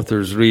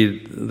authors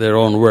read their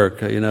own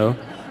work,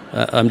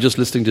 I'm just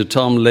listening to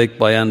Tom Lake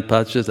by Ann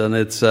Patchett, and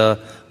it's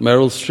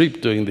Meryl Streep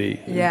doing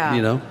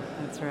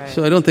that's right.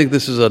 So I don't think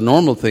this is a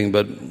normal thing,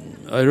 but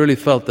I really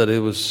felt that it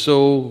was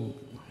so,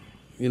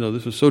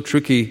 this was so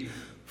tricky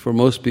for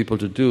most people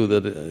to do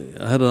that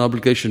I had an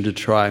obligation to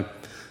try.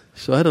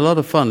 So I had a lot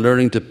of fun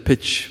learning to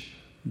pitch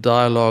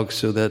dialogue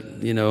so that,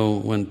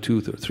 when 2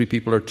 or 3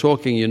 people are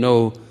talking,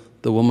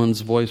 the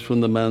woman's voice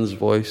from the man's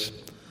voice.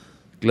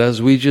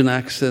 Glaswegian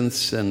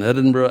accents and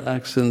Edinburgh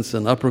accents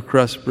and upper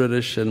crust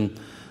British and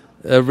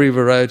every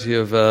variety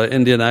of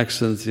Indian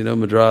accents,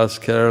 Madras,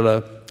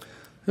 Kerala.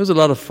 It was a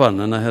lot of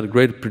fun, and I had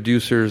great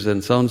producers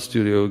and sound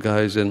studio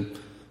guys, and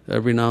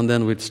every now and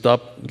then we'd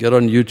stop, get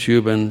on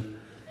YouTube and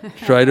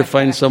try to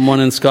find someone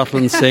in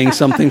Scotland saying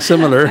something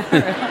similar,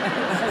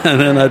 and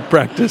then I'd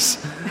practice.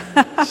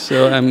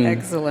 So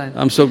Excellent.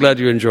 I'm so glad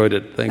you enjoyed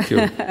it. Thank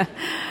you.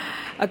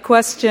 A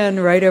question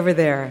right over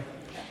there.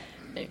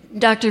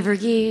 Dr.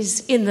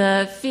 Verghese, in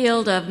the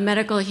field of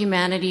medical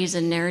humanities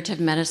and narrative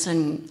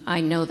medicine,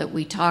 I know that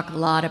we talk a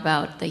lot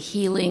about the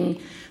healing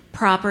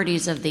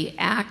properties of the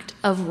act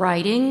of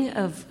writing,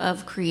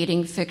 of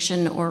creating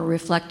fiction or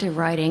reflective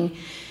writing.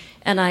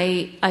 And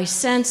I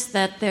sense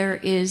that there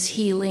is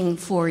healing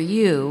for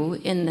you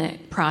in the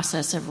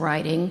process of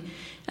writing.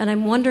 And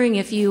I'm wondering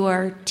if you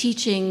are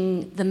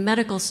teaching the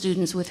medical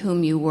students with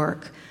whom you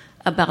work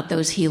about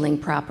those healing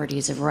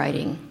properties of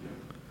writing.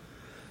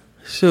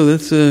 So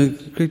that's a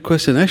great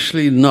question.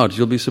 Actually not.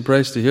 You'll be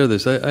surprised to hear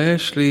this. I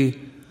actually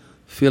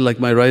feel like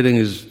my writing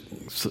is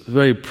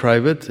very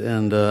private,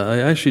 and I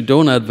actually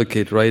don't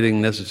advocate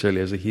writing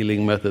necessarily as a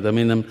healing method. I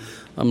mean,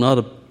 I'm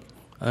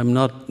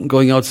not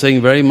going out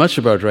saying very much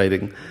about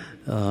writing.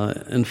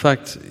 In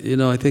fact,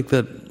 I think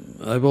that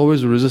I've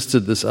always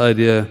resisted this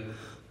idea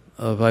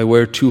of I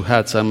wear 2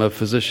 hats. I'm a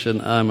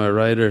physician, I'm a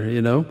writer,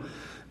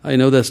 I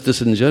know that's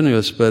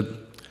disingenuous, but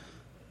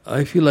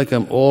I feel like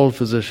I'm all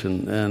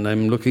physician, and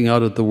I'm looking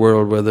out at the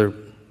world, whether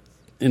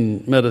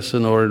in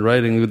medicine or in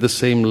writing, with the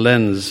same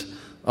lens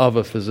of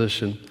a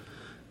physician.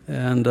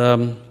 And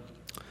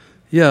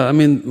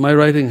my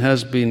writing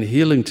has been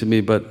healing to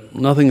me, but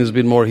nothing has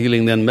been more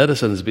healing than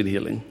medicine has been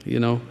healing,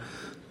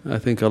 I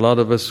think a lot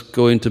of us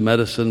go into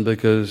medicine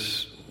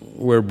because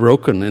we're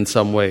broken in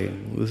some way.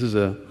 This is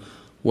a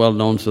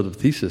well-known sort of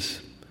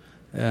thesis.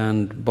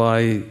 And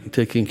by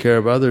taking care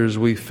of others,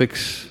 we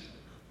fix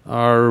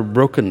our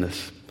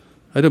brokenness.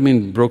 I don't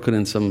mean broken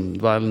in some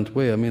violent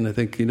way. I mean, I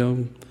think,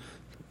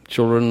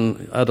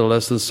 children,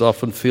 adolescents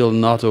often feel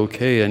not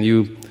okay, and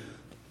you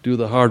do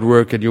the hard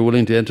work and you're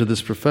willing to enter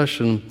this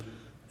profession,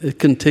 it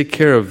can take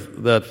care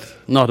of that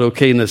not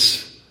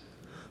okayness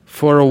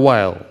for a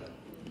while.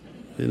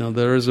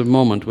 There is a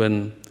moment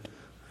when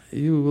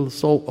you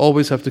will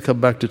always have to come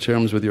back to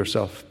terms with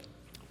yourself,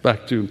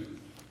 back to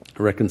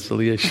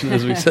reconciliation,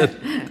 as we said.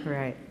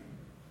 Right.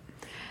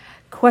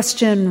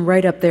 Question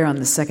right up there on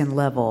the second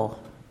level.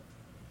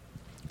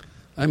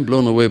 I'm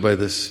blown away by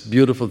this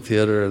beautiful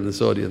theater and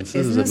this audience.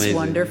 This is amazing. Isn't this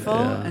wonderful?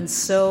 Yeah. And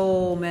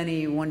so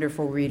many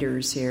wonderful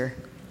readers here.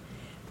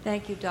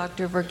 Thank you,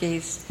 Dr.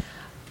 Verghese.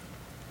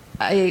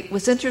 It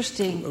was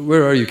interesting.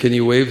 Where are you? Can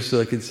you wave so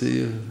I can see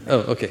you? Oh,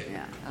 okay.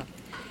 Yeah.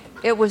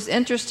 It was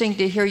interesting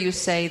to hear you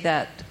say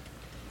that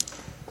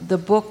the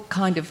book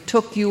kind of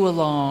took you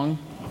along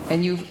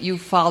and you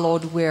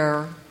followed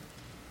where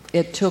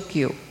it took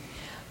you.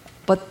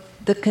 But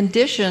the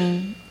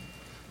condition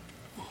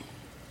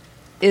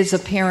is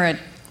apparent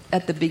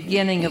at the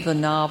beginning of the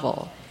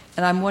novel.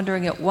 And I'm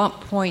wondering, at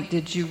what point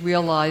did you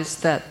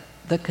realize that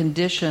the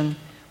condition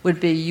would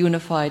be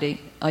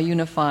a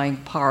unifying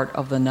part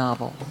of the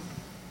novel?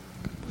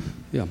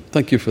 Yeah,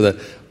 thank you for that.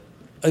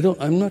 I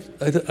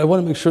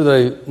want to make sure that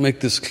I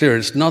make this clear.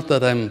 It's not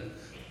that I'm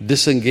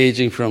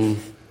disengaging from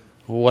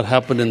what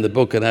happened in the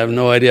book and I have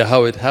no idea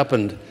how it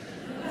happened.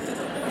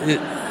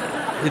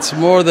 It's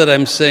more that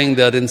I'm saying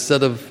that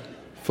instead of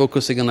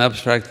focusing on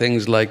abstract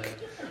things like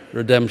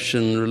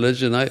redemption,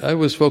 religion, I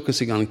was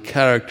focusing on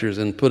characters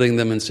and putting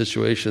them in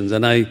situations,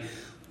 and I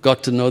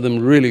got to know them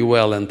really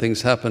well, and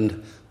things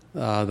happened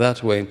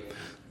that way.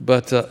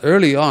 But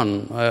early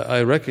on,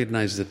 I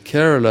recognized that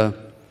Kerala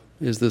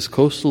is this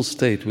coastal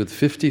state with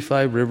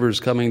 55 rivers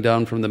coming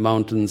down from the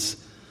mountains.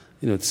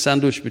 It's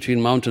sandwiched between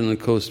mountain and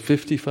coast.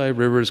 55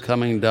 rivers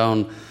coming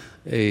down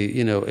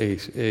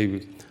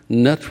a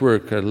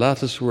network, a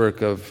lattice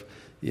work of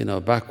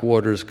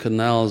backwaters,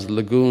 canals,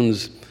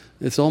 lagoons.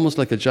 It's almost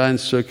like a giant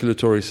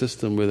circulatory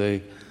system with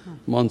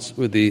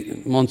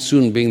the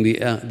monsoon being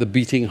the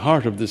beating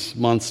heart of this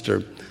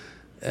monster.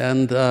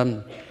 And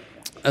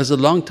as a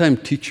longtime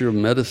teacher of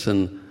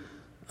medicine,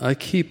 I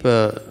keep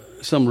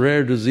some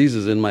rare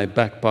diseases in my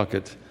back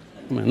pocket.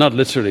 I mean, not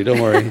literally,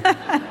 don't worry.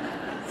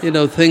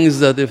 Things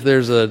that if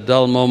there's a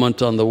dull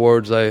moment on the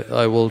wards,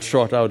 I will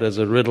trot out as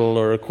a riddle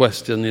or a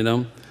question,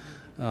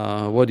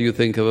 What do you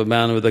think of a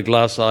man with a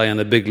glass eye and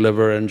a big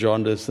liver and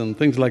jaundice and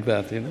things like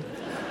that,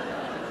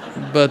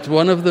 But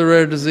one of the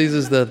rare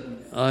diseases that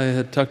I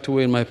had tucked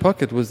away in my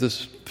pocket was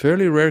this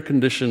fairly rare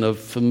condition of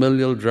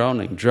familial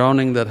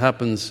drowning that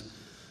happens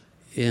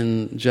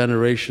in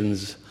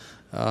generations.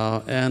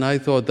 And I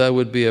thought that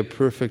would be a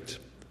perfect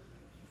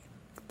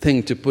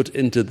thing to put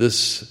into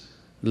this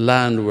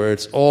land where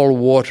it's all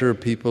water.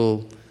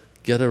 People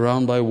get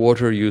around by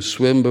water. You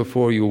swim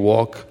before you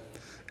walk.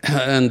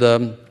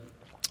 And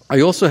I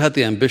also had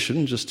the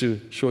ambition, just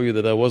to show you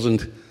that I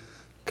wasn't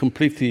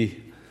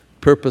completely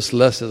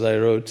purposeless as I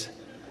wrote.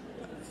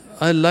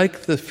 I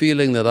like the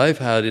feeling that I've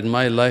had in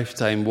my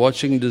lifetime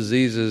watching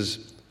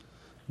diseases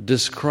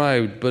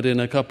described, but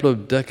in a couple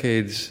of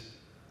decades,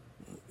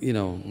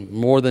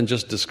 more than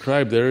just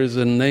described. There is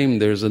a name,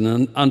 there's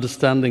an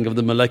understanding of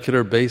the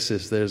molecular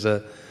basis, there's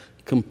a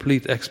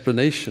complete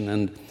explanation.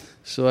 And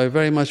so I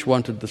very much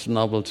wanted this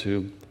novel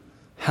to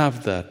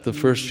have that. The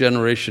first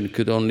generation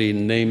could only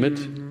name it,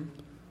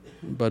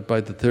 but by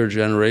the third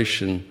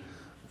generation,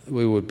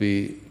 we would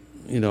be,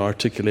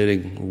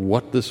 articulating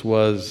what this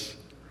was,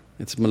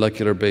 its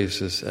molecular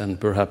basis, and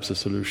perhaps a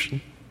solution.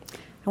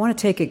 I want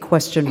to take a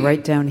question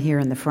right down here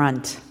in the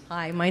front.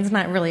 Hi, mine's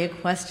not really a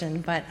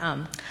question, but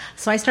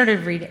so I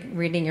started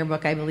reading your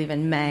book, I believe,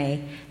 in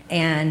May,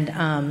 and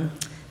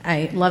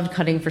I loved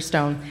Cutting for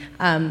Stone.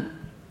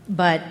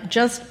 But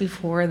just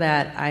before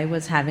that, I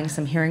was having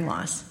some hearing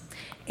loss,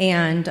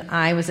 and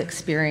I was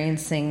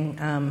experiencing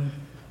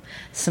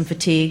some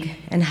fatigue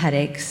and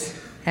headaches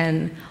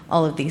and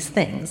all of these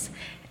things.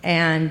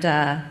 And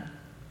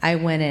I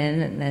went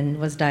in and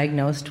was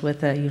diagnosed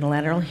with a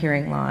unilateral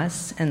hearing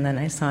loss, and then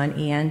I saw an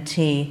ENT,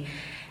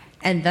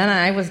 and then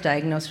I was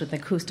diagnosed with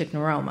acoustic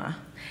neuroma.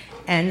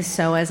 And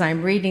so as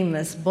I'm reading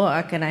this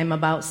book, and I'm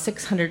about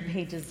 600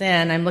 pages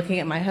in, I'm looking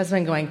at my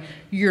husband going,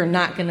 "You're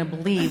not going to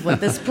believe what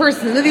these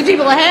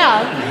people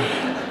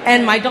have."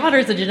 And my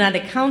daughter's a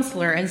genetic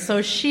counselor, and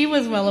so she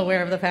was well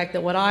aware of the fact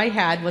that what I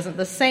had wasn't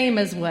the same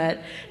as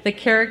what the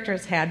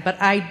characters had,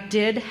 but I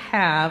did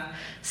have,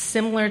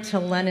 similar to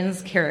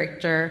Lenin's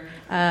character,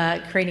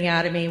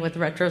 craniotomy with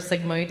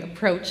retrosigmoid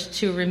approach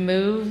to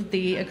remove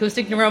the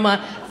acoustic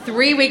neuroma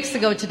 3 weeks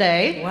ago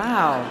today.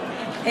 Wow.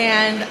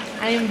 And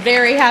I'm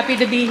very happy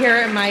to be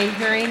here. My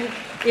hearing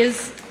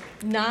is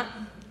not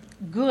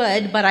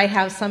good, but I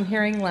have some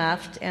hearing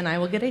left, and I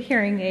will get a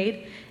hearing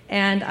aid,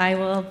 and I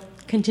will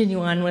continue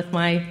on with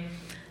my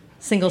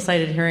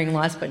single-sided hearing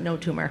loss, but no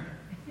tumor.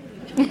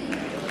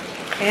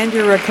 And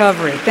your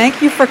recovery.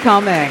 Thank you for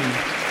coming.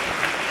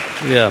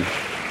 Yeah.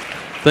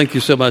 Thank you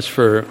so much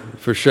for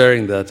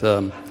sharing that.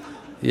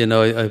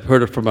 I've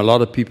heard it from a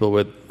lot of people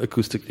with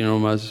acoustic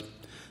neuromas,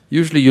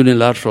 usually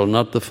unilateral,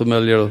 not the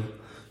familial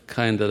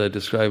kind that I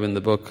describe in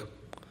the book.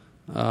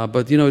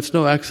 But it's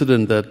no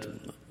accident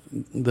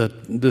that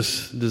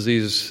this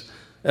disease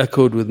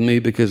echoed with me,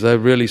 because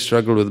I've really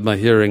struggled with my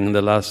hearing in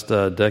the last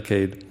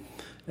decade.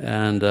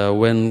 And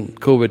when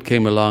COVID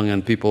came along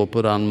and people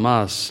put on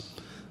masks,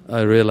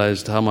 I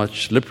realized how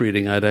much lip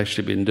reading I'd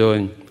actually been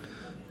doing.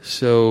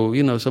 So,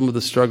 some of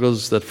the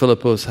struggles that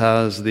Philippos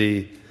has,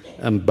 the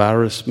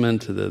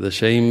embarrassment, the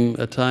shame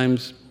at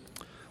times,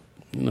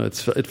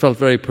 it felt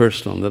very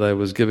personal that I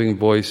was giving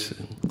voice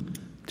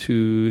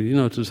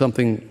to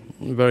something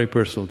very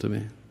personal to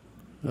me,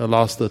 a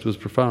loss that was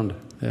profound.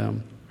 Yeah.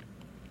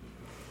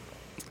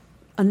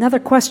 Another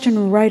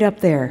question right up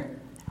there.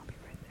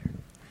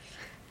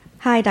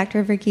 Hi,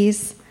 Dr.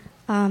 Verghese.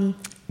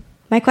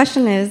 My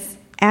question is,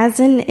 as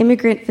an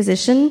immigrant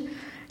physician,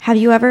 have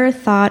you ever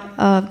thought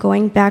of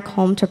going back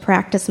home to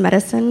practice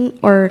medicine?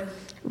 Or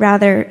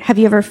rather, have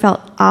you ever felt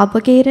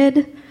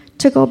obligated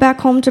to go back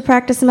home to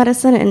practice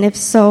medicine? And if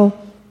so,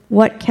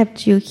 what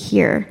kept you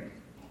here?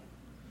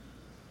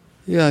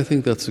 Yeah, I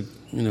think that's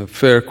a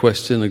fair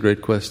question, a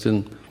great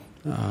question.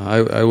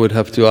 I would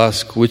have to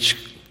ask, which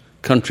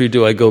country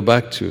do I go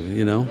back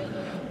to,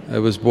 I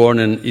was born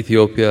in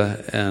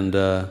Ethiopia and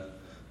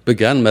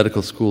began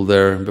medical school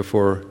there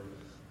before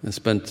I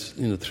spent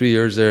 3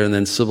 years there, and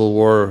then Civil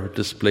War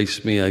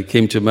displaced me. I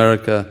came to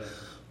America,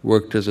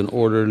 worked as an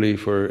orderly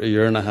for a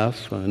year and a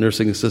half, a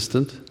nursing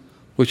assistant,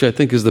 which I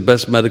think is the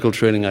best medical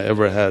training I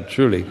ever had,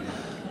 truly.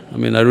 I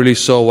mean, I really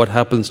saw what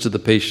happens to the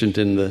patient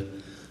in the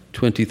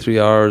 23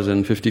 hours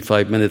and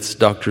 55 minutes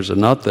doctors are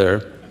not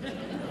there.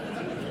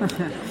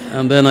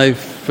 And then I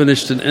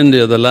finished in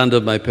India, the land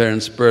of my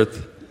parents'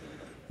 birth.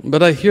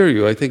 But I hear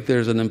you. I think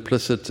there's an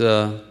implicit,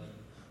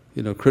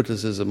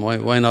 criticism.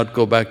 Why not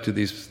go back to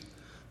these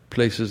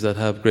places that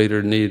have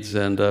greater needs?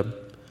 And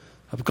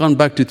I've gone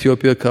back to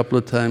Ethiopia a couple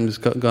of times,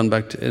 gone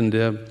back to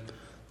India.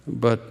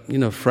 But,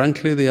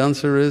 frankly, the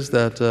answer is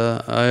that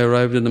I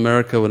arrived in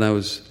America when I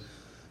was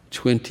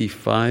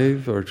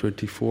 25 or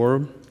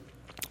 24.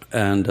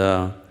 And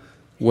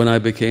when I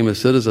became a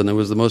citizen, it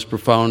was the most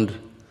profound,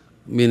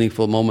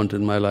 meaningful moment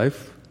in my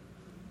life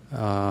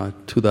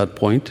to that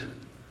point.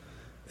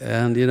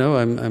 And,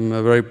 I'm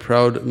a very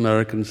proud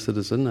American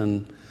citizen,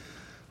 and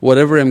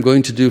whatever I'm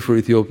going to do for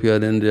Ethiopia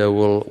and India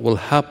will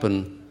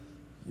happen,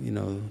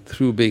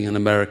 through being an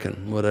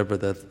American, whatever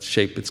that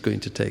shape it's going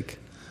to take.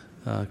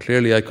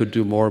 Clearly I could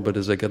do more, but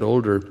as I get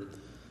older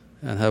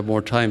and have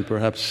more time,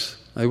 perhaps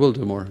I will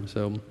do more.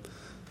 So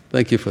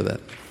thank you for that.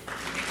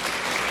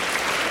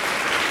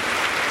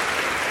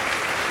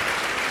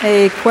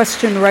 A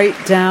question right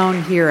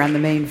down here on the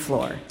main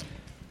floor.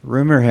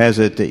 Rumor has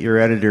it that your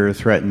editor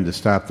threatened to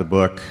stop the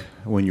book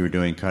when you were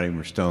doing Cutting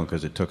for Stone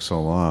because it took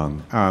so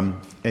long.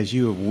 As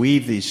you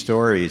weave these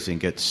stories and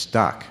get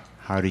stuck,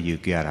 how do you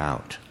get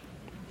out?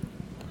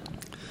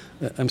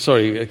 I'm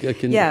sorry, I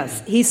can...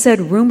 Yes, he said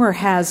rumor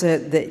has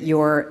it that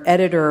your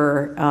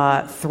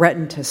editor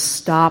threatened to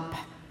stop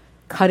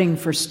cutting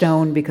for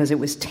Stone because it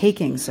was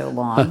taking so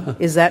long.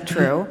 Is that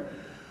true?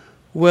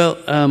 Well,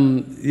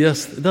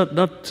 yes,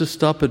 not to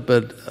stop it,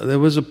 but there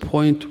was a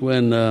point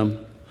when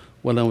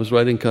I was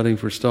writing Cutting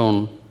for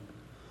Stone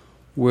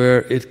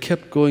where it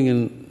kept going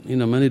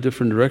in many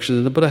different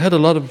directions. But I had a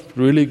lot of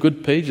really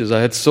good pages. I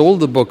had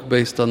sold the book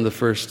based on the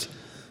first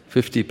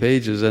 50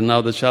 pages, and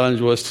now the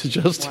challenge was to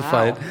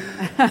justify it.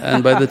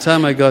 And by the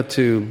time I got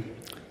to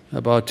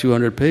about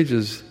 200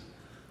 pages,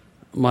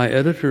 my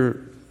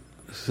editor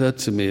said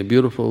to me, a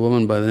beautiful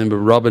woman by the name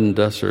of Robin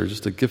Desser,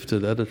 just a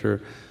gifted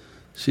editor,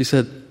 she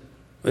said,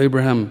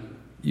 "Abraham,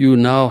 you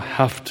now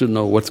have to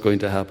know what's going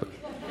to happen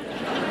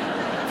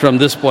from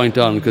this point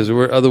on, because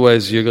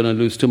otherwise you're going to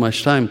lose too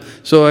much time."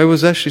 So I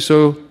was actually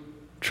so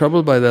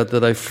troubled by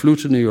that I flew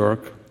to New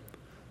York.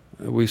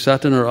 We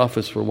sat in her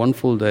office for one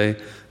full day,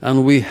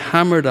 and we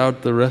hammered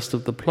out the rest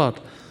of the plot.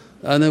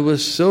 And it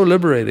was so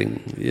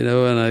liberating,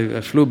 and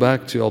I flew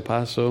back to El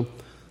Paso.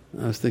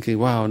 I was thinking,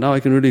 wow, now I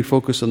can really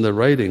focus on the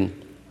writing.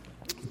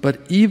 But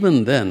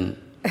even then,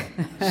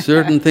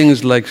 certain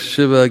things like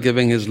Shiva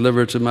giving his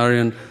liver to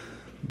Marion,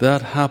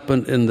 that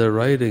happened in the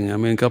writing. I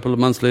mean, a couple of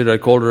months later, I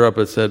called her up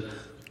and said,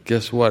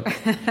 "Guess what?"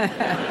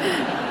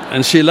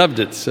 And she loved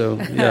it. So,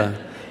 yeah,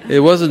 it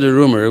wasn't a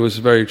rumor. It was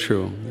very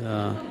true.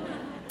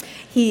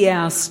 He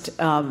asked,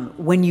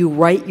 when you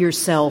write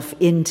yourself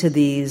into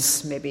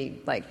these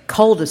maybe like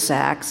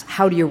cul-de-sacs,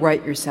 how do you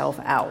write yourself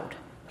out?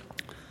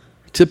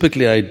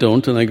 Typically I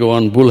don't, and I go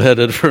on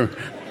bullheaded for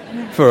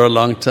a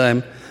long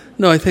time.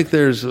 No, I think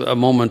there's a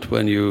moment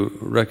when you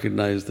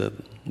recognize that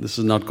this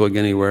is not going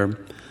anywhere.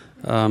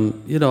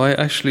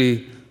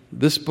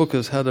 This book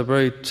has had a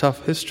very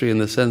tough history in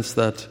the sense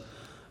that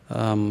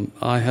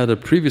I had a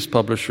previous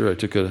publisher. I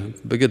took a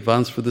big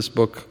advance for this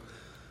book,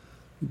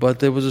 but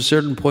there was a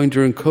certain point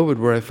during COVID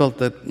where I felt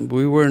that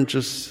we weren't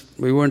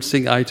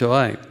seeing eye to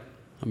eye.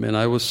 I mean,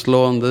 I was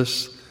slow on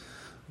this.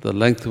 The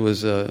length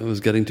was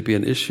getting to be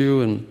an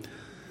issue, and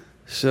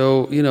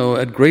so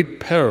at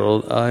great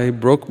peril, I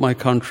broke my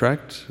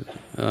contract.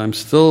 I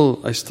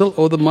still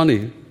owe the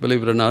money,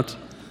 believe it or not,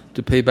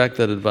 to pay back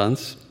that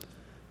advance.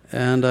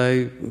 And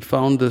I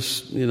found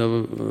this,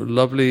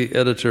 lovely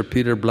editor,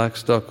 Peter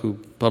Blackstock, who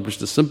published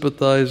The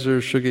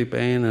Sympathizer, Shuggie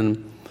Bain,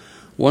 and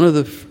one of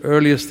the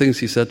earliest things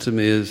he said to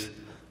me is,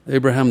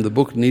 "Abraham, the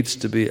book needs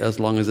to be as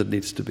long as it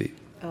needs to be."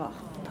 Oh,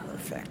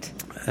 perfect.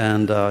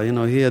 And,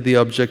 he had the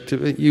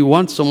objective. You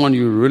want someone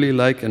you really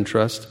like and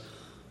trust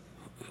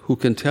who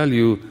can tell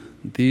you,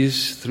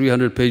 these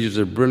 300 pages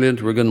are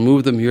brilliant, we're going to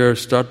move them here,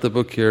 start the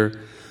book here.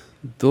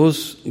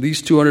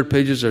 These 200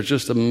 pages are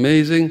just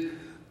amazing,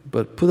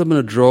 but put them in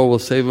a drawer, we'll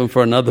save them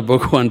for another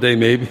book one day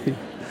maybe.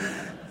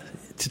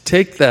 To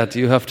take that,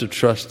 you have to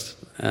trust.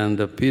 And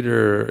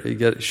Peter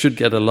should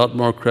get a lot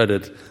more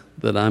credit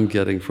than I'm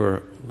getting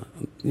for,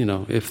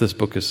 if this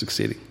book is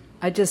succeeding.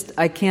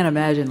 I can't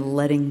imagine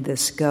letting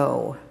this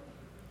go.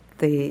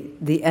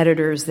 The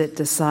editors that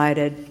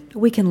decided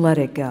we can let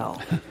it go.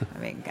 I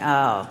mean,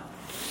 oh.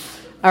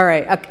 All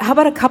right. How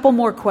about a couple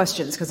more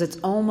questions, because it's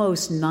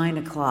almost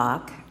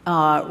 9:00.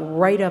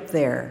 Right up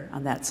there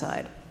on that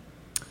side.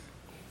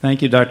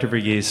 Thank you, Dr.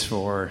 Verghese,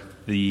 for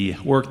the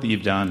work that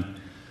you've done.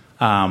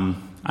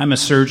 I'm a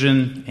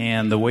surgeon,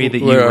 and the way that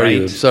you Where are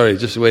write... you? Sorry,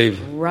 just wave.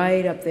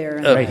 Right up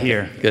there. Right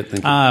here. Good,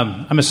 thank you.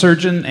 I'm a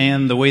surgeon,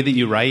 and the way that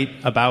you write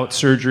about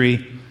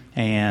surgery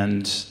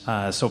and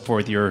so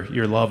forth,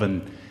 your love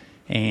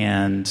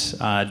and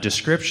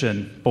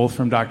description, both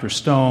from Dr.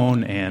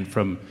 Stone and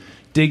from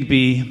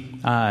Digby,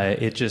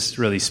 it just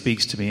really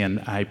speaks to me,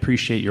 and I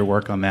appreciate your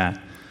work on that.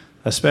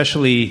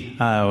 Especially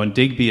when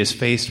Digby is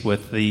faced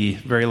with the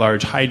very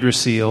large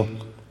hydrocele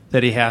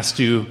that he has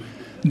to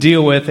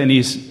deal with, and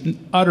he's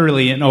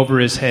utterly in over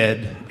his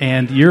head.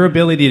 And your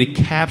ability to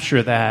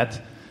capture that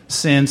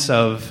sense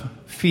of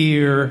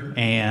fear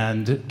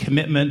and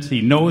commitment, he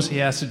knows he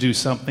has to do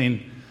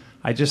something.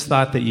 I just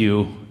thought that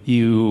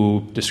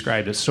you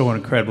described it so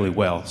incredibly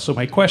well. So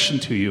my question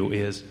to you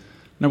is,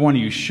 number one, are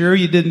you sure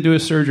you didn't do a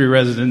surgery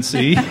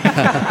residency?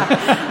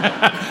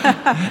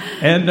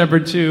 And number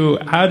two,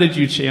 how did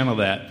you channel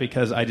that?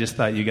 Because I just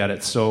thought you got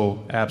it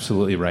so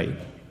absolutely right.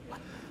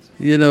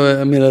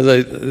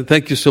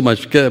 Thank you so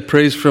much.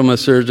 Praise from a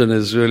surgeon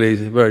is really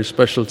very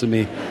special to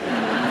me.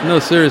 No,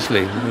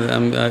 seriously,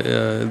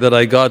 that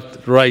I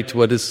got right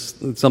what is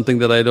something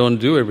that I don't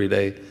do every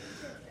day.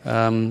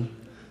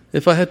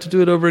 If I had to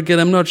do it over again,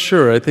 I'm not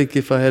sure. I think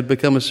if I had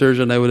become a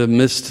surgeon, I would have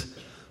missed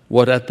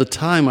what at the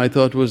time I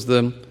thought was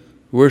the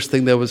worst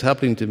thing that was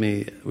happening to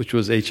me, which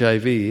was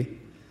HIV,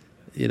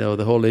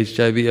 the whole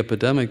HIV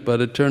epidemic. But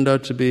it turned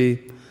out to be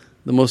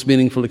the most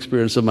meaningful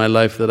experience of my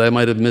life that I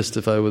might have missed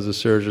if I was a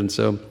surgeon.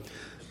 So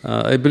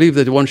I believe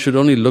that one should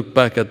only look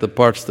back at the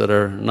parts that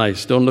are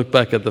nice. Don't look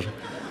back at the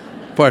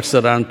parts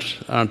that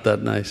aren't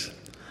that nice.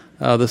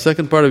 The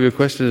second part of your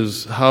question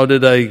is, how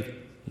did I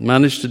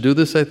manage to do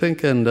this, I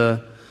think? And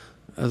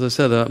as I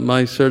said,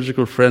 my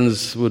surgical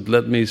friends would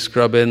let me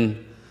scrub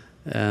in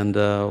and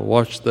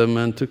watched them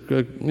and took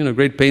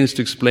great pains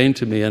to explain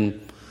to me. And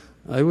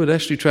I would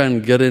actually try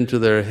and get into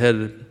their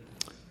head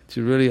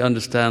to really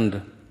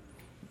understand,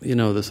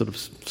 the sort of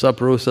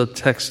sub rosa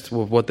text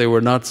of what they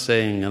were not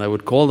saying. And I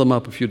would call them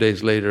up a few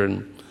days later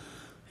and,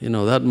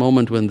 that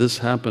moment when this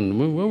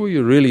happened, what were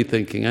you really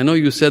thinking? I know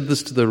you said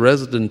this to the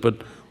resident,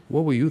 but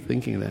what were you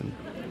thinking then?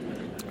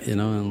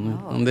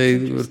 And they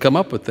would come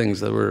up with things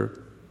that were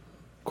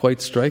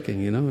quite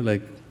striking,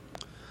 like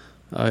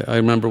I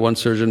remember one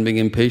surgeon being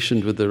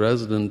impatient with the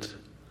resident.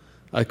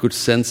 I could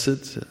sense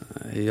it.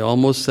 He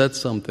almost said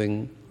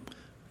something,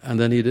 and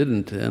then he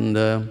didn't.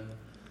 And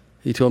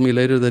he told me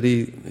later that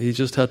he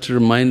just had to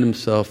remind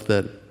himself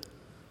that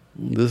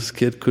this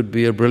kid could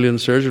be a brilliant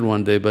surgeon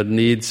one day, but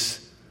needs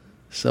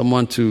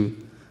someone to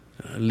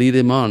lead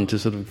him on, to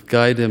sort of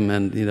guide him,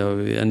 and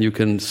and you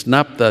can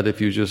snap that if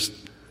you just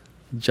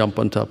jump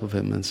on top of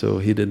him. And so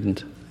he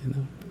didn't.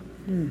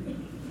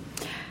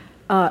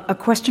 A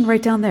question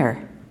right down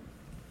there.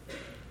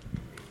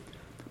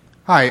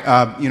 Hi.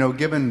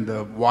 Given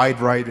the wide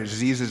variety of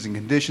diseases and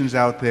conditions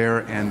out there,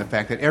 and the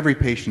fact that every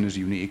patient is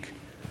unique,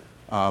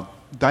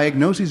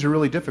 diagnoses are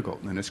really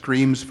difficult, and it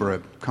screams for a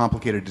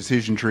complicated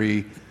decision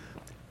tree,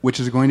 which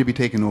is going to be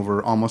taken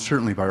over almost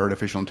certainly by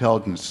artificial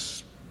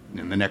intelligence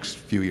in the next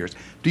few years.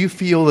 Do you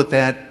feel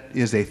that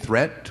is a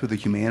threat to the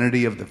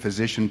humanity of the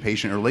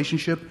physician-patient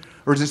relationship,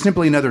 or is it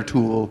simply another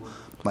tool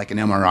like an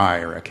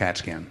MRI or a CAT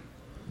scan?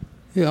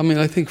 Yeah,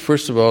 I think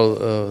first of all,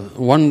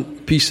 one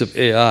piece of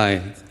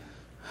AI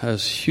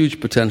has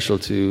huge potential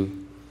to,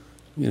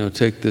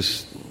 take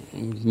this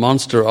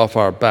monster off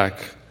our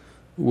back,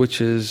 which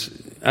is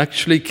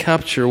actually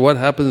capture what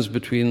happens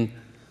between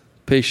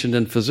patient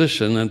and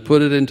physician and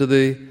put it into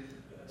the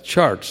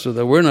chart so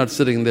that we're not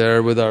sitting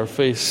there with our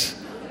face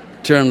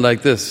turned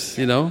like this,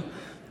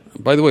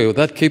 By the way,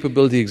 that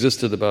capability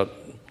existed about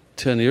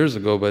 10 years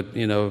ago, but,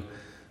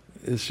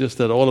 it's just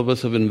that all of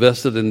us have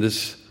invested in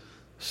this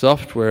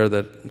software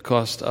that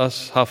cost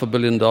us $500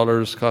 million,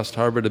 cost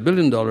Harvard $1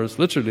 billion,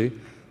 literally,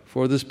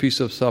 for this piece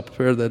of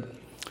software that,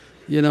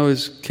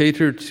 is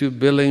catered to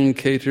billing,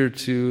 catered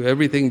to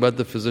everything but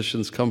the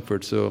physician's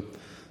comfort. So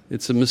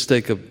it's a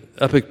mistake of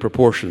epic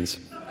proportions.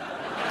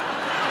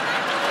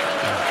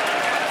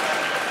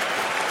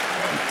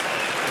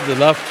 The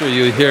laughter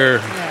you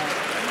hear,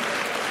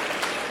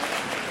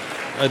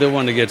 I don't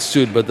want to get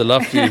sued, but the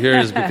laughter you hear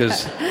is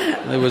because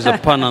there was a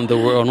pun on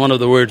one of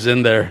the words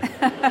in there.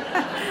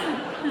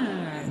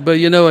 But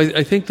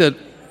I think that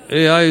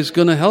AI is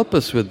going to help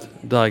us with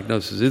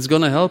diagnosis. It's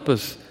going to help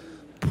us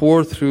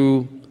pour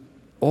through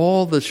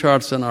all the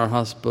charts in our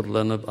hospital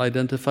and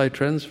identify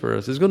trends for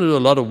us. It's going to do a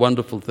lot of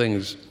wonderful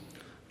things.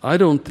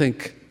 I'd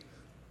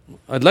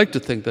like to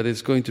think that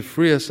it's going to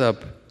free us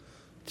up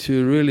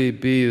to really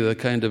be the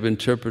kind of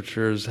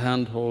interpreters,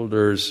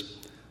 hand-holders,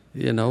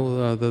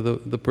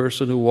 the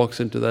person who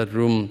walks into that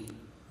room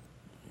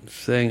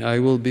saying, I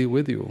will be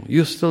with you.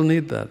 You still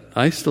need that.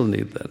 I still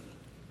need that.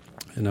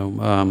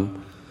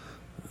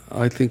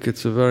 I think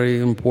it's a very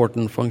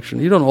important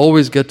function. You don't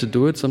always get to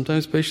do it.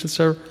 Sometimes patients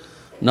are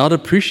not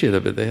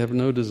appreciative of it. They have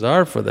no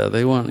desire for that.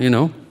 They want,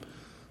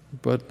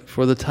 But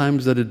for the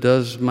times that it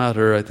does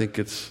matter, I think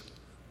it's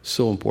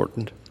so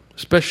important.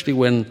 Especially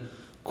when,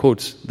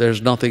 quotes,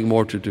 there's nothing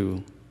more to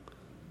do.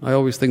 I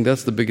always think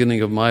that's the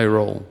beginning of my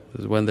role,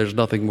 is when there's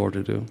nothing more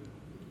to do.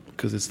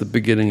 Because it's the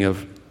beginning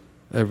of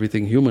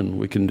everything human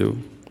we can do.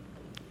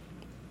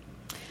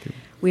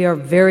 We are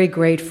very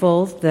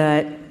grateful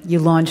that you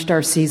launched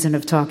our season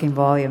of Talking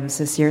Volumes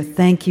this year.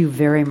 Thank you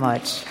very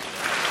much.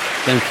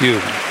 Thank you.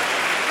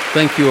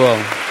 Thank you all.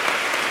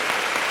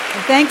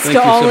 And thanks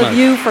to all of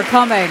you for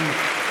coming.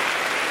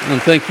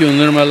 And thank you,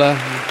 Nirmala.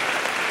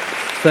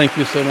 Thank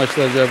you so much,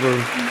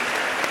 Rajabu.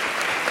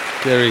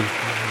 Jerry.